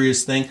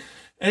luxurious thing.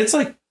 And it's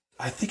like,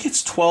 I think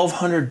it's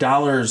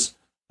 $1,200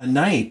 a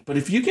night. But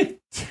if you get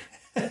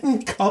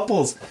 10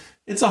 couples,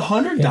 it's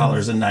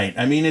 $100 a night.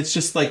 I mean, it's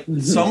just like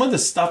some of the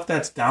stuff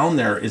that's down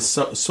there is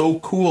so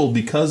cool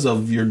because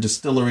of your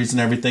distilleries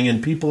and everything.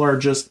 And people are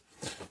just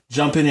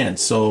jumping in.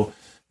 So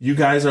you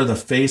guys are the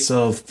face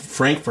of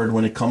Frankfurt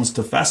when it comes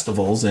to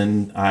festivals.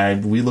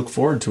 And we look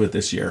forward to it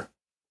this year.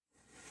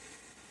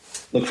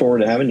 Look forward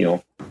to having you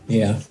all.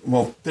 Yeah.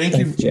 Well, thank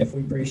you, Jeff. We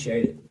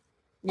appreciate it.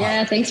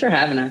 Yeah, thanks for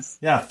having us.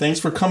 Yeah,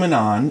 thanks for coming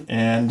on,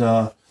 and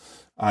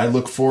I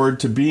look forward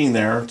to being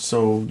there.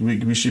 So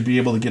we should be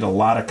able to get a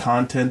lot of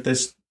content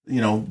this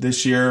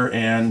year,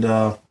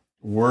 and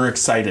we're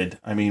excited.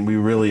 I mean, we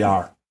really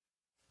are.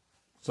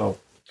 So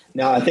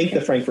now I think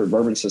the Frankfurt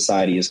Bourbon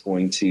Society is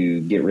going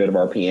to get rid of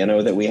our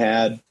piano that we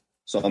had,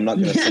 so I'm not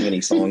going to sing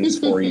any songs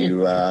for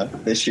you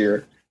this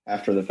year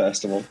after the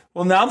festival.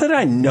 Well, now that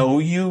I know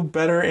you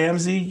better,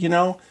 Amzie,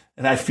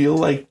 and I feel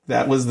like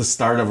that was the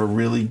start of a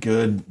really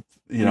good,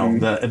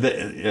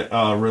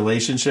 the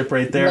relationship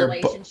right there.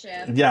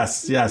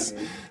 Yes.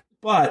 Mm-hmm.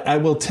 But I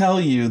will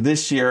tell you,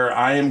 this year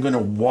I am going to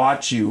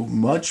watch you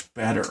much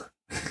better.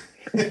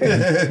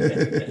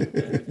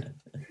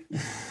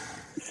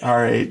 All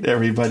right,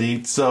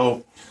 everybody.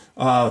 So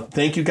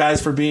thank you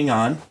guys for being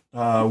on.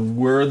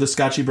 We're the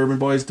Scotchy Bourbon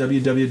Boys,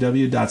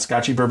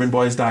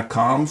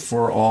 www.scotchybourbonboys.com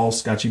for all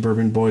Scotchy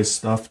Bourbon Boys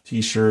stuff,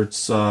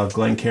 t-shirts,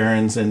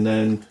 Glencairns, and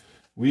then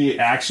we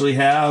actually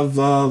have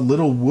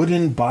little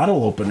wooden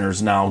bottle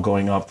openers now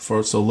going up,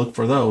 so look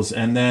for those.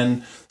 And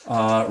then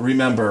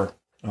remember,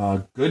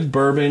 good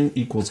bourbon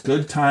equals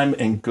good time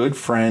and good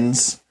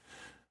friends.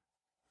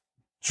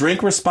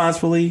 Drink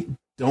responsibly,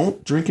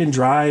 don't drink and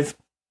drive,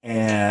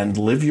 and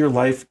live your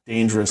life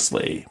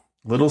dangerously.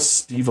 Little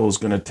Steve-O's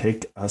going to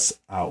take us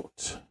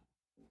out.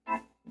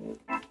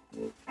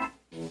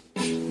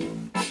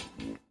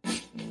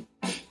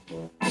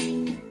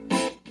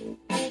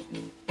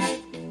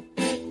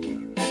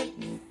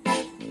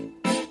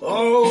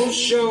 Oh,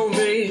 show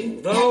me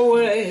the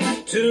way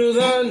to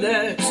the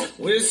next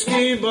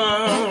whiskey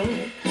bar.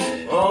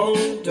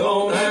 Oh,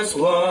 don't ask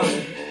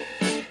why.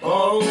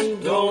 Oh,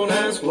 don't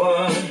ask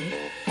why.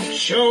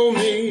 Show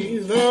me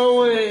the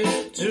way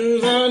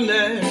to the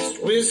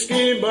next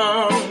whiskey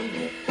bar.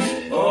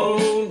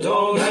 Oh,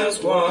 don't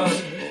ask why.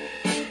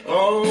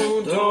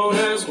 Oh, don't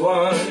ask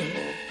why.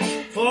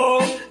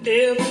 For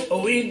if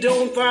we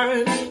don't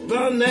find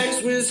the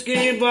next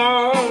whiskey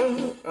bar,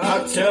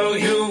 I tell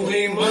you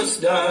we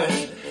must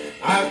die.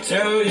 I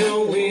tell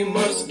you we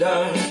must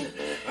die.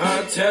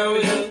 I tell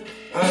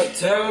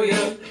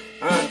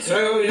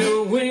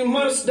you we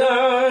must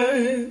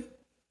die.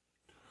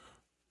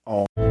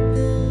 Oh.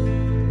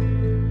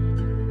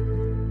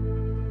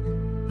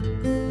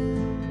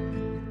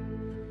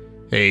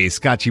 Hey,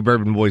 Scotchy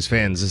Bourbon Boys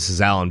fans, this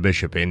is Alan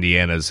Bishop,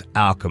 Indiana's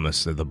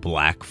alchemist of the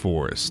Black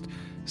Forest.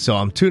 So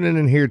I'm tuning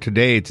in here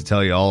today to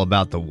tell you all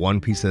about the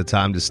One Piece at a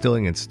Time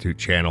Distilling Institute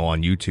channel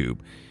on YouTube.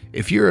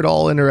 If you're at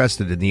all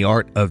interested in the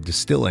art of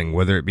distilling,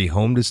 whether it be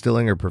home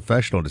distilling or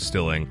professional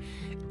distilling,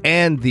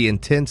 and the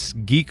intense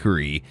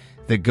geekery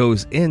that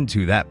goes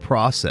into that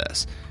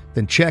process,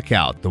 then check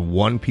out the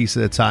One Piece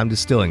at a Time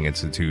Distilling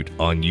Institute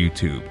on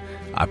YouTube.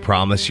 I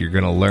promise you're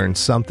going to learn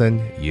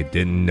something you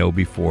didn't know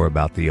before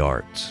about the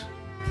arts.